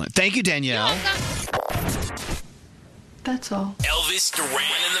 Excellent. Thank you, Danielle. That's all. Elvis Duran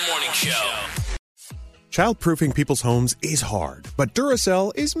in the Morning Show. Childproofing people's homes is hard, but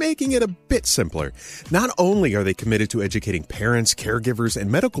Duracell is making it a bit simpler. Not only are they committed to educating parents, caregivers, and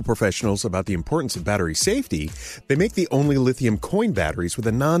medical professionals about the importance of battery safety, they make the only lithium coin batteries with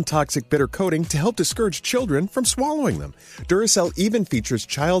a non-toxic bitter coating to help discourage children from swallowing them. Duracell even features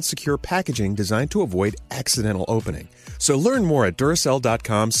child-secure packaging designed to avoid accidental opening. So learn more at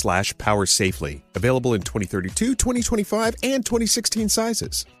Duracell.com/powersafely. Available in 2032, 2025, and 2016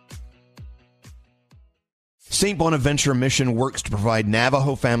 sizes. St. Bonaventure Mission works to provide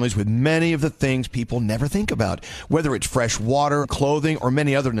Navajo families with many of the things people never think about. Whether it's fresh water, clothing, or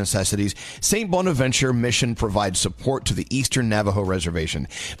many other necessities, St. Bonaventure Mission provides support to the Eastern Navajo Reservation.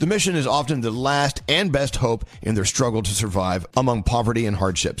 The mission is often the last and best hope in their struggle to survive among poverty and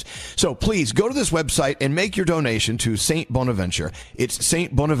hardships. So please go to this website and make your donation to St. Bonaventure. It's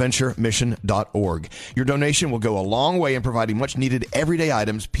stbonaventuremission.org. Your donation will go a long way in providing much needed everyday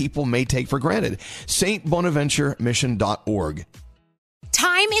items people may take for granted. St. Bonaventuremission.org.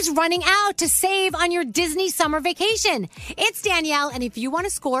 Time is running out to save on your Disney summer vacation. It's Danielle, and if you want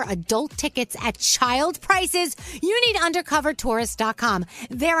to score adult tickets at child prices, you need UndercoverTourist.com.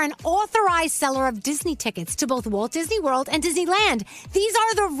 They're an authorized seller of Disney tickets to both Walt Disney World and Disneyland. These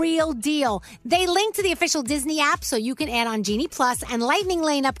are the real deal. They link to the official Disney app so you can add on Genie Plus and Lightning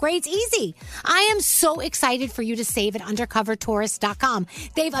Lane upgrades easy. I am so excited for you to save at UndercoverTourist.com.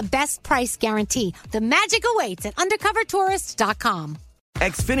 They've a best price guarantee. The magic awaits at UndercoverTourist.com.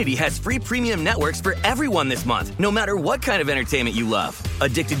 Xfinity has free premium networks for everyone this month, no matter what kind of entertainment you love.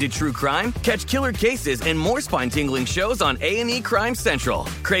 Addicted to true crime? Catch killer cases and more spine-tingling shows on A&E Crime Central.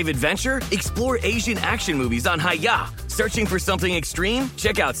 Crave adventure? Explore Asian action movies on Hi-Ya. Searching for something extreme?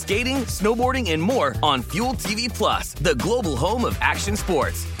 Check out skating, snowboarding, and more on Fuel TV Plus, the global home of action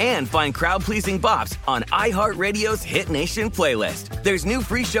sports. And find crowd-pleasing bops on iHeartRadio's Hit Nation playlist. There's new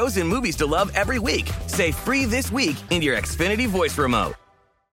free shows and movies to love every week. Say free this week in your Xfinity voice remote.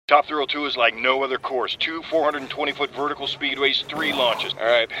 Top Thrill 2 is like no other course. 2 420-foot vertical speedways, 3 launches. All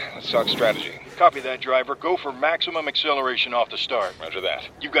right, let's talk strategy. Copy that, driver. Go for maximum acceleration off the start. Roger that.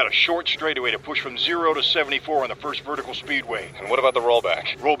 You've got a short straightaway to push from 0 to 74 on the first vertical speedway. And what about the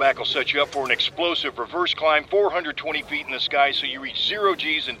rollback? Rollback will set you up for an explosive reverse climb 420 feet in the sky so you reach 0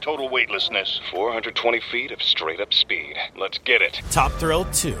 G's in total weightlessness. 420 feet of straight-up speed. Let's get it. Top Thrill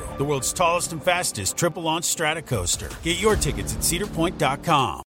 2, the world's tallest and fastest triple-launch strata coaster. Get your tickets at cedarpoint.com.